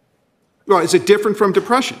 Well, is it different from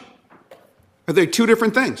depression? Are they two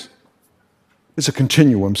different things? It's a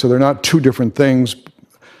continuum, so they're not two different things,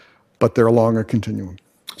 but they're along a continuum.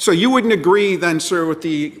 So you wouldn't agree then, sir, with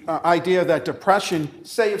the idea that depression,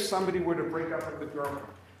 say if somebody were to break up with a girlfriend,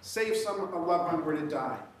 say if a loved one were to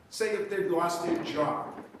die, say if they lost their job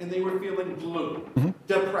and they were feeling blue,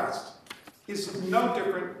 depressed, is no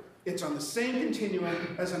different. It's on the same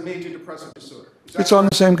continuum as a major depressive disorder. It's on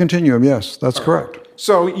the same continuum, yes, that's correct.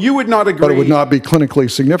 So you would not agree. But it would not be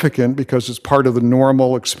clinically significant because it's part of the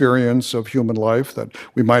normal experience of human life that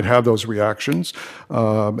we might have those reactions.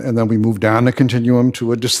 And then we move down the continuum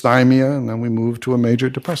to a dysthymia, and then we move to a major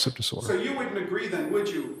depressive disorder. So you wouldn't agree then, would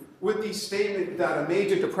you, with the statement that a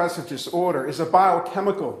major depressive disorder is a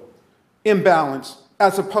biochemical imbalance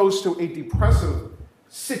as opposed to a depressive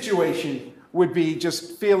situation would be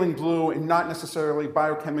just feeling blue and not necessarily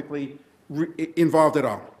biochemically involved at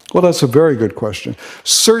all? Well, that's a very good question.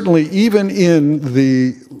 Certainly, even in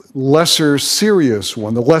the less serious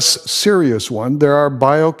one, there are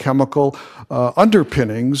biochemical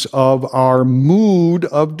underpinnings of our mood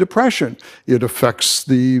of depression. It affects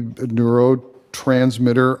the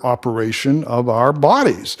neurotransmitter operation of our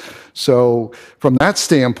bodies. So from that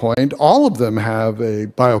standpoint, all of them have a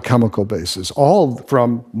biochemical basis, all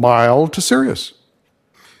from mild to serious.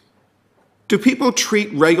 Do people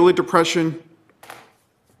treat regular depression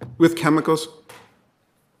with chemicals?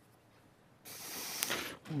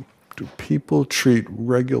 Do people treat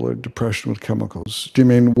regular depression with chemicals? Do you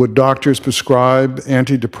mean, would doctors prescribe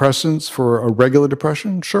antidepressants for a regular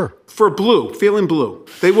depression? Sure. For blue, feeling blue,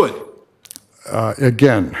 they would.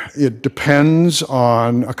 Again, it depends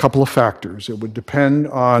on a couple of factors. It would depend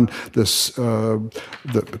on this,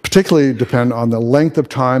 particularly depend on the length of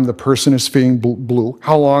time the person is feeling blue.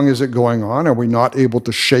 How long is it going on? Are we not able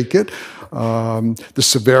to shake it? The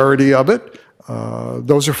severity of it.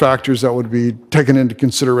 Those are factors that would be taken into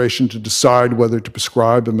consideration to decide whether to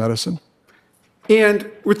prescribe a medicine.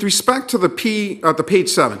 And with respect to the page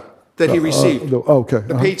 7 that he received,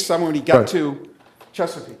 the page 7 when he got to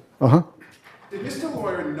Chesapeake, did Mr.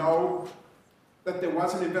 Loya know that there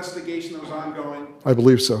was an investigation that was ongoing? I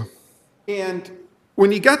believe so. And when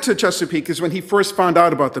he got to Chesapeake is when he first found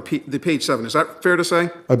out about the page 7. Is that fair to say?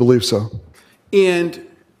 I believe so. And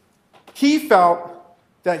he felt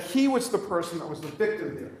that he was the person that was the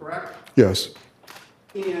victim there, correct? Yes.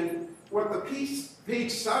 And what the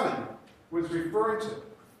page 7 was referring to,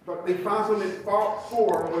 but they found him at fault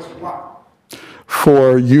for was what?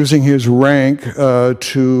 For using his rank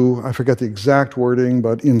to, I forget the exact wording,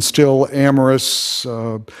 but instill amorous,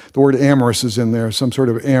 the word amorous is in there, some sort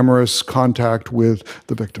of amorous contact with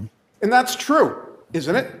the victim. And that's true,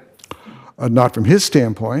 isn't it? Not from his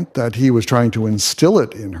standpoint, that he was trying to instill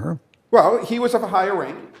it in her. Well, he was of a higher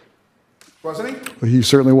rank, wasn't he? He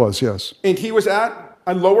certainly was, yes. And he was at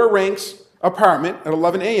a lower rank's apartment at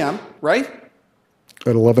 11 a.m., right?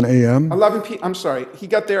 At 11 a.m.? 11 p.m., I'm sorry. He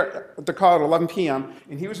got there, the call at 11 p.m.,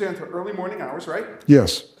 and he was there until early morning hours, right?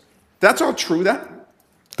 Yes. That's all true, that?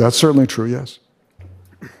 That's certainly true, yes.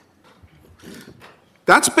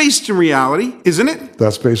 That's based in reality, isn't it?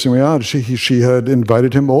 That's based in reality. She had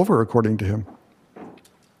invited him over, according to him.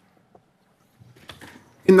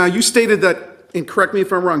 And now you stated that, and correct me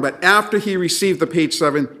if I'm wrong, but after he received the page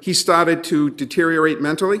 7, he started to deteriorate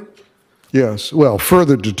mentally? Yes. Well,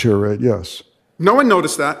 further deteriorate, yes. No one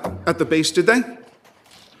noticed that at the base, did they?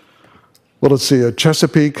 Well, let's see. At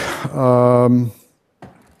Chesapeake, I'm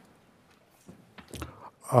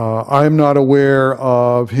not aware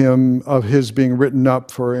of his being written up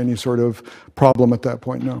for any sort of problem at that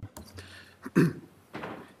point, no.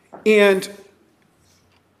 And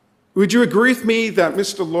would you agree with me that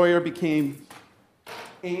Mr. Loya became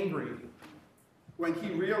angry when he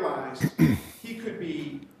realized he could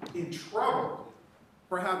be in trouble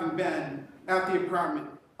for having been at the apartment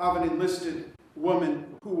of an enlisted woman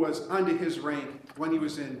who was under his rank when he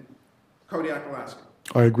was in Kodiak, Alaska?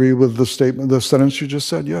 I agree with the statement, the sentence you just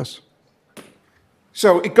said, yes.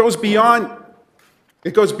 So it goes beyond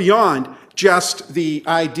just the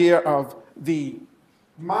idea of the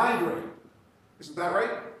mind rape. Isn't that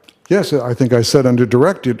right? Yes, I think I said under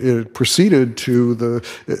direct, it proceeded to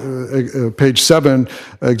the, page 7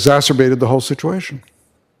 exacerbated the whole situation.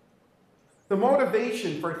 The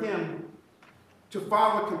motivation for him to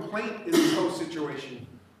file a complaint in this whole situation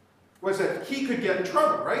was that he could get in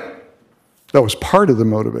trouble, right? That was part of the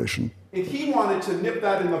motivation. And he wanted to nip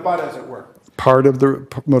that in the bud, as it were. Part of the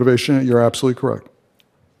motivation, you're absolutely correct.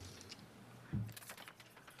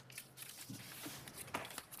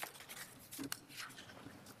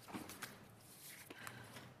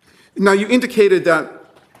 Now, you indicated that,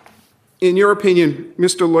 in your opinion,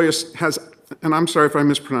 Mr. Loya has, and I'm sorry if I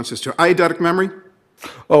mispronounced this too, eidetic memory?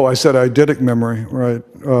 Oh, I said eidetic memory, right.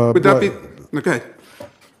 Would that be, okay.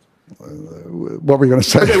 What were you going to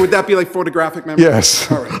say? Okay, would that be like photographic memory?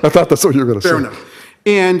 Yes. All right. I thought that's what you were going to say. Fair enough.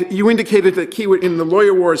 And you indicated that he would, in the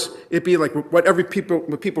Loya Wars, it'd be like what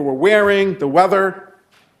people were wearing, the weather.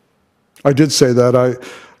 I did say that.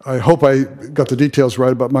 I hope I got the details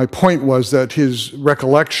right, but my point was that his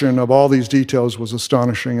recollection of all these details was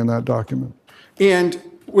astonishing in that document. And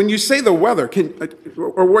when you say the weather,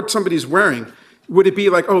 or what somebody's wearing, would it be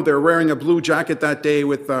like, oh, they're wearing a blue jacket that day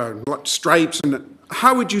with stripes? And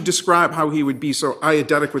how would you describe how he would be so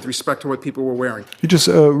eidetic with respect to what people were wearing? You just,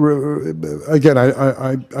 again,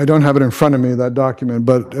 I don't have it in front of me, that document,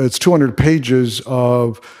 but it's 200 pages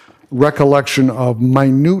of recollection of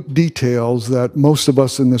minute details that most of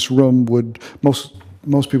us in this room would, most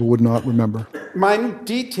people would not remember. Minute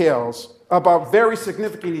details about very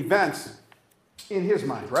significant events in his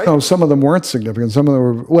mind, right? No, some of them weren't significant. Some of them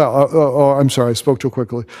were, well, I'm sorry, I spoke too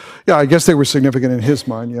quickly. Yeah, I guess they were significant in his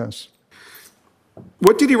mind, yes.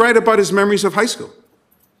 What did he write about his memories of high school?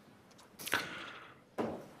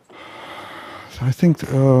 I think,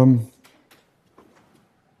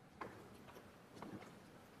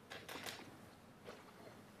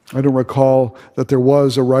 I don't recall that there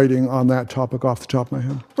was a writing on that topic off the top of my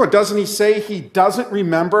head. Well, doesn't he say he doesn't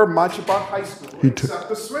remember much about high school except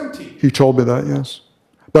the swim team? He told me that, yes.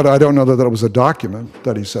 But I don't know that it was a document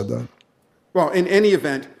that he said that. Well, in any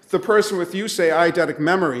event, the person with, you say, eidetic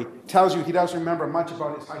memory tells you he doesn't remember much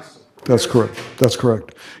about his high school. That's correct. That's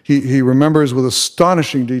correct. He remembers with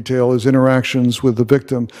astonishing detail his interactions with the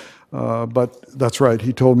victim, but that's right.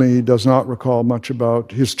 He told me he does not recall much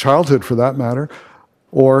about his childhood, for that matter,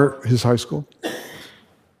 or his high school.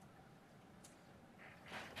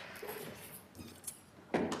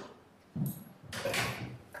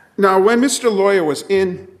 Now, when Mr. Loya was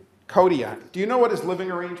in Kodiak, do you know what his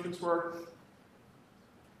living arrangements were?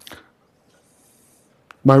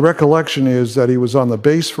 My recollection is that he was on the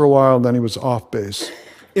base for a while, and then he was off base.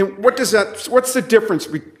 And what's the difference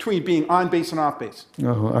between being on base and off base?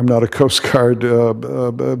 I'm not a Coast Guard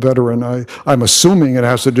veteran. I'm assuming it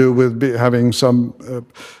has to do with having some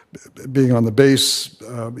being on the base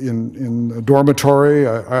in a dormitory.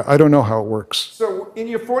 I don't know how it works. So in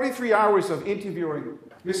your 43 hours of interviewing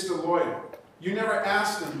Mr. Loya, you never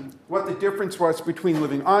asked him what the difference was between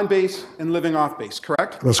living on base and living off base,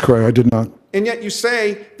 correct? That's correct. I did not. And yet you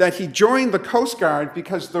say that he joined the Coast Guard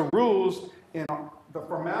because the rules and the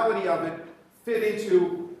formality of it fit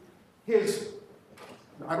into his,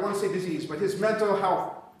 I don't want to say disease, but his mental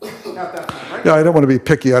health at that time, right? Yeah, I don't want to be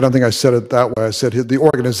picky. I don't think I said it that way. I said the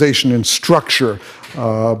organization and structure,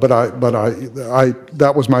 but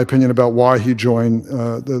that was my opinion about why he joined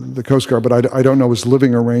the Coast Guard. But I don't know his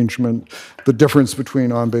living arrangement, the difference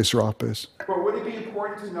between on base or off base. But would it be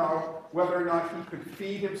important to know whether or not he could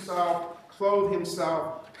feed himself, clothe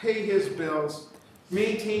himself, pay his bills,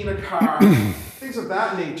 maintain a car, things of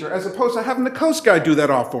that nature, as opposed to having the Coast Guard do that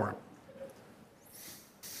all for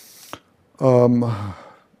him?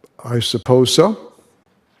 I suppose so.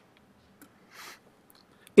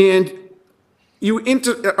 And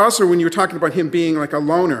also when you were talking about him being like a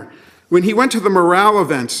loner, when he went to the morale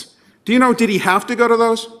events, do you know, did he have to go to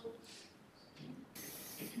those?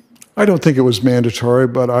 I don't think it was mandatory,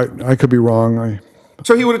 but I could be wrong.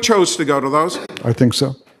 So he would have chose to go to those? I think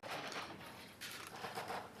so.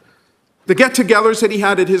 The get-togethers that he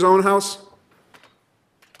had at his own house?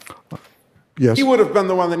 Yes. He would have been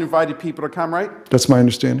the one that invited people to come, right? That's my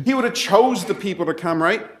understanding. He would have chose the people to come,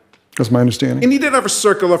 right? That's my understanding. And he did have a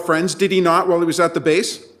circle of friends, did he not, while he was at the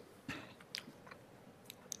base?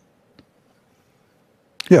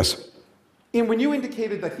 Yes. And when you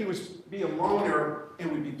indicated that he was be a loner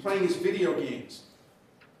and would be playing his video games,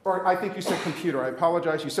 or I think you said computer, I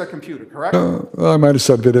apologize, you said computer, correct? I might have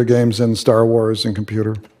said video games and Star Wars and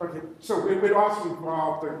computer. Okay, so it would also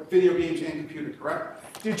involve the video games and computer, correct?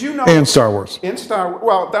 Did you know? And Star Wars. And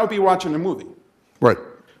well, that would be watching a movie. Right.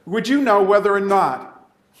 Would you know whether or not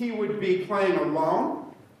he would be playing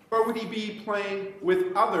alone, or would he be playing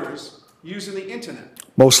with others using the internet?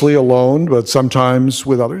 Mostly alone, but sometimes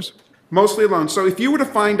with others. Mostly alone. So if you were to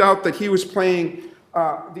find out that he was playing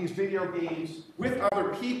these video games with other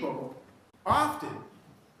people often,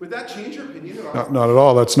 would that change your opinion at all? Not at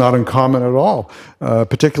all. That's not uncommon at all,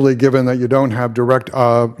 particularly given that you don't have direct,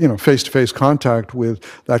 face-to-face contact with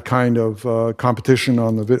that kind of competition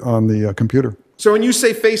on the computer. So when you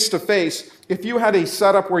say face-to-face, if you had a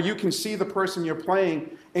setup where you can see the person you're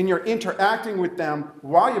playing and you're interacting with them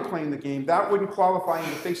while you're playing the game, that wouldn't qualify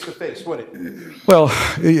into face-to-face, would it? Well,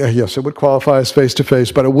 yes, it would qualify as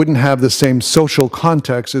face-to-face, but it wouldn't have the same social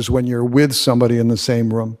context as when you're with somebody in the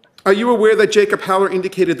same room. Are you aware that Jacob Heller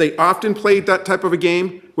indicated they often played that type of a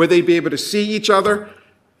game where they'd be able to see each other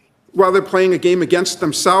while they're playing a game against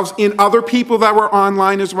themselves and other people that were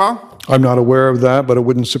online as well? I'm not aware of that, but it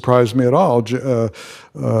wouldn't surprise me at all.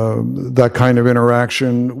 That kind of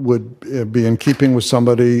interaction would be in keeping with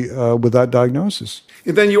somebody with that diagnosis.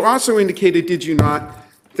 And then you also indicated, did you not,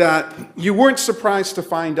 that you weren't surprised to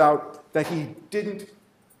find out that he didn't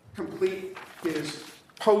complete his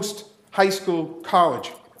post-high school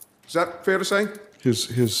college. Is that fair to say?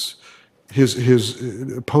 His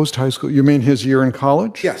post-high school, you mean his year in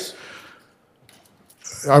college? Yes.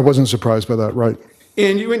 I wasn't surprised by that, right.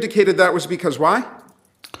 And you indicated that was because why?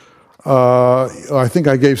 I think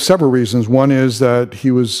I gave several reasons. One is that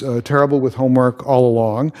he was terrible with homework all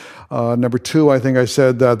along. Number two, I think I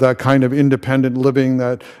said that kind of independent living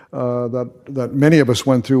that many of us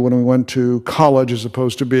went through when we went to college as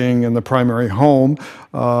opposed to being in the primary home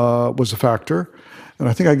was a factor. And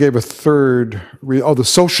I think I gave a third, the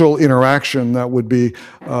social interaction that would be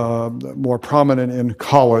more prominent in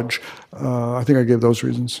college. I think I gave those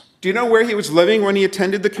reasons. Do you know where he was living when he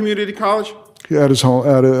attended the community college? At his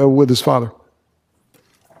home, with his father.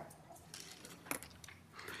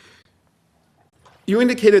 You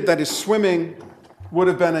indicated that his swimming would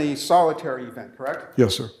have been a solitary event, correct?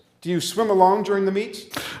 Yes, sir. Do you swim alone during the meets?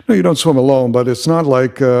 No, you don't swim alone, but it's not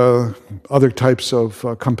like other types of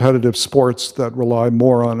competitive sports that rely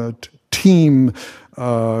more on a team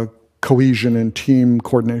cohesion and team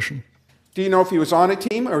coordination. Do you know if he was on a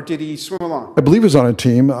team or did he swim along? I believe he was on a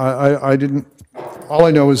team. I didn't, all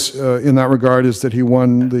I know is, in that regard, is that he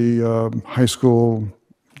won the high school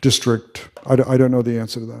district. I don't know the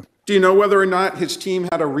answer to that. Do you know whether or not his team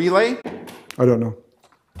had a relay? I don't know.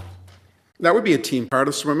 That would be a team part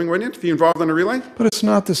of swimming, wouldn't it, if you're involved in a relay? But it's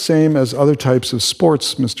not the same as other types of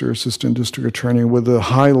sports, Mr. Assistant District Attorney, with a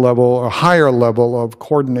higher level of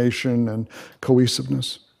coordination and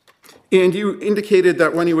cohesiveness. And you indicated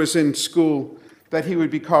that when he was in school that he would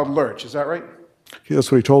be called Lurch, is that right?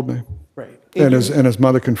 That's what he told me. Right. And his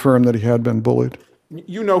mother confirmed that he had been bullied.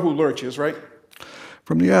 You know who Lurch is, right?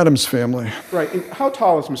 From the Adams family. Right. And how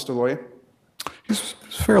tall is Mr. Loya? He's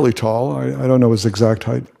fairly tall. I don't know his exact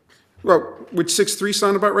height. Well, would 6'3"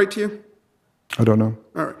 sound about right to you? I don't know.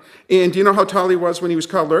 All right. And do you know how tall he was when he was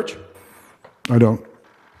called Lurch? I don't.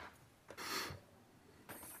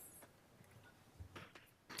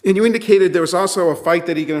 And you indicated there was also a fight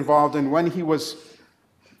that he got involved in when he was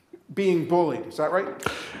being bullied. Is that right?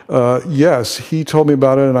 Yes, he told me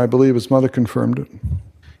about it, and I believe his mother confirmed it.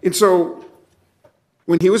 And so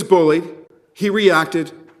when he was bullied, he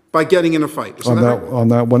reacted by getting in a fight. Isn't that right? On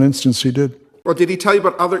that one instance, he did. Well, did he tell you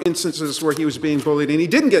about other instances where he was being bullied and he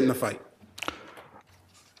didn't get in a fight?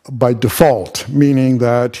 By default, meaning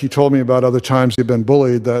that he told me about other times he'd been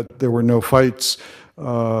bullied, that there were no fights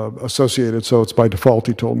associated, so it's by default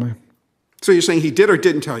he told me. So you're saying he did or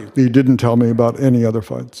didn't tell you? He didn't tell me about any other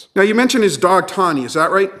fights. Now, you mentioned his dog, Tawny. Is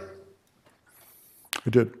that right? I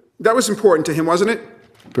did. That was important to him, wasn't it?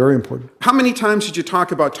 Very important. How many times did you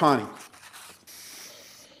talk about Tawny?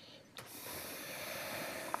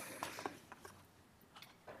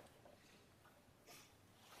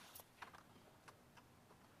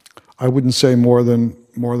 I wouldn't say more than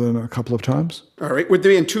a couple of times. All right. Would they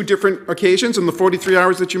be in two different occasions in the 43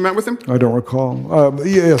 hours that you met with him? I don't recall.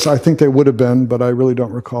 Yes, I think they would have been, but I really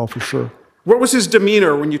don't recall for sure. What was his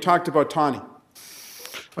demeanor when you talked about Tawny?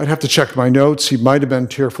 I'd have to check my notes. He might have been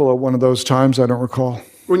tearful at one of those times. I don't recall.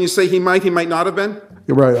 When you say he might not have been?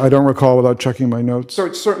 You're right. I don't recall without checking my notes. So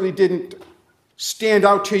it certainly didn't stand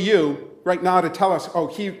out to you right now to tell us, oh,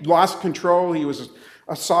 he lost control, he was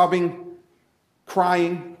a sobbing,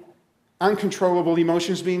 crying, uncontrollable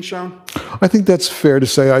emotions being shown? I think that's fair to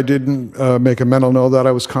say. I didn't make a mental note that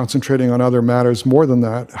I was concentrating on other matters more than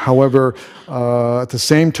that. However, at the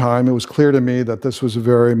same time, it was clear to me that this was a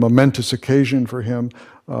very momentous occasion for him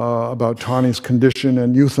about Tawny's condition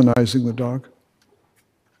and euthanizing the dog.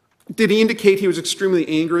 Did he indicate he was extremely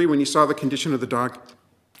angry when you saw the condition of the dog?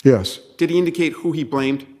 Yes. Did he indicate who he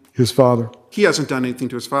blamed? His father. He hasn't done anything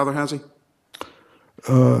to his father, has he?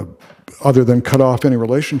 Other than cut off any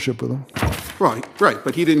relationship with him. Right,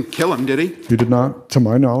 but he didn't kill him, did he? He did not, to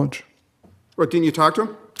my knowledge. What, didn't you talk to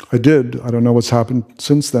him? I did. I don't know what's happened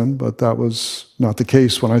since then, but that was not the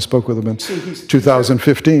case when I spoke with him in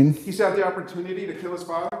 2015. He's had the opportunity to kill his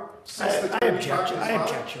father? I object, Your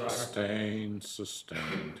Honor.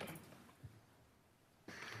 Sustained.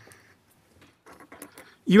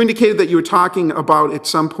 You indicated that you were talking about at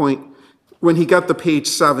some point when he got the page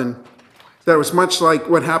 7, that it was much like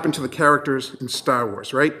what happened to the characters in Star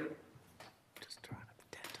Wars, right?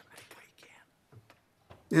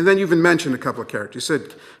 And then you even mentioned a couple of characters. You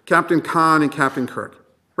said Captain Khan and Captain Kirk,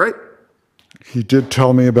 right? He did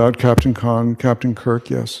tell me about Captain Khan, Captain Kirk,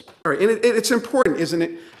 yes. All right, and it's important, isn't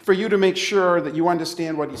it, for you to make sure that you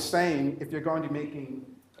understand what he's saying if you're going to making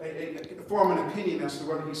form an opinion as to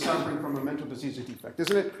whether he's suffering from a mental disease or defect,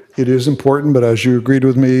 isn't it? It is important, but as you agreed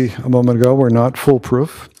with me a moment ago, we're not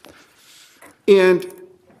foolproof. And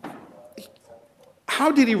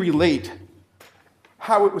how did he relate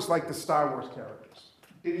how it was like the Star Wars characters?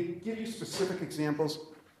 Did he give you specific examples?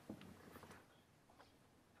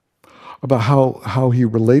 About how he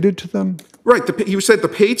related to them? Right, you said the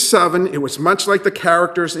page 7, it was much like the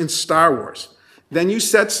characters in Star Wars. Then you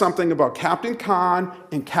said something about Captain Khan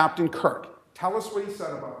and Captain Kirk. Tell us what he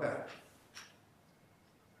said about that.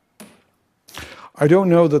 I don't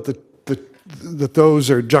know that that those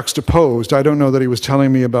are juxtaposed. I don't know that he was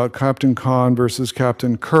telling me about Captain Khan versus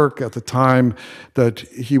Captain Kirk at the time that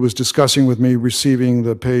he was discussing with me receiving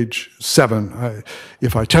the page 7.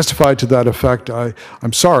 If I testified to that effect,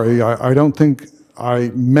 I'm sorry. I don't think I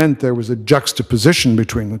meant there was a juxtaposition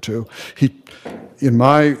between the two. In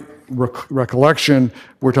my recollection,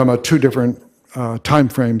 we're talking about two different time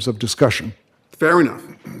frames of discussion. Fair enough.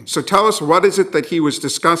 So tell us, what is it that he was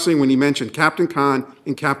discussing when he mentioned Captain Khan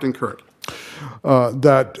and Captain Kirk?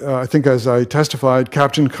 I think as I testified,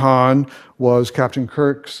 Captain Khan was Captain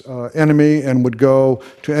Kirk's enemy and would go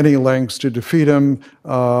to any lengths to defeat him,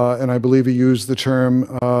 and I believe he used the term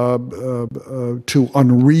to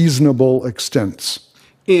unreasonable extents.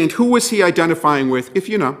 And who was he identifying with, if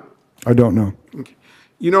you know? I don't know.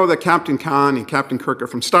 You know that Captain Khan and Captain Kirk are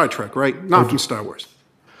from Star Trek, right? Not from Star Wars.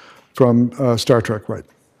 From Star Trek, right?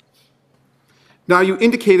 Now, you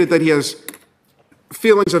indicated that he has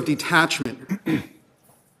feelings of detachment.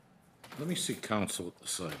 Let me see counsel at the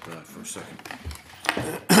side for a second.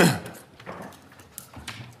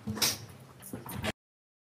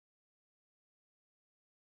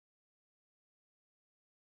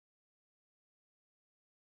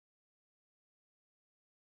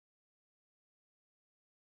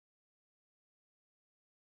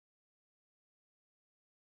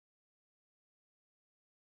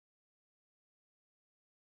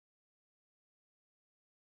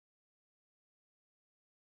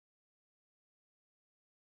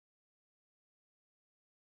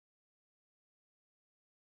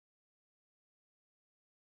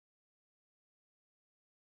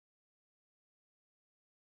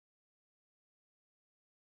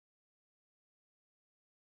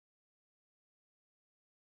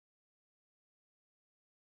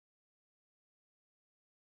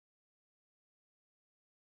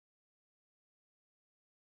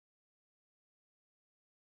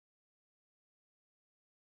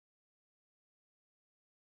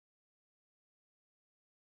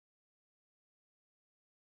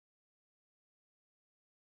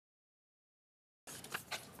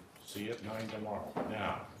 See you at 9 tomorrow.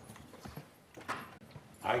 Now,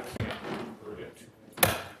 I can't predict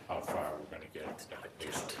how far we're going to get today.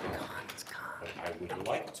 But I would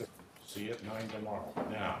like to see you at 9 tomorrow.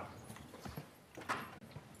 Now,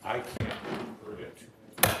 I can't predict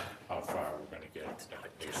how far we're going to get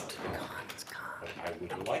today. But I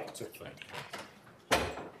would like to think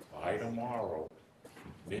by tomorrow,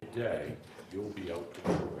 midday, you'll be out to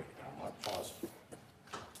jury. I'm not positive.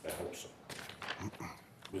 I hope so.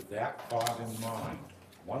 With that thought in mind,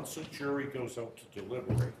 once a jury goes out to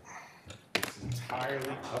deliberate, it's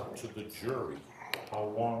entirely up to the jury how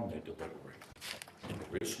long they deliberate.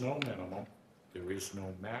 There is no minimum, there is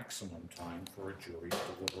no maximum time for a jury's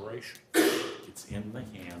deliberation. It's in the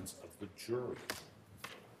hands of the jury.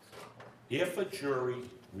 If a jury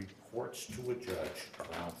reports to a judge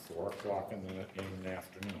around 4 o'clock in the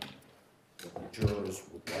afternoon, the jurors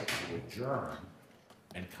would like to adjourn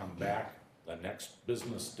and come back the next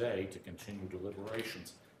business day to continue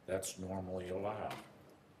deliberations, that's normally allowed.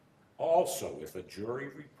 Also, if a jury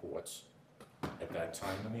reports at that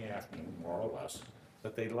time in the afternoon, more or less,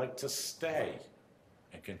 that they'd like to stay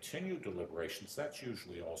and continue deliberations, that's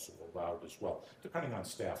usually also allowed as well, depending on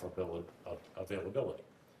staff availability.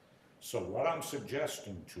 So what I'm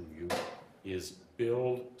suggesting to you is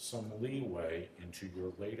build some leeway into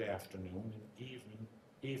your late afternoon and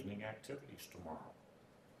evening activities tomorrow.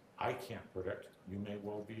 I can't predict. You may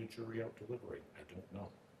well be a jury out deliberating. I don't know.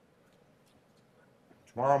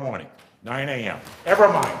 Tomorrow morning, 9 a.m. Ever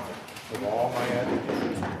mindful of all my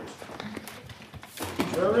advocates.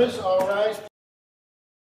 Jurors, all rise.